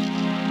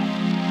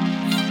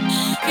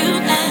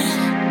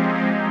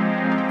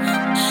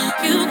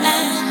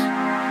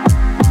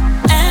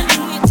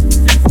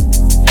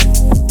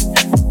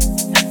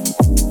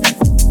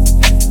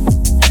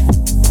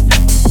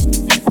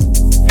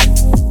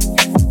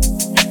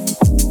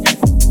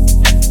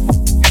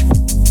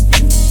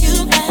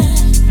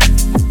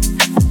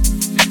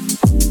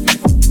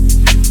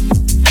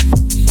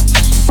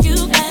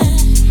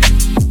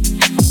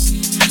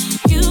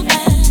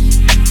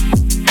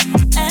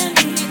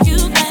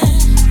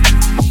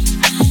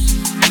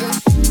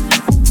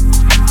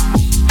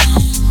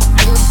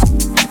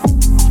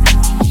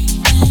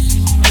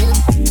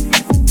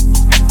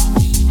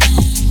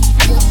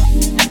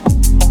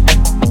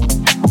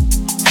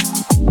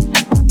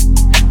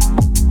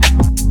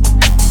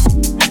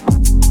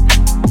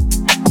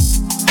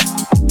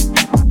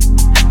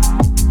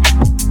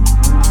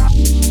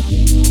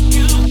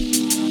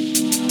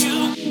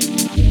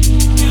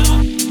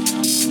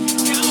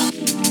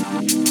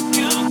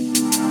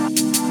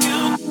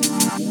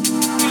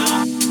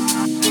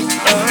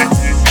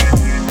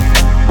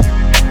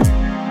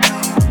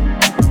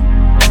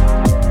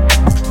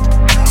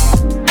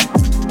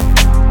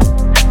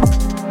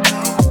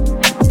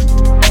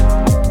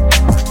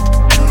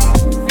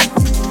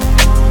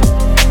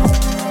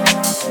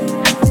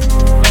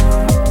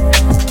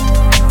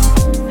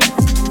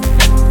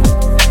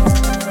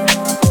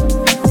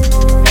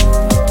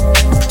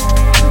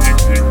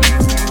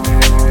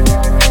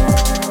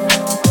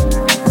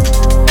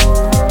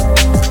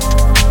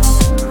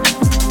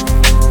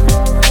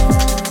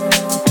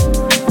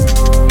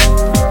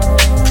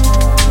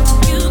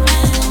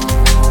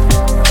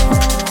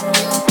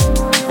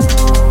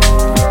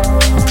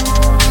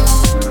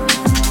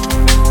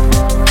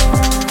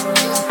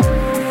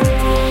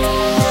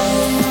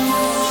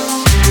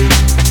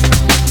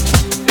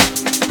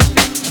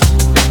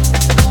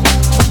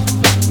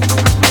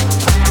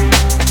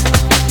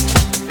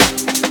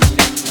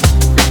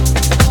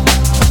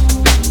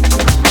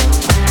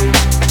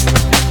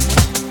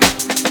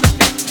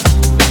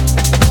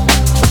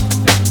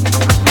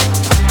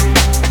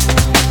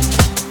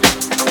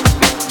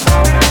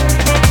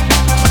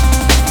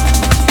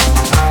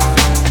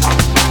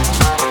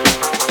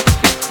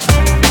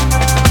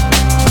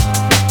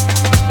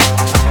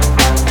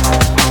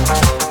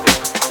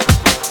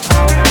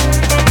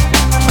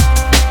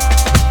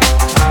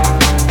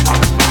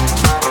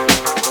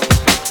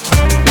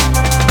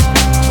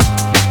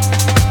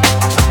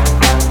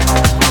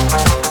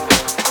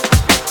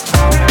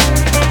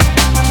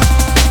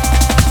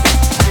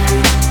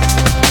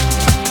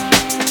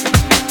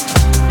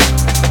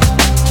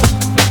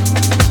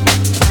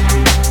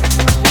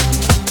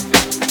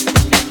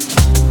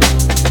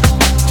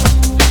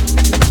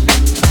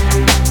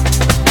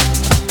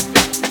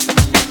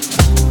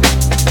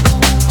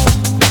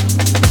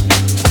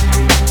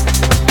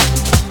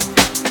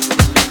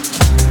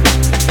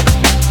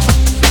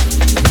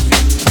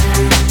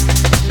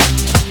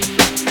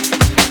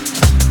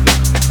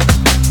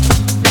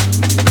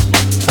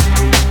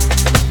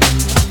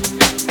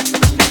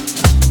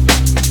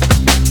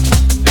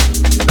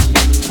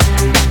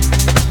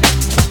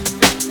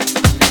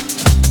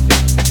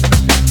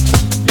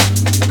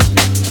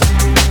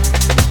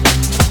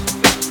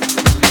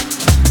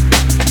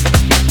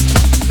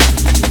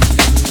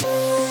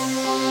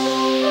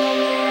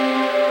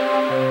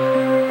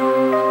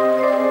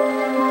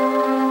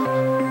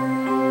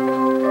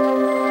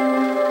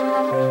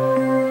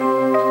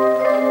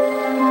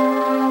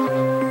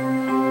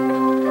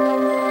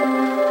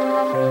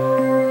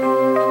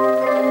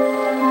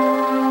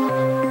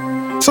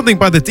 Something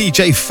by the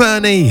DJ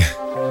Fernie.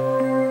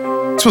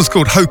 This one's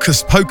called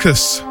Hocus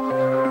Pocus.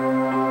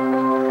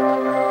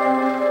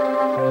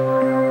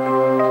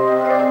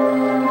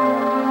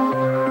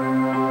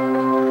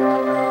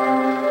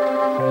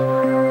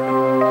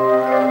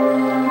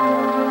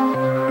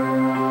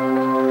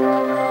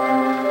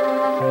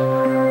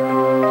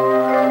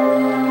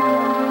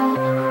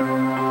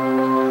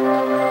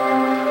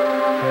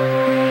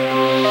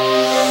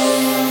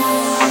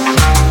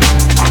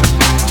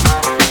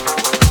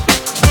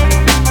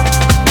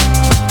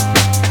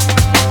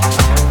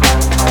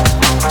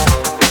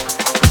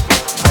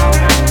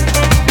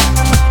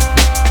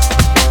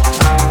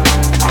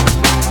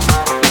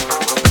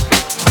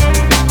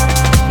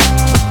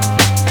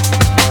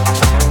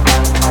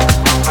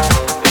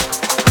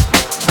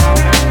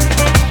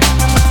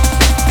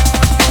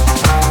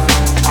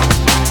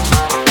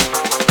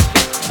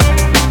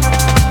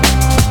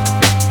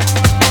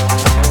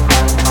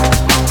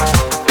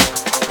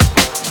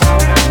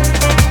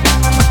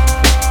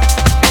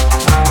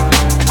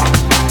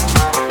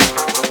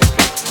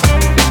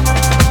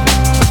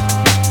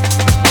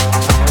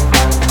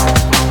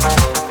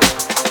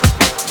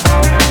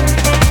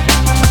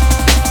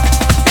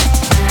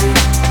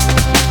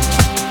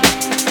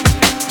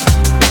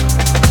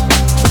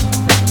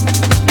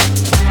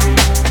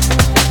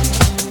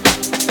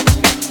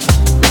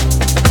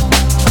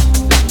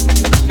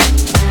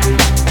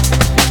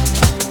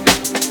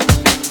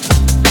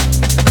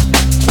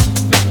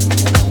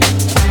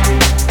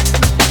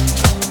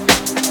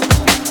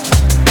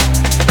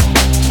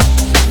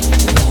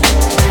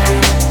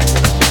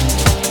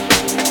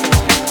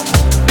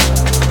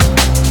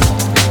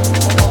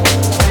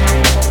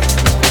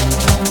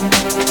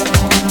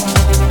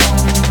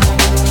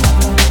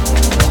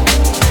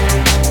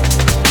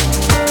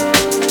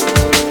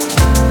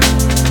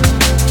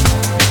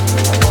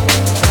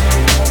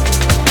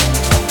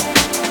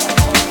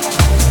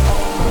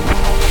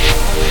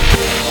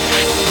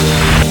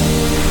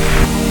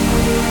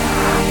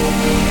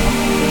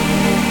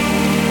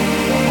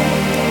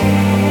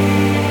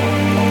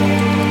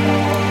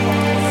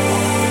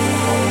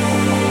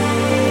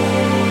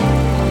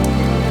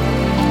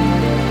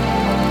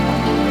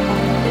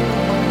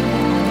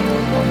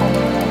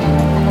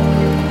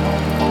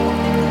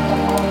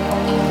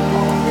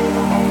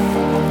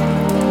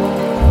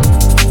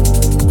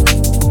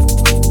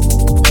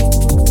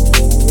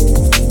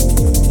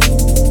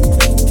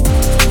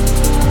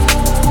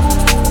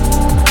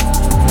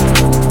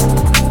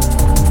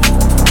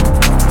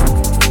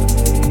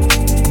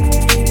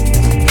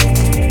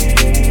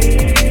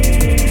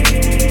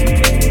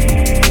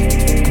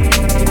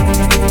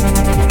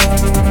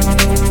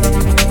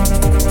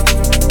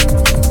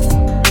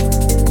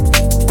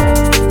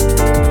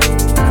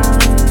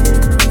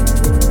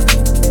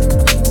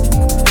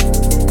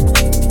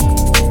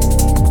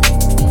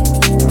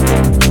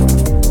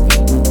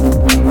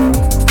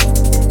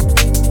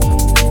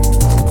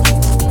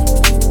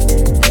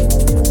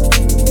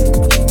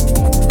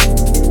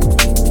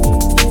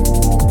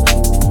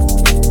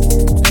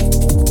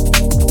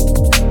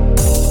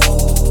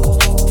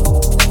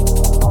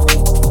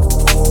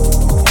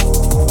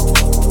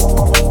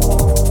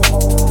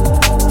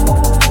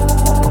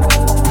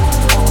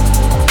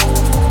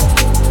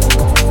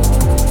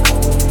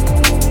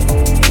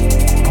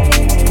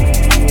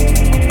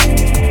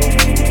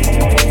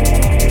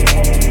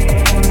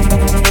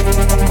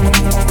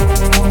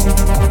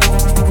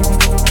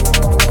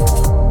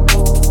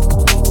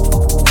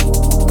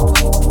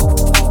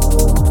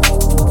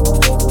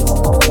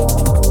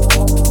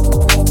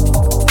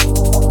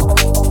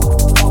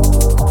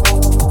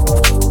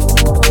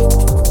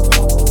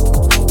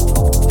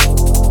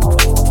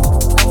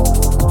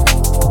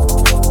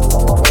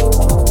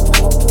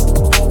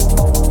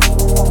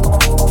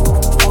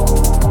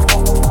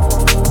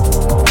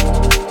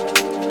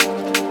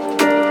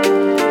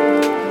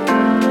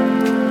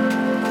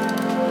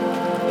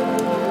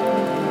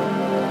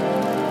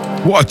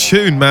 What a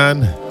tune,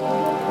 man.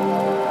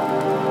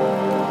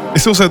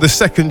 It's also the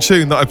second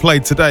tune that I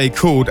played today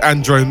called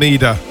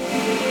Andromeda.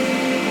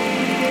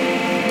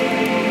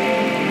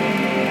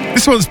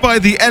 This one's by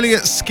the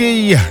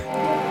Eliotskii.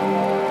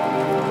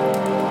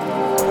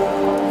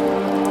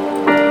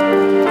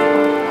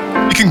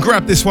 You can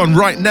grab this one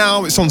right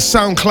now. It's on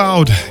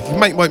SoundCloud. You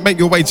make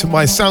your way to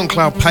my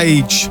SoundCloud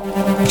page,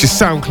 which is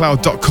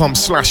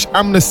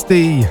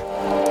soundcloud.com/amnesty,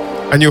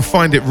 and you'll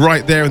find it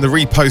right there in the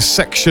repost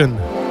section.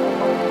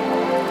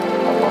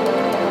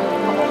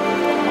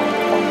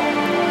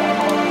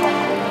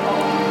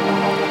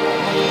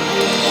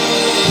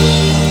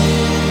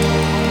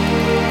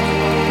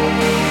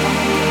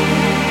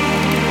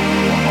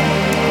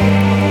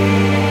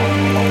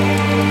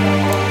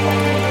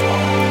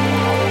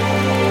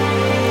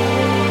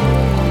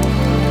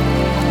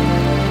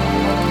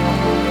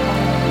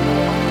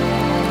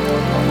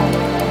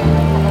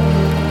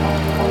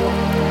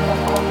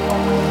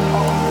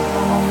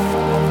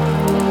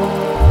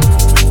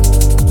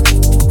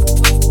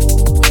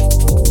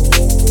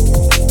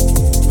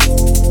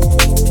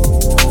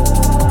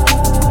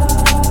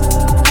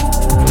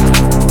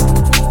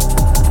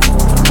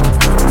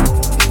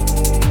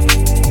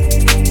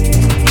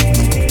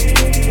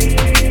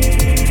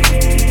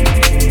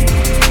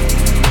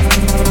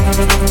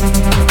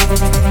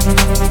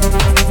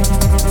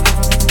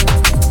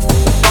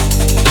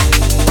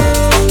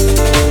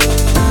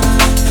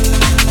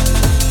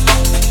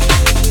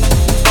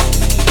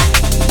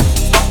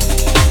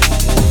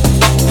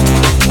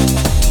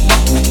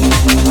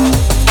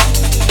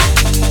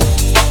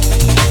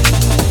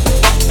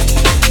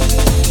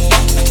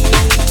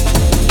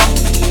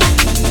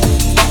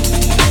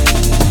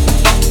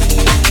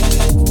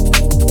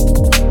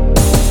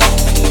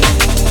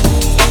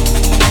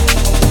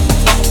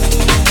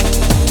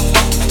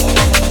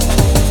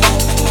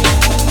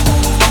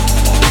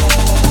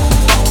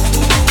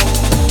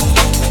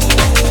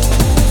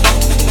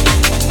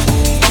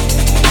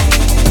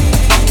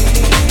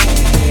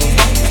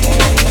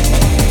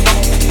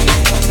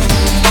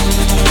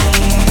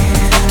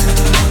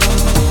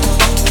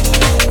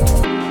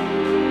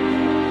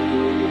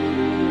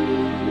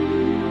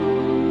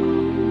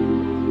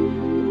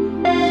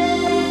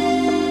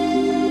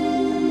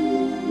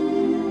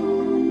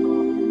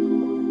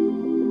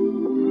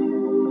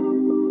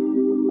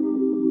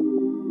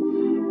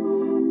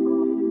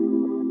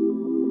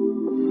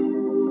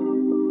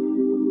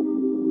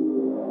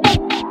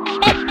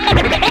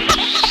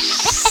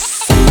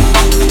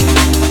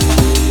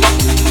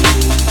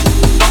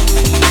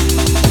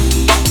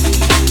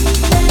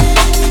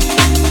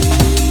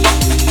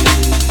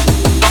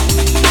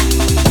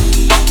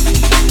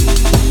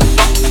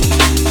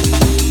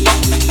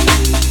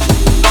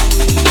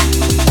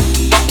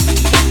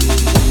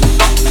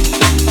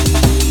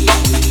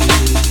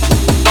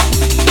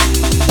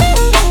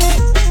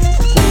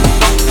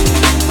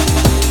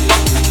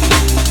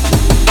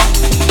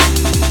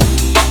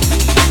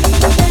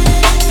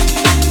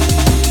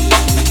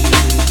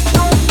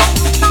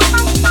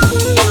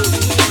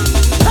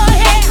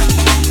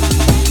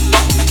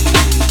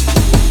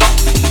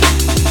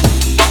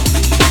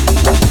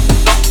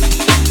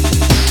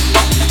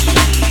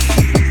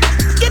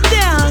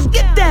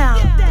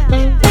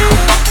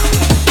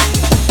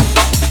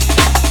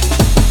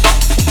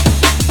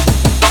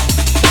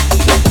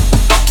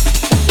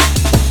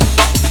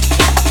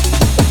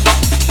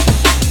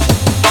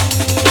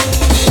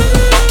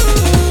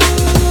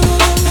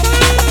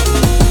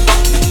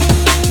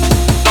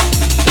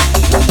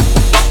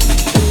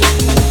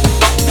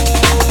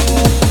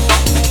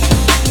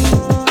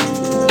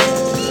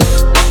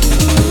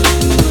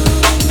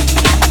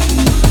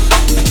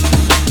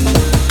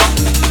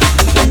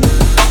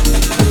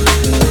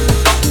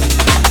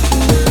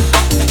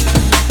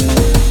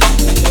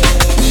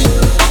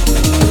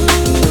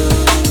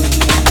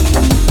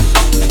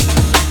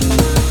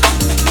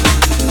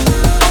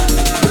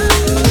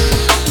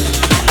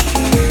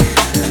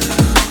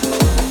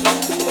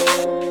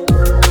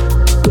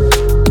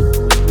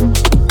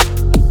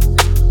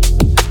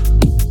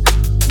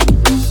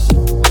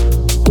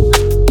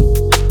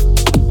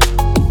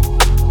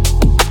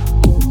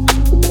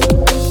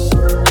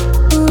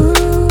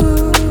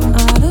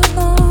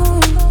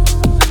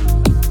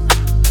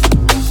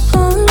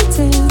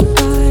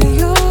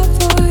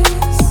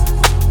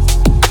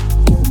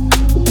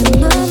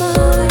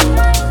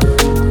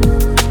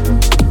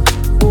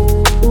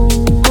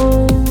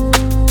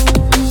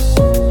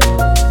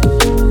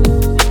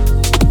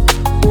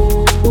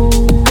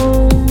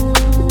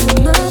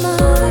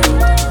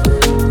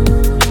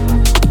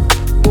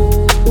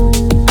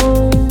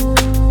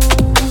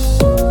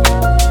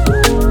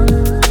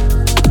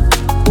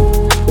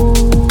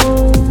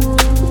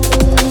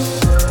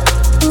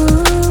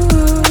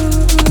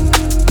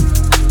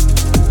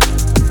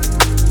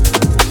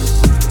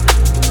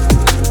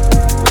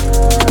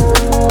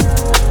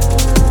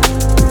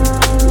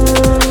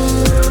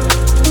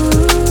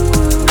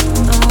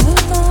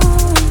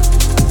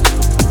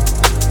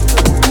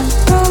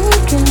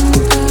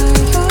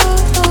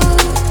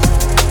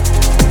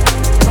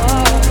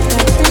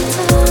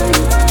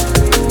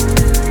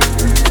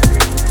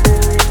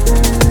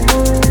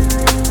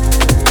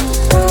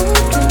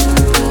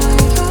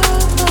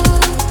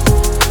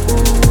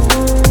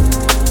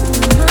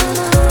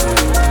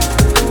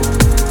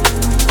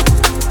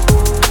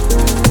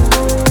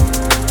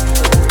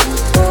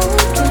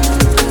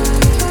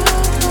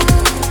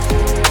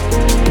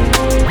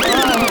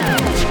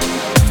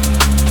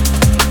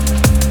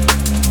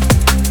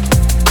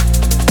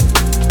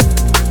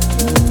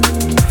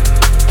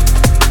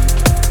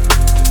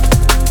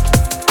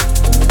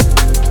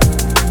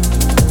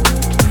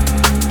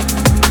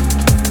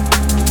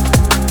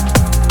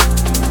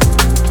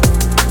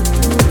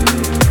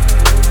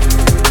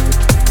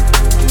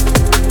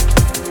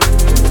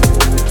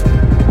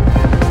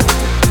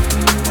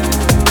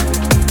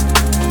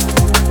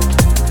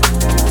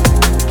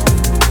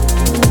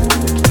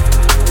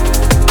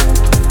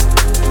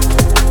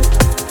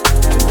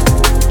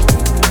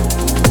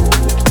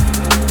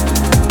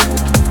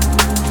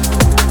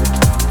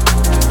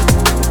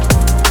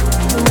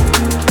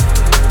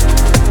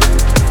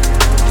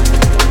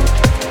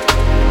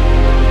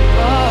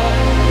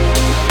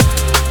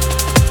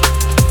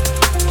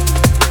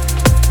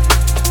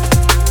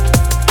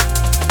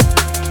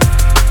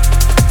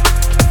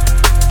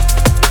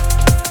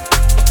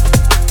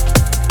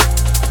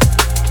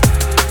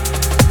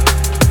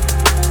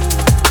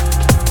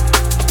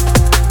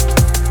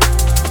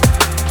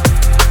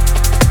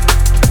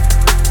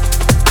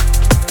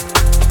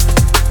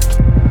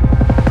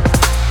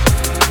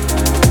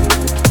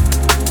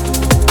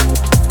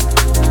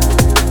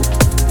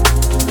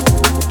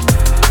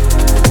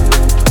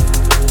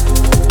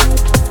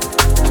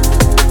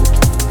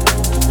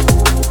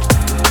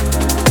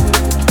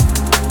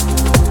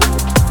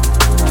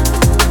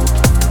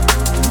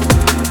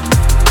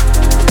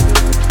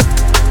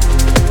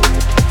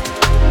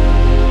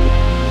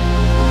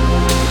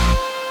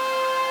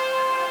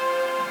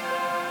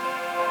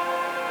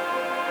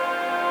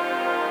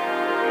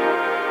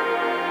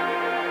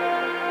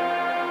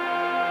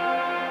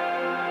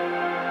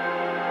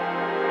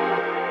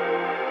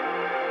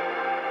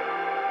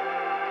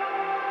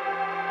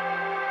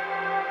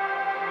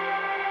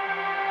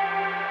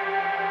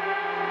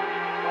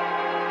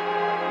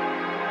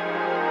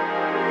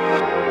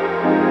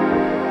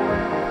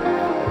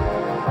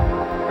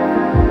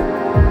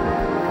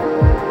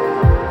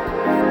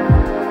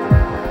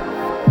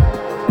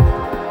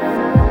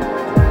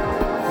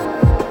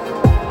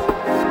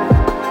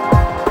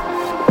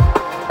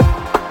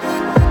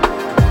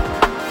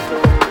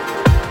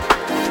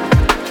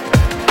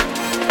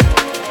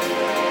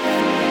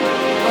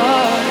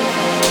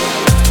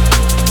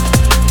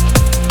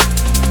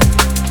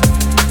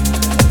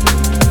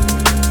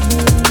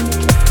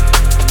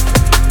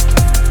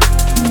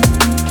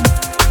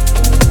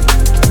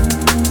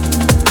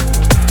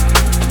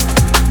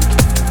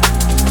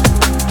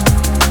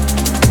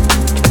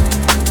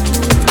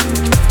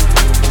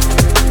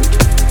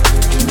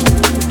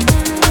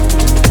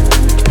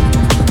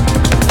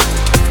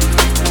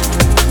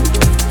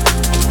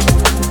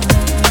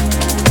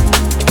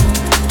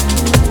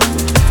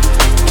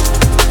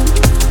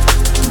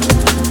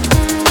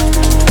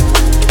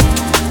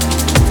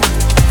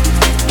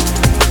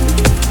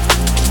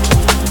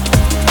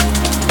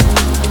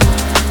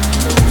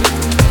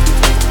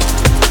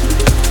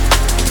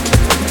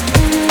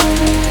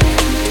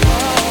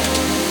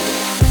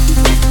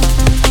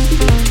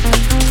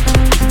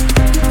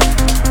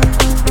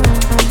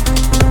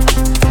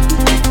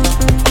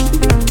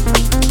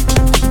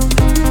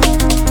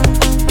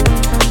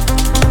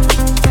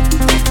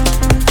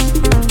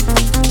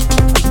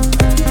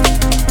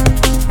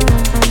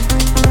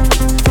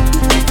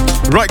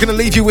 Gonna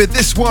leave you with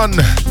this one.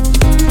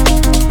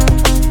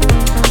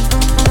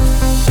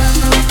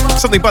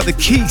 Something by the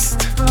Keist.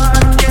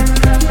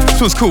 This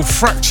one's called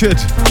Fractured.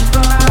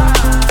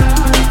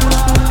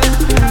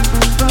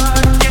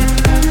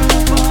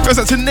 Goes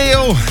out to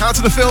Neil, out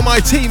to the Film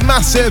IT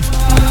Massive.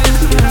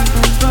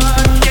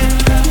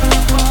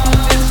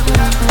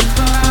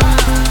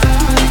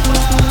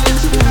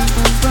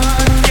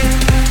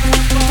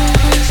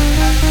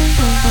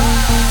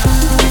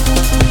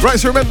 Right,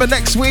 so remember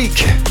next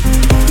week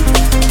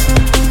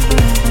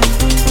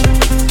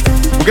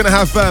we're going to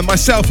have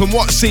myself and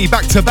Watsy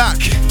back to back.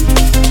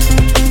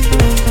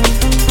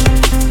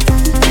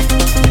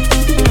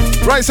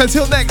 Right, so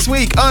till next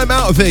week, I'm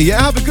out of here.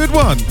 Yeah, have a good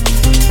one.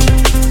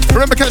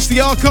 Remember, catch the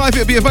archive.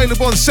 It'll be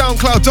available on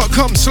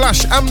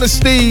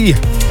soundcloud.com/amnesty.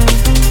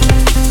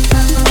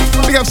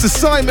 Big ups to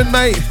Simon,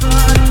 mate.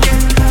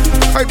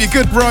 Hope you're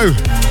good, bro.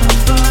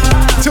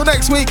 Till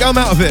next week, I'm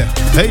out of here.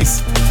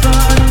 Peace.